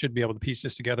online. I should be able to piece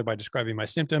this together by describing my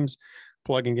symptoms,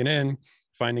 plugging it in,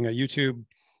 finding a YouTube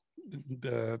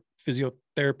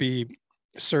physiotherapy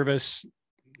service,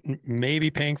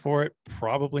 maybe paying for it,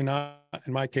 probably not.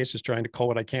 In my case, just trying to cull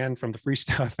what I can from the free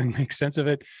stuff and make sense of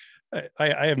it.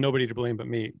 I have nobody to blame but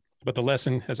me. But the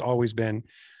lesson has always been,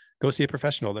 go see a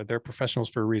professional. They're professionals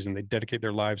for a reason. They dedicate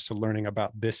their lives to learning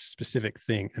about this specific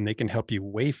thing, and they can help you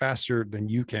way faster than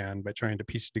you can by trying to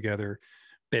piece it together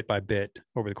bit by bit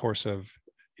over the course of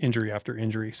injury after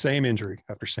injury, same injury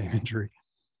after same injury.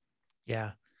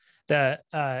 Yeah.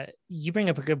 You bring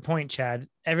up a good point, Chad.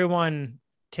 Everyone,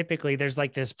 typically there's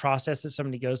like this process that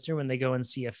somebody goes through when they go and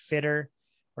see a fitter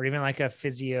or even like a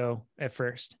physio at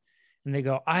first. And they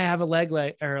go, I have a leg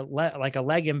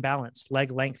imbalance,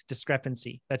 leg length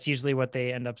discrepancy. That's usually what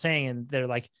they end up saying. And they're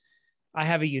like, I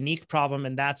have a unique problem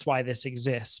and that's why this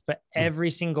exists. But every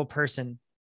single person,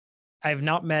 I've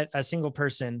not met a single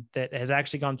person that has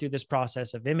actually gone through this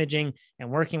process of imaging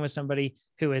and working with somebody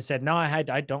who has said, no, I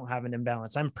don't have an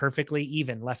imbalance. I'm perfectly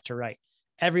even left to right.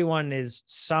 Everyone is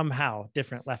somehow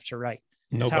different left to right.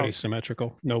 Nobody's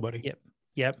symmetrical. Nobody.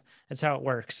 Yep. That's how it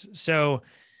works. So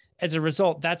as a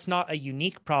result, that's not a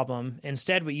unique problem.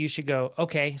 Instead, what you should go,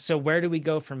 okay, so where do we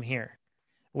go from here?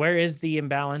 Where is the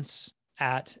imbalance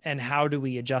at, and how do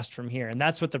we adjust from here? And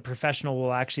that's what the professional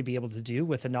will actually be able to do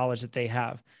with the knowledge that they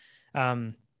have.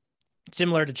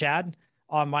 Similar to Chad,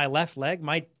 on my left leg,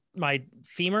 my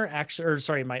femur actually, or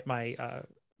sorry,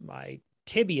 my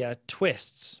tibia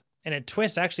twists, and it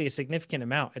twists actually a significant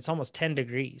amount. It's almost 10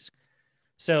 degrees.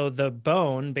 So the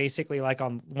bone basically, like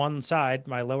on one side,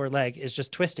 my lower leg is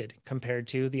just twisted compared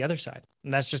to the other side.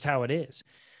 And that's just how it is.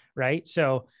 Right.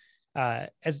 So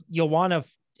as you'll want to,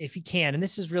 if you can, and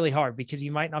this is really hard because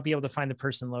you might not be able to find the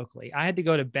person locally. I had to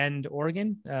go to Bend,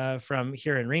 Oregon, from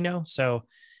here in Reno. So,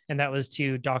 and that was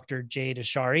to Dr. Jade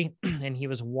Ashari. And he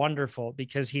was wonderful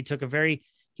because he took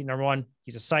number one,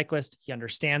 he's a cyclist. He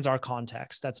understands our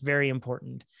context. That's very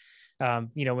important.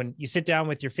 When you sit down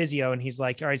with your physio and he's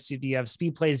like, all right, so do you have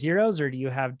speed play zeros or do you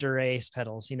have Dura-Ace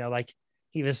pedals? Like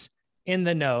he was in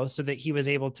the know so that he was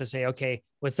able to say, okay,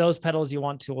 with those pedals, you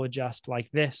want to adjust like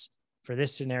this for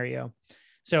this scenario.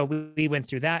 So we went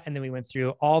through that. And then we went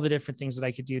through all the different things that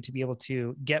I could do to be able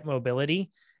to get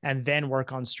mobility and then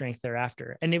work on strength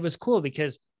thereafter. And it was cool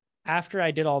because after I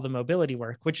did all the mobility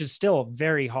work, which is still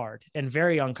very hard and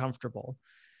very uncomfortable,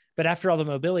 but after all the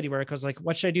mobility work, I was like,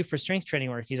 what should I do for strength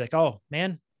training work? He's like, oh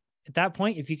man, at that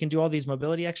point, if you can do all these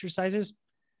mobility exercises,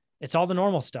 it's all the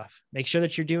normal stuff. Make sure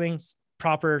that you're doing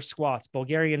proper squats,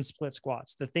 Bulgarian split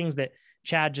squats, the things that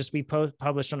Chad we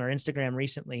published on our Instagram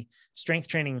recently, strength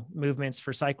training movements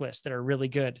for cyclists that are really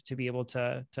good to be able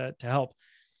to help.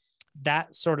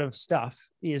 That sort of stuff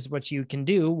is what you can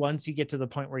do once you get to the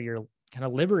point where you're kind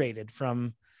of liberated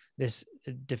from this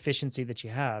deficiency that you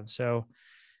have. So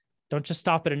don't just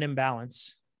stop at an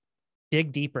imbalance,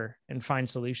 dig deeper and find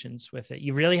solutions with it.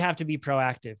 You really have to be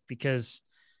proactive because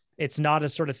it's not a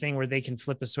sort of thing where they can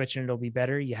flip a switch and it'll be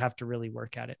better. You have to really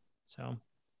work at it. So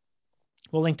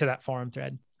we'll link to that forum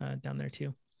thread down there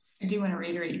too. I do want to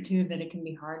reiterate too, that it can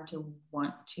be hard to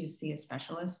want to see a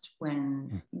specialist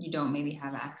when you don't maybe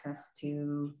have access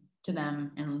to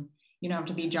them, and you don't have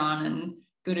to be John and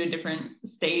go to a different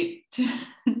state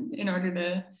in order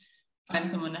to find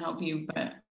someone to help you.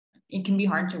 But it can be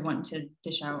hard to want to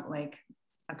dish out like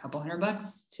a couple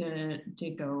 $100 to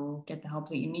go get the help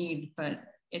that you need. But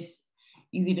it's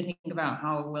easy to think about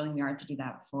how willing we are to do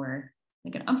that for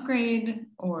like an upgrade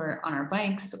or on our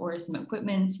bikes or some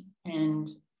equipment. And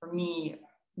for me,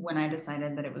 when I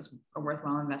decided that it was a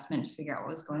worthwhile investment to figure out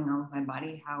what was going on with my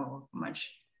body, how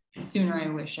much sooner I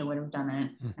wish I would have done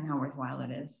it and how worthwhile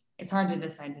it is. It's hard to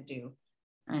decide to do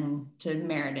and to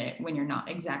merit it when you're not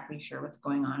exactly sure what's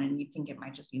going on and you think it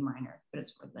might just be minor, but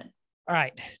it's worth it. All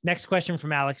right. Next question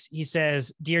from Alex. He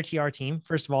says, dear TR team,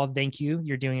 first of all, thank you.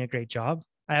 You're doing a great job.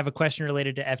 I have a question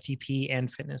related to FTP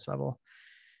and fitness level.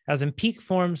 I was in peak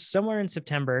form somewhere in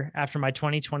September. After my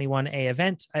 2021 A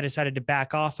event, I decided to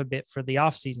back off a bit for the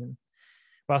off season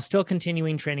while still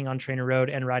continuing training on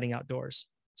TrainerRoad and riding outdoors.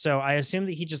 So I assume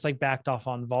that he just like backed off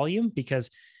on volume because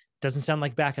it doesn't sound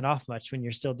like backing off much when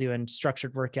you're still doing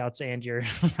structured workouts and you're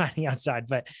riding outside,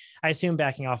 but I assume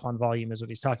backing off on volume is what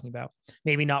he's talking about.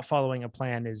 Maybe not following a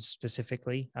plan is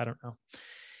specifically, I don't know.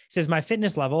 He says my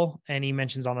fitness level, and he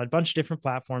mentions on a bunch of different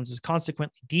platforms, is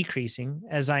consequently decreasing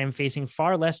as I am facing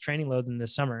far less training load than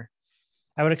this summer.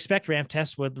 I would expect ramp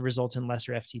tests would result in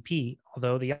lesser FTP,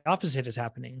 although the opposite is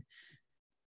happening.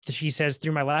 He says,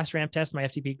 through my last ramp test, my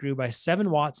FTP grew by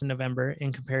 7 watts in November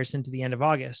in comparison to the end of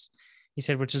August. He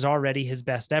said, which is already his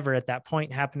best ever at that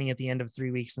point, happening at the end of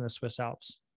 3 weeks in the Swiss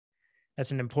Alps.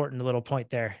 That's an important little point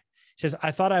there. He says,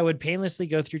 I thought I would painlessly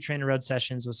go through TrainerRoad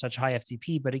sessions with such high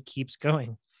FTP, but it keeps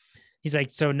going. He's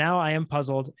like, so now I am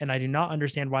puzzled and I do not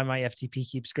understand why my FTP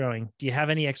keeps growing. Do you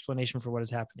have any explanation for what is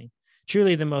happening?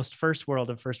 Truly the most first world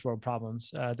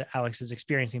problems that Alex is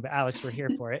experiencing, but Alex, we're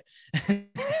here for it.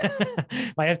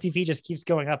 My FTP just keeps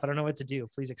going up. I don't know what to do.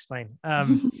 Please explain.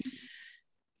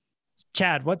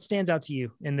 Chad, what stands out to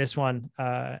you in this one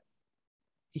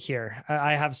here?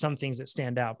 I have some things that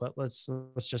stand out, but let's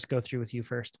just go through with you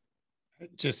first.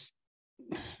 Just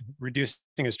reducing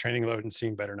his training load and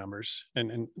seeing better numbers.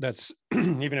 And that's,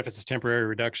 even if it's a temporary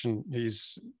reduction,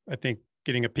 he's, I think,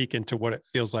 getting a peek into what it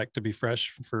feels like to be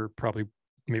fresh for probably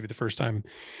maybe the first time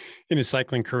in his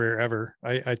cycling career ever.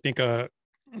 I think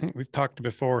we've talked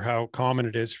before how common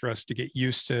it is for us to get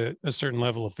used to a certain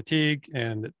level of fatigue,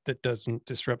 and that doesn't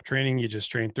disrupt training. You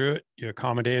just train through it, you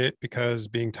accommodate it, because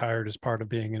being tired is part of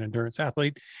being an endurance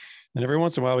athlete. And every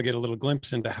once in a while we get a little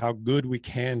glimpse into how good we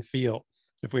can feel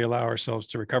if we allow ourselves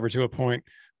to recover to a point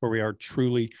where we are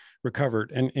truly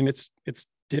recovered. And it's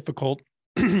difficult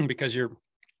because you're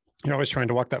always trying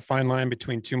to walk that fine line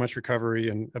between too much recovery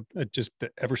and just the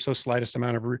ever so slightest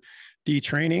amount of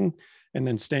detraining, and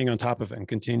then staying on top of it and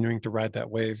continuing to ride that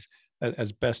wave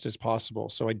as best as possible.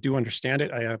 So I do understand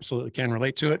it. I absolutely can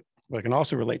relate to it. But I can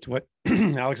also relate to what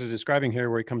Alex is describing here,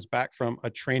 where he comes back from a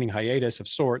training hiatus of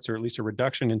sorts, or at least a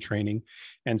reduction in training,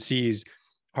 and sees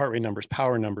heart rate numbers,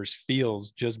 power numbers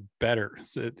feels just better.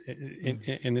 So,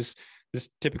 and this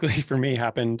typically for me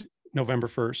happened November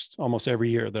 1st, almost every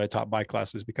year that I taught bike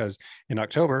classes, because in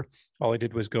October, all I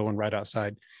did was go and ride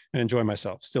outside and enjoy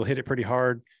myself. Still hit it pretty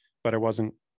hard, but I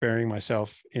wasn't burying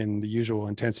myself in the usual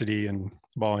intensity and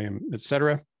volume, et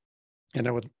cetera. And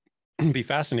I would be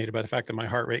fascinated by the fact that my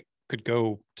heart rate could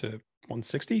go to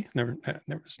 160.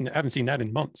 Haven't seen that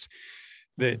in months.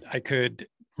 That I could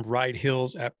ride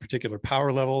hills at particular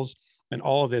power levels. And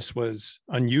all of this was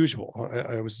unusual.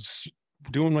 I was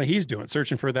doing what he's doing,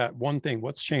 searching for that one thing.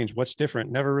 What's changed? What's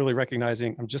different? Never really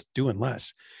recognizing I'm just doing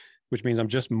less, which means I'm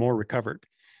just more recovered.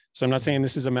 So I'm not saying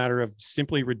this is a matter of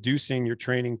simply reducing your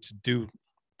training to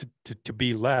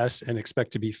be less and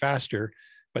expect to be faster,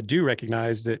 but do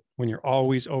recognize that when you're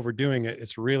always overdoing it,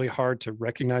 it's really hard to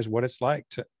recognize what it's like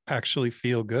to actually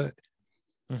feel good.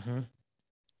 Mm-hmm.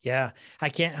 Yeah. I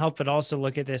can't help but also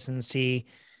look at this and see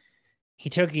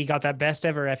he got that best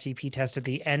ever FTP test at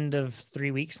the end of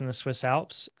 3 weeks in the Swiss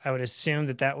Alps. I would assume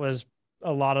that was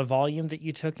a lot of volume that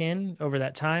you took in over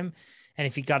that time. And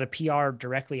if you got a PR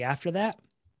directly after that,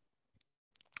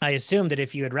 I assume that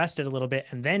if you had rested a little bit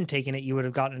and then taken it, you would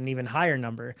have gotten an even higher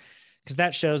number, because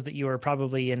that shows that you were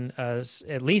probably in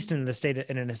at least in a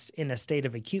state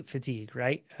of acute fatigue,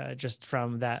 right? Just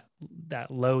from that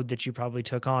load that you probably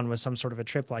took on with some sort of a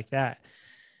trip like that.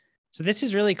 So this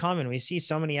is really common. We see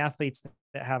so many athletes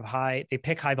that they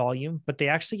pick high volume, but they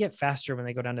actually get faster when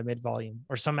they go down to mid volume,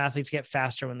 or some athletes get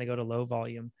faster when they go to low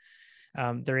volume.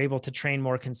 They're able to train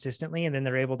more consistently, and then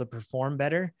they're able to perform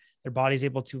better. Their body's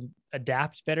able to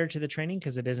adapt better to the training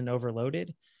because it isn't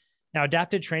overloaded. Now,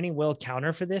 adaptive training will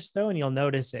counter for this though, and you'll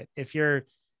notice it. If you're,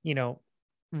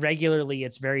 regularly,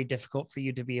 it's very difficult for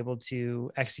you to be able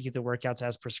to execute the workouts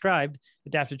as prescribed.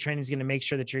 Adaptive training is going to make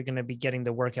sure that you're going to be getting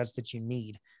the workouts that you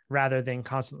need, rather than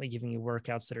constantly giving you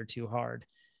workouts that are too hard.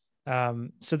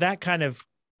 So that kind of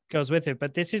goes with it.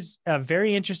 But this is a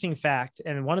very interesting fact.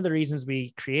 And one of the reasons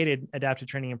we created adaptive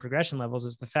training and progression levels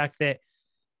is the fact that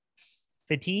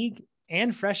fatigue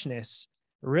and freshness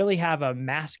really have a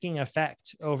masking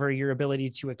effect over your ability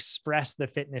to express the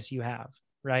fitness you have,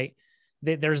 right?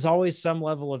 There's always some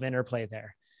level of interplay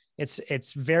there.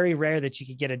 It's very rare that you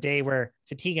could get a day where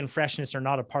fatigue and freshness are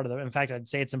not a part of them. In fact, I'd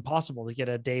say it's impossible to get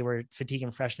a day where fatigue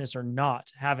and freshness are not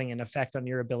having an effect on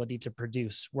your ability to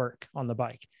produce work on the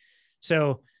bike.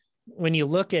 So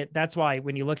that's why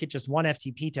when you look at just one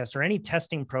FTP test or any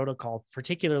testing protocol,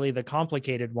 particularly the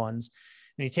complicated ones,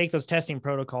 and you take those testing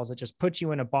protocols that just put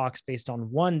you in a box based on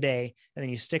one day, and then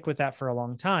you stick with that for a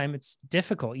long time, it's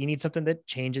difficult. You need something that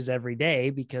changes every day,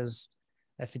 because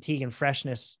that fatigue and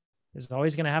freshness is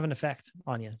always going to have an effect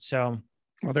on you. So,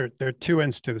 well, they're two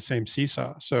ends to the same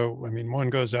seesaw. So, I mean, one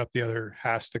goes up, the other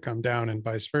has to come down, and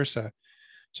vice versa.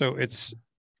 So it's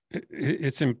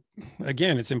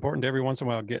important to every once in a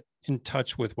while get in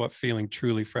touch with what feeling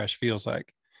truly fresh feels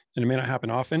like. And it may not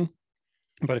happen often,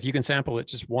 but if you can sample it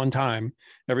just one time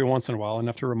every once in a while,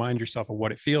 enough to remind yourself of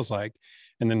what it feels like,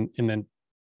 and then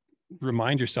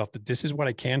remind yourself that this is what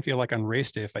I can feel like on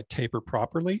race day if I taper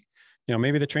properly.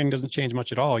 Maybe the training doesn't change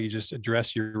much at all. You just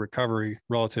address your recovery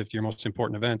relative to your most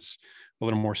important events a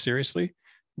little more seriously.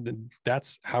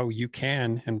 That's how you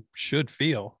can and should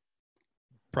feel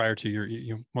prior to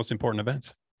your most important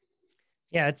events.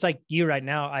 Yeah, it's like you right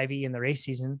now, Ivy, in the race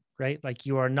season, right? Like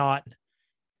you are not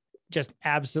just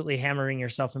absolutely hammering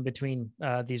yourself in between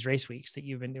these race weeks that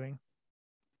you've been doing.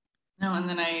 No, and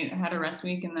then I had a rest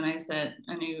week, and then I set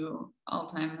a new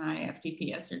all-time high FTP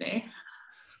yesterday.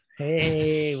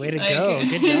 Hey, way to go.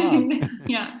 Good job.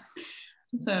 Yeah.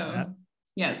 So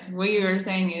yes, what you were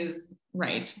saying is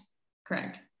right.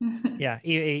 Correct. Yeah.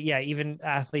 Even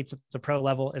athletes at the pro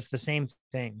level, it's the same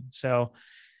thing. So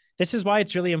this is why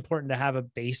it's really important to have a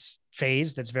base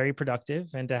phase that's very productive,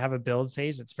 and to have a build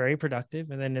phase that's very productive.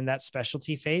 And then in that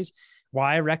specialty phase,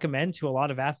 why I recommend to a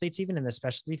lot of athletes, even in the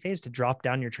specialty phase, to drop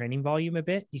down your training volume a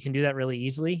bit. You can do that really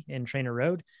easily in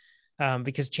TrainerRoad,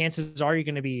 because chances are you're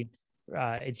going to be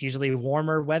it's usually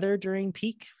warmer weather during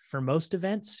peak for most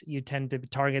events. You tend to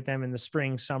target them in the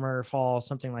spring, summer, fall,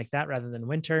 something like that, rather than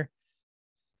winter.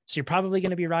 So you're probably going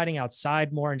to be riding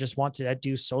outside more and just want to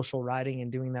do social riding and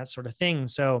doing that sort of thing.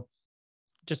 So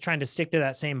just trying to stick to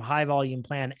that same high volume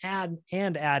plan, add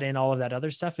in all of that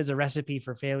other stuff is a recipe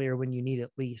for failure when you need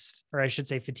it least, or I should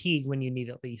say fatigue when you need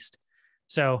it least.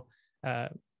 So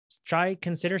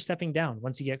consider stepping down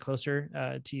once you get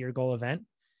closer to your goal event.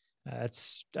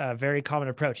 It's a very common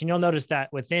approach. And you'll notice that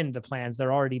within the plans,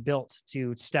 they're already built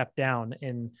to step down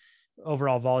in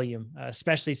overall volume,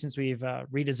 especially since we've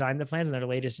redesigned the plans in their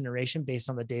latest iteration based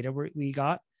on the data we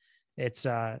got. It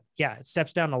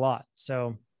steps down a lot.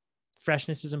 So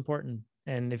freshness is important.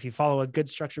 And if you follow a good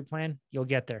structured plan, you'll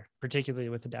get there, particularly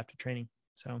with adaptive training.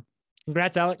 So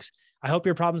congrats, Alex. I hope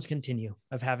your problems continue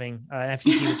of having an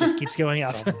FTP that just keeps going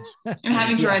up. And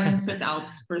having to ride in the Swiss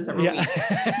Alps for several weeks.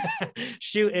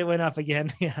 Shoot, it went up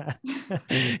again. Yeah.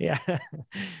 Yeah.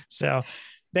 So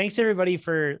thanks everybody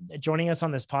for joining us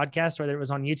on this podcast, whether it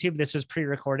was on YouTube. This is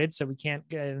pre-recorded, so we can't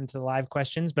get into the live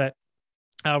questions, but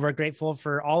we're grateful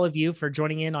for all of you for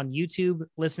joining in on YouTube,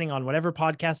 listening on whatever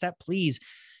podcast app. Please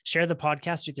share the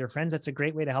podcast with your friends. That's a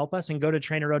great way to help us. And go to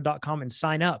trainerroad.com and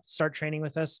sign up, start training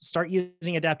with us, start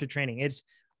using adaptive training. It's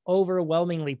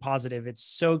overwhelmingly positive. It's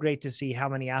so great to see how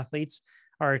many athletes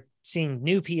are seeing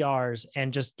new PRs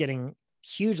and just getting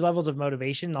huge levels of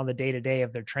motivation on the day-to-day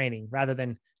of their training, rather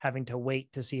than having to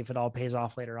wait to see if it all pays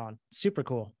off later on. Super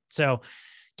cool. So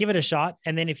give it a shot.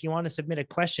 And then if you want to submit a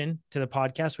question to the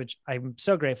podcast, which I'm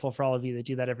so grateful for all of you that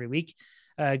do that every week,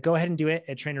 go ahead and do it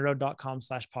at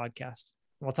trainerroad.com/podcast.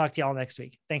 We'll talk to you all next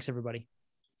week. Thanks, everybody.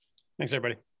 Thanks,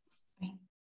 everybody.